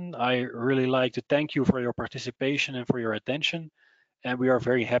presentation. I really like to thank you for your participation and for your attention. And we are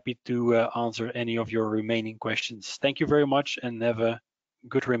very happy to answer any of your remaining questions. Thank you very much and have a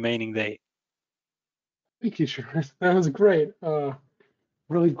good remaining day. Thank you, Sharon. That was great.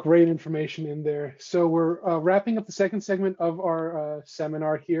 Really great information in there. So we're wrapping up the second segment of our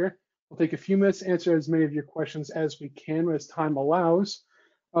seminar here. We'll take a few minutes to answer as many of your questions as we can as time allows.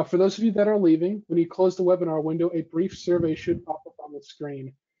 For those of you that are leaving, when you close the webinar window, a brief survey should pop up on the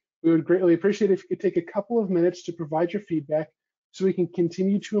screen. We would greatly appreciate if you could take a couple of minutes to provide your feedback so we can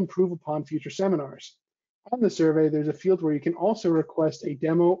continue to improve upon future seminars. On the survey, there's a field where you can also request a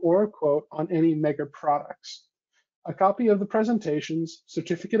demo or a quote on any Megger products. A copy of the presentations,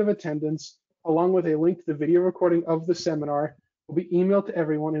 certificate of attendance, along with a link to the video recording of the seminar will be emailed to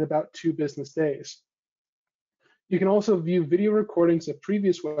everyone in about 2 business days. You can also view video recordings of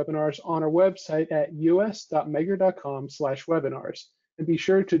previous webinars on our website at us.megger.com/webinars. And be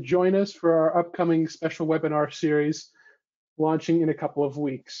sure to join us for our upcoming special webinar series launching in a couple of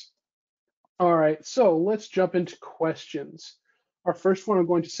weeks. All right, so let's jump into questions. Our first one I'm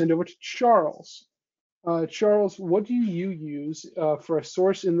going to send over to Charles. Charles, what do you use for a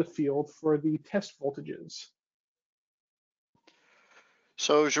source in the field for the test voltages?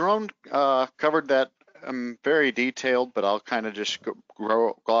 So Jerome covered that very detailed, but I'll kind of just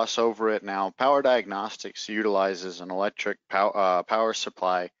gloss over it now. Power diagnostics utilizes an electric power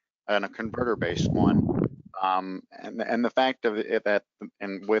supply and a converter-based one. And the fact of it that,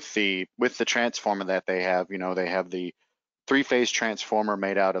 and with the transformer that they have, you know, they have the 3-phase transformer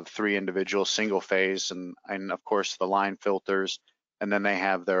made out of 3 individual single phase, and of course the line filters, and then they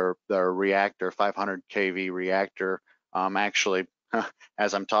have their reactor, 500 kV reactor. Actually,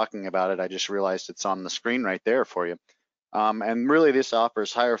 as I'm talking about it, I just realized it's on the screen right there for you. And really this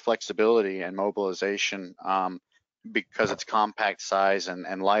offers higher flexibility and mobilization because it's compact size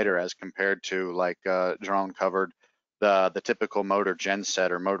and lighter as compared to, like Jerome covered, the typical motor gen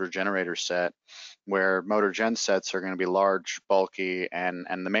set or motor generator set, where motor gen sets are going to be large, bulky, and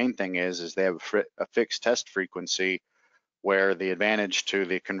the main thing is they have a fixed test frequency, where the advantage to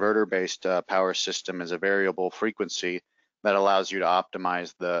the converter-based power system is a variable frequency that allows you to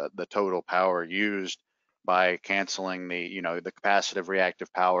optimize the total power used by canceling the capacitive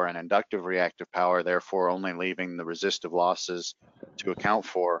reactive power and inductive reactive power, therefore only leaving the resistive losses to account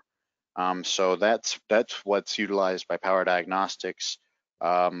for. So that's what's utilized by power diagnostics.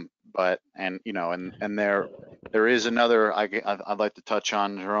 But there is another I'd like to touch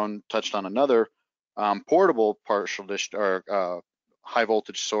on. Jerome touched on another portable partial or high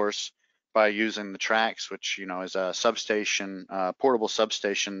voltage source by using the tracks, which is a substation, portable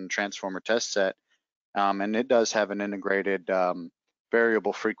substation transformer test set, and it does have an integrated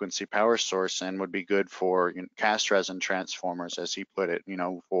variable frequency power source and would be good for cast resin transformers, as he put it.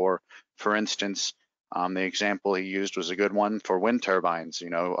 For instance, the example he used was a good one for wind turbines.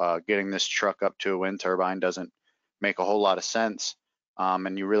 Getting this truck up to a wind turbine doesn't make a whole lot of sense,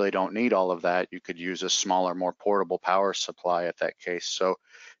 and you really don't need all of that. You could use a smaller, more portable power supply at that case. So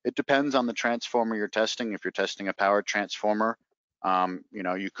It depends on the transformer you're testing. If you're testing a powered transformer,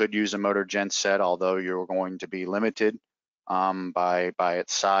 you could use a motor gen set, although you're going to be limited by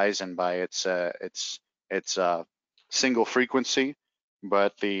its size and by its single frequency.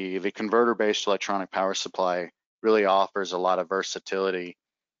 But the converter-based electronic power supply really offers a lot of versatility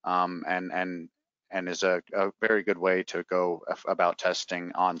and is a very good way to go about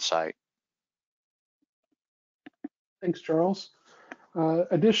testing on site. Thanks, Charles.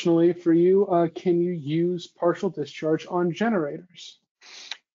 Additionally, for you, can you use partial discharge on generators?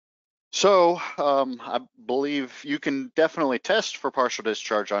 So I believe you can definitely test for partial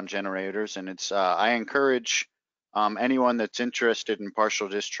discharge on generators, and I encourage anyone that's interested in partial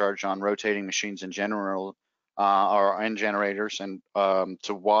discharge on rotating machines in general or in generators, and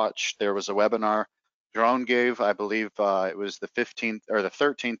to watch. There was a webinar Jerome gave, I believe it was the 15th or the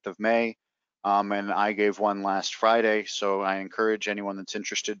 13th of May, and I gave one last Friday. So I encourage anyone that's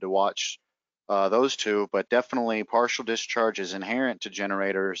interested to watch those two. But definitely, partial discharge is inherent to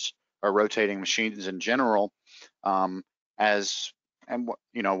generators or rotating machines in general, one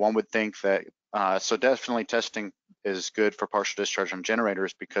would think that. So definitely testing is good for partial discharge on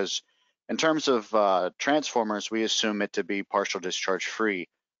generators, because in terms of transformers, we assume it to be partial discharge free.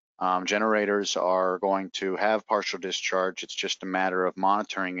 Generators are going to have partial discharge. It's just a matter of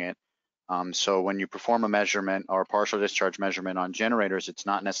monitoring it. So when you perform a measurement or a partial discharge measurement on generators, it's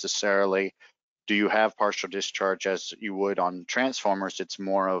not necessarily do you have partial discharge as you would on transformers. It's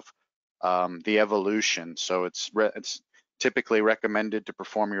more of the evolution. So it's typically recommended to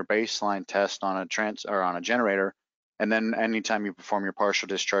perform your baseline test on a generator, and then anytime you perform your partial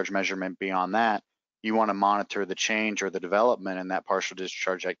discharge measurement beyond that, you want to monitor the change or the development in that partial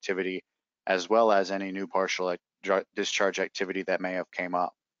discharge activity, as well as any new partial discharge activity that may have came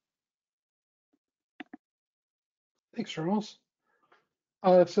up. Thanks, Charles.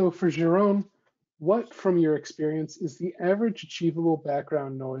 So for Jerome, what from your experience is the average achievable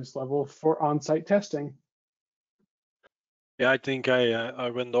background noise level for on-site testing? Yeah, I think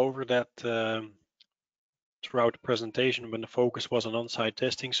I went over that throughout the presentation when the focus was on on-site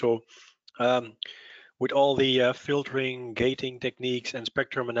testing. So with all the filtering, gating techniques and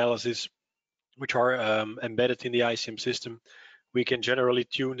spectrum analysis, which are embedded in the ICM system, we can generally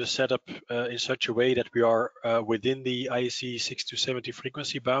tune the setup in such a way that we are within the IEC 6270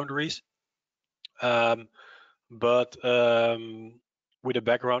 frequency boundaries. But with a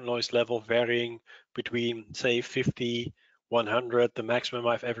background noise level varying between, say, 50, 100, the maximum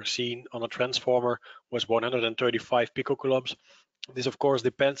I've ever seen on a transformer was 135 picocoulombs. This, of course,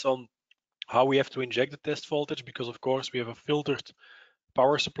 depends on how we have to inject the test voltage, because, of course, we have a filtered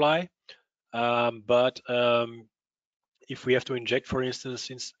power supply. But if we have to inject, for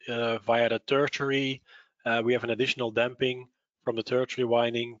instance, via the tertiary, we have an additional damping from the tertiary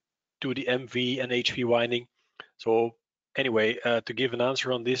winding to the MV and HV winding. So anyway, to give an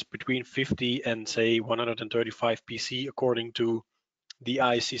answer on this, between 50 and say 135 PC, according to the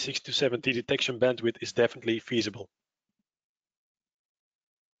IEC 6270 detection bandwidth, is definitely feasible.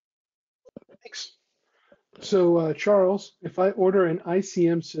 Thanks. So Charles, if I order an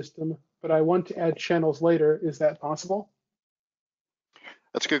ICM system, but I want to add channels later, is that possible?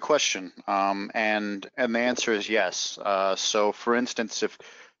 That's a good question, and the answer is yes. So, for instance,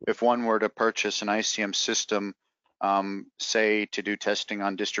 if one were to purchase an ICM system, say to do testing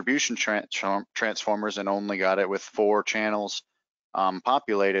on distribution transformers, and only got it with 4 channels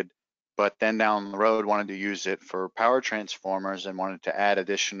populated, but then down the road wanted to use it for power transformers and wanted to add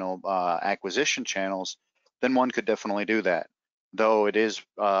additional acquisition channels, then one could definitely do that. Though it is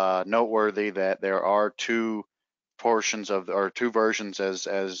noteworthy that there are 2 portions of, or 2 versions, as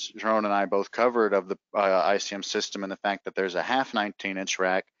Jerome and I both covered, of the ICM system, and the fact that there's a half 19-inch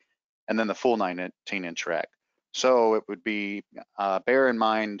rack and then the full 19-inch rack. So it would be, bear in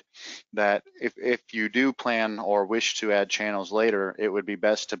mind that if you do plan or wish to add channels later, it would be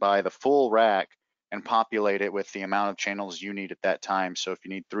best to buy the full rack and populate it with the amount of channels you need at that time. So if you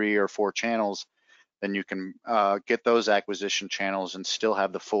need 3 or 4 channels, then you can get those acquisition channels and still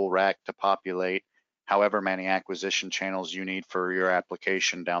have the full rack to populate however many acquisition channels you need for your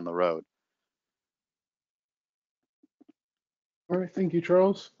application down the road. All right, thank you,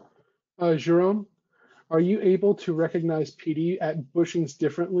 Charles. Jerome, are you able to recognize PD at bushings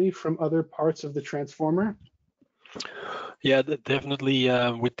differently from other parts of the transformer? Yeah, definitely.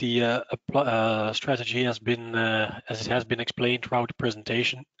 With the strategy as it has been explained throughout the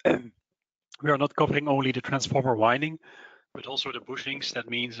presentation, we are not covering only the transformer winding, but also the bushings. That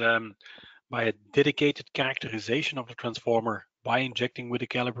means by a dedicated characterization of the transformer, by injecting with the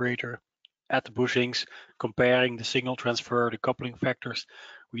calibrator at the bushings, comparing the signal transfer, the coupling factors,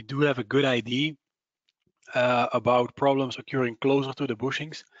 we do have a good idea about problems occurring closer to the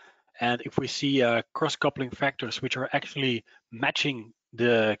bushings. And if we see cross-coupling factors which are actually matching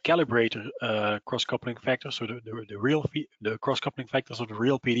the calibrator cross-coupling factors, so the cross-coupling factors of the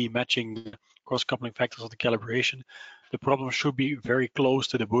real PD matching the cross-coupling factors of the calibration, the problem should be very close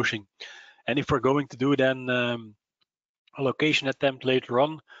to the bushing. And if we're going to do then a location attempt later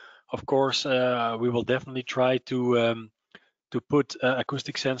on, of course, we will definitely try to put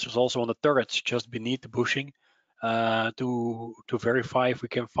acoustic sensors also on the turrets just beneath the bushing to verify if we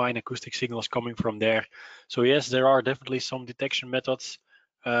can find acoustic signals coming from there. So yes, there are definitely some detection methods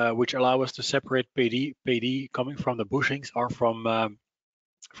which allow us to separate PD coming from the bushings or from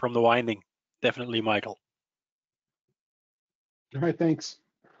the winding. Definitely, Michael. All right, thanks.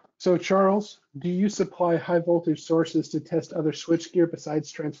 So Charles, do you supply high voltage sources to test other switchgear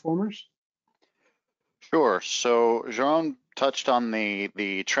besides transformers? Sure. So Jerome touched on the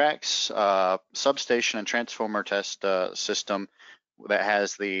TRAX substation and transformer test system that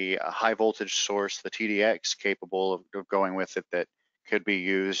has the high voltage source, the TDX, capable of going with it that could be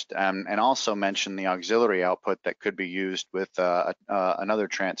used, and also mentioned the auxiliary output that could be used with another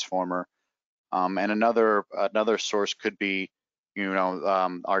transformer, and another source could be,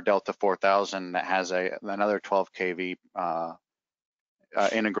 our Delta 4000 that has another 12 kV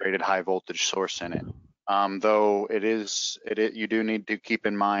integrated high voltage source in it. Though you do need to keep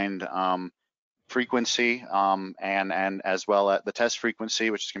in mind frequency and as well as the test frequency,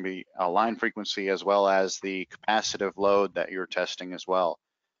 which is going to be a line frequency, as well as the capacitive load that you're testing as well.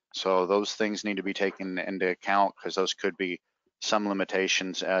 So those things need to be taken into account, because those could be some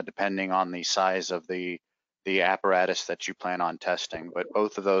limitations depending on the size of the apparatus that you plan on testing. But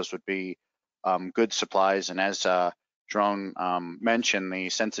both of those would be good supplies. And as Drone mentioned, the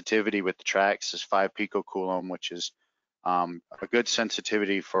sensitivity with the TRAX is 5 picocoulomb, which is a good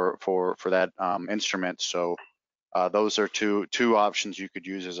sensitivity for that instrument. So those are two options you could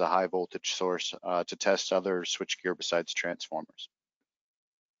use as a high voltage source to test other switchgear besides transformers.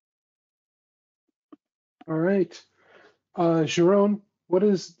 All right. Jerome, what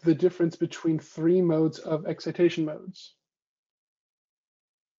is the difference between 3 modes of excitation modes?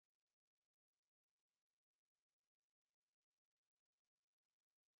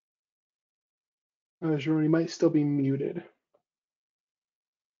 Jerome, you might still be muted.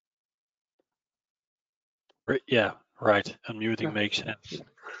 Yeah, right. Unmuting makes sense.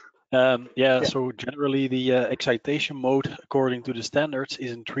 So generally the excitation mode according to the standards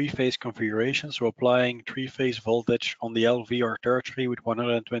is in 3-phase configuration, so applying 3-phase voltage on the LV or tertiary with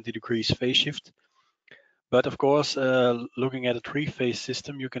 120 degrees phase shift. But of course, looking at a 3-phase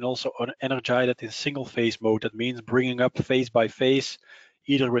system, you can also energize it in single-phase mode. That means bringing up phase by phase,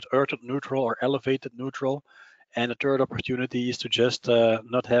 either with earthed neutral or elevated neutral. And the third opportunity is to just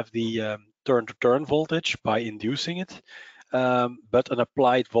not have the turn-to-turn voltage by inducing it, but an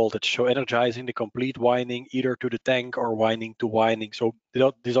applied voltage, so energizing the complete winding either to the tank or winding to winding. So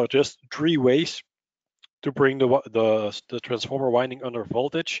these are just 3 ways to bring the transformer winding under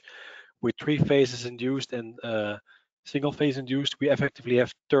voltage. With 3 phases induced and single phase induced, we effectively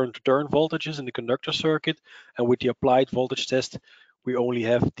have turn-to-turn voltages in the conductor circuit, and with the applied voltage test, we only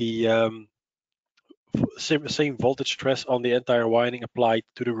have the same voltage stress on the entire winding applied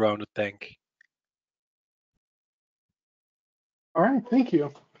to the grounded tank. All right, thank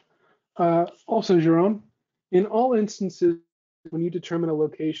you. Also, Jerome, in all instances, when you determine a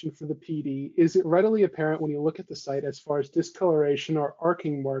location for the PD, is it readily apparent when you look at the site as far as discoloration or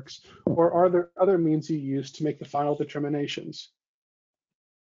arcing marks, or are there other means you use to make the final determinations?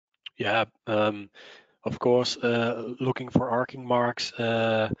 Yeah, of course, looking for arcing marks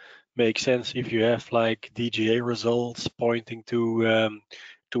makes sense if you have like DGA results pointing to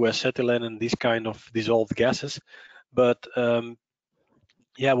acetylene and this kind of dissolved gases. But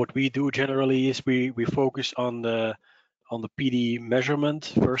what we do generally is we focus on the PD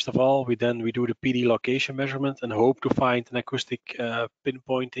measurement. First of all, we do the PD location measurement and hope to find an acoustic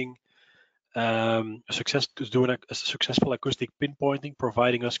pinpointing, doing a successful acoustic pinpointing,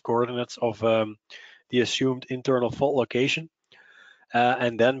 providing us coordinates of the assumed internal fault location.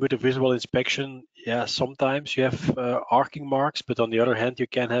 And then with the visual inspection, sometimes you have arcing marks, but on the other hand, you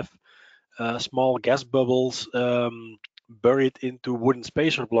can have small gas bubbles buried into wooden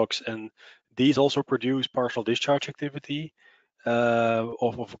spacer blocks, and these also produce partial discharge activity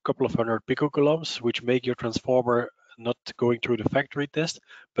of a couple of 100 picocoulombs, which make your transformer not going through the factory test.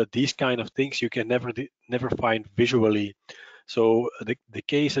 But these kind of things you can never find visually. So the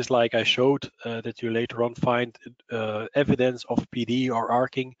cases like I showed that you later on find evidence of PD or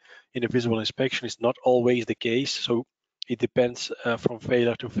arcing in a visual inspection is not always the case. So it depends from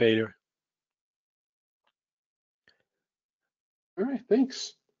failure to failure. All right,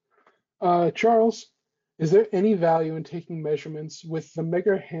 thanks. Charles, is there any value in taking measurements with the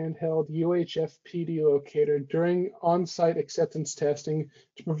Megger handheld UHF PD locator during on-site acceptance testing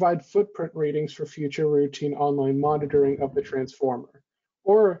to provide footprint readings for future routine online monitoring of the transformer?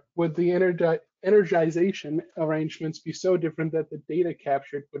 Or would the energization arrangements be so different that the data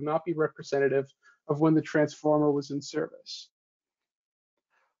captured would not be representative of when the transformer was in service?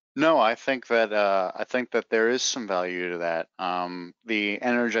 No, I think that there is some value to that. The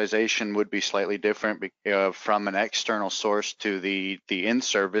energization would be slightly different from an external source to the in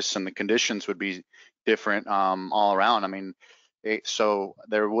service, and the conditions would be different all around. I mean, so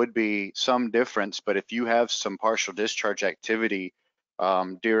there would be some difference, but if you have some partial discharge activity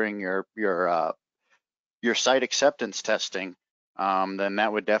during your site acceptance testing, then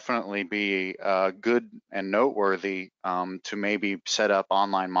that would definitely be good and noteworthy to maybe set up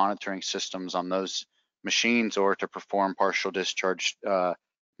online monitoring systems on those machines, or to perform partial discharge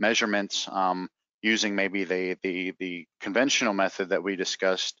measurements using maybe the conventional method that we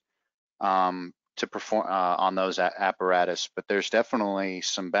discussed to perform on those apparatus. But there's definitely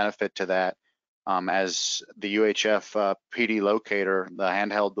some benefit to that, as the UHF PD locator, the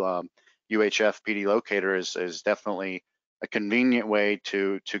handheld UHF PD locator is definitely a convenient way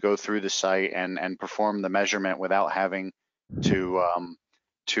to go through the site and perform the measurement without having to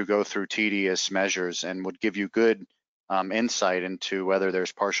go through tedious measures, and would give you good insight into whether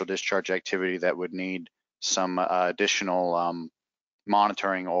there's partial discharge activity that would need some additional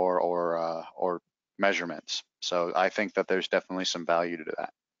monitoring or measurements. So I think that there's definitely some value to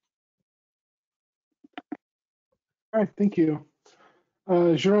that. All right, thank you.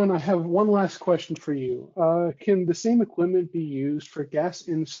 Jeroen, I have one last question for you. Can the same equipment be used for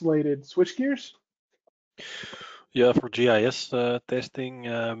gas-insulated switchgears? Yeah, for GIS testing,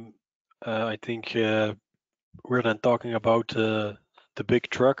 I think we're then talking about the big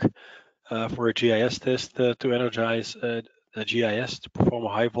truck for a GIS test to energize a GIS to perform a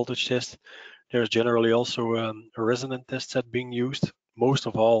high voltage test. There's generally also a resonant test set being used. Most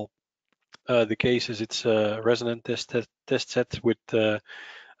of all, the cases it's a resonant test set with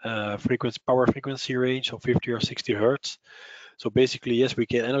power frequency range of 50 or 60 hertz. So basically, yes, we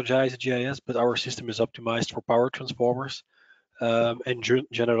can energize a GIS, but our system is optimized for power transformers. And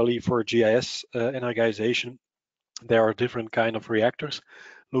generally for GIS energization, there are different kind of reactors.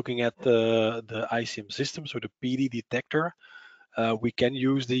 Looking at the ICM system, so the PD detector, we can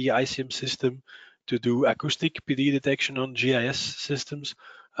use the ICM system to do acoustic PD detection on GIS systems.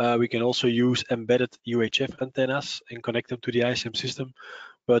 We can also use embedded UHF antennas and connect them to the ICM system.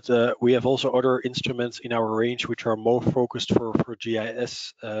 But we have also other instruments in our range which are more focused for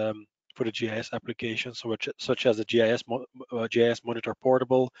GIS, for the GIS applications, such as the GIS Monitor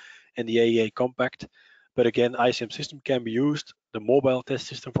Portable and the AEA Compact. But again, ICM system can be used. The mobile test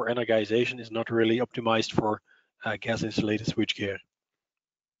system for energization is not really optimized for gas-insulated switchgear.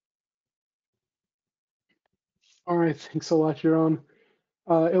 All right, thanks a lot, Jeroen.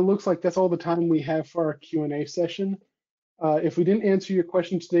 It looks like that's all the time we have for our Q&A session. If we didn't answer your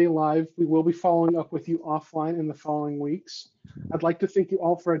question today live, we will be following up with you offline in the following weeks. I'd like to thank you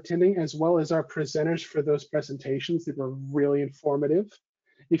all for attending, as well as our presenters for those presentations. They were really informative.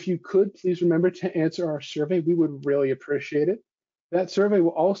 If you could, please remember to answer our survey. We would really appreciate it. That survey will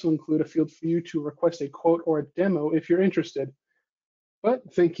also include a field for you to request a quote or a demo if you're interested.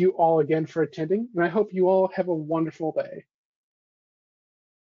 But thank you all again for attending, and I hope you all have a wonderful day.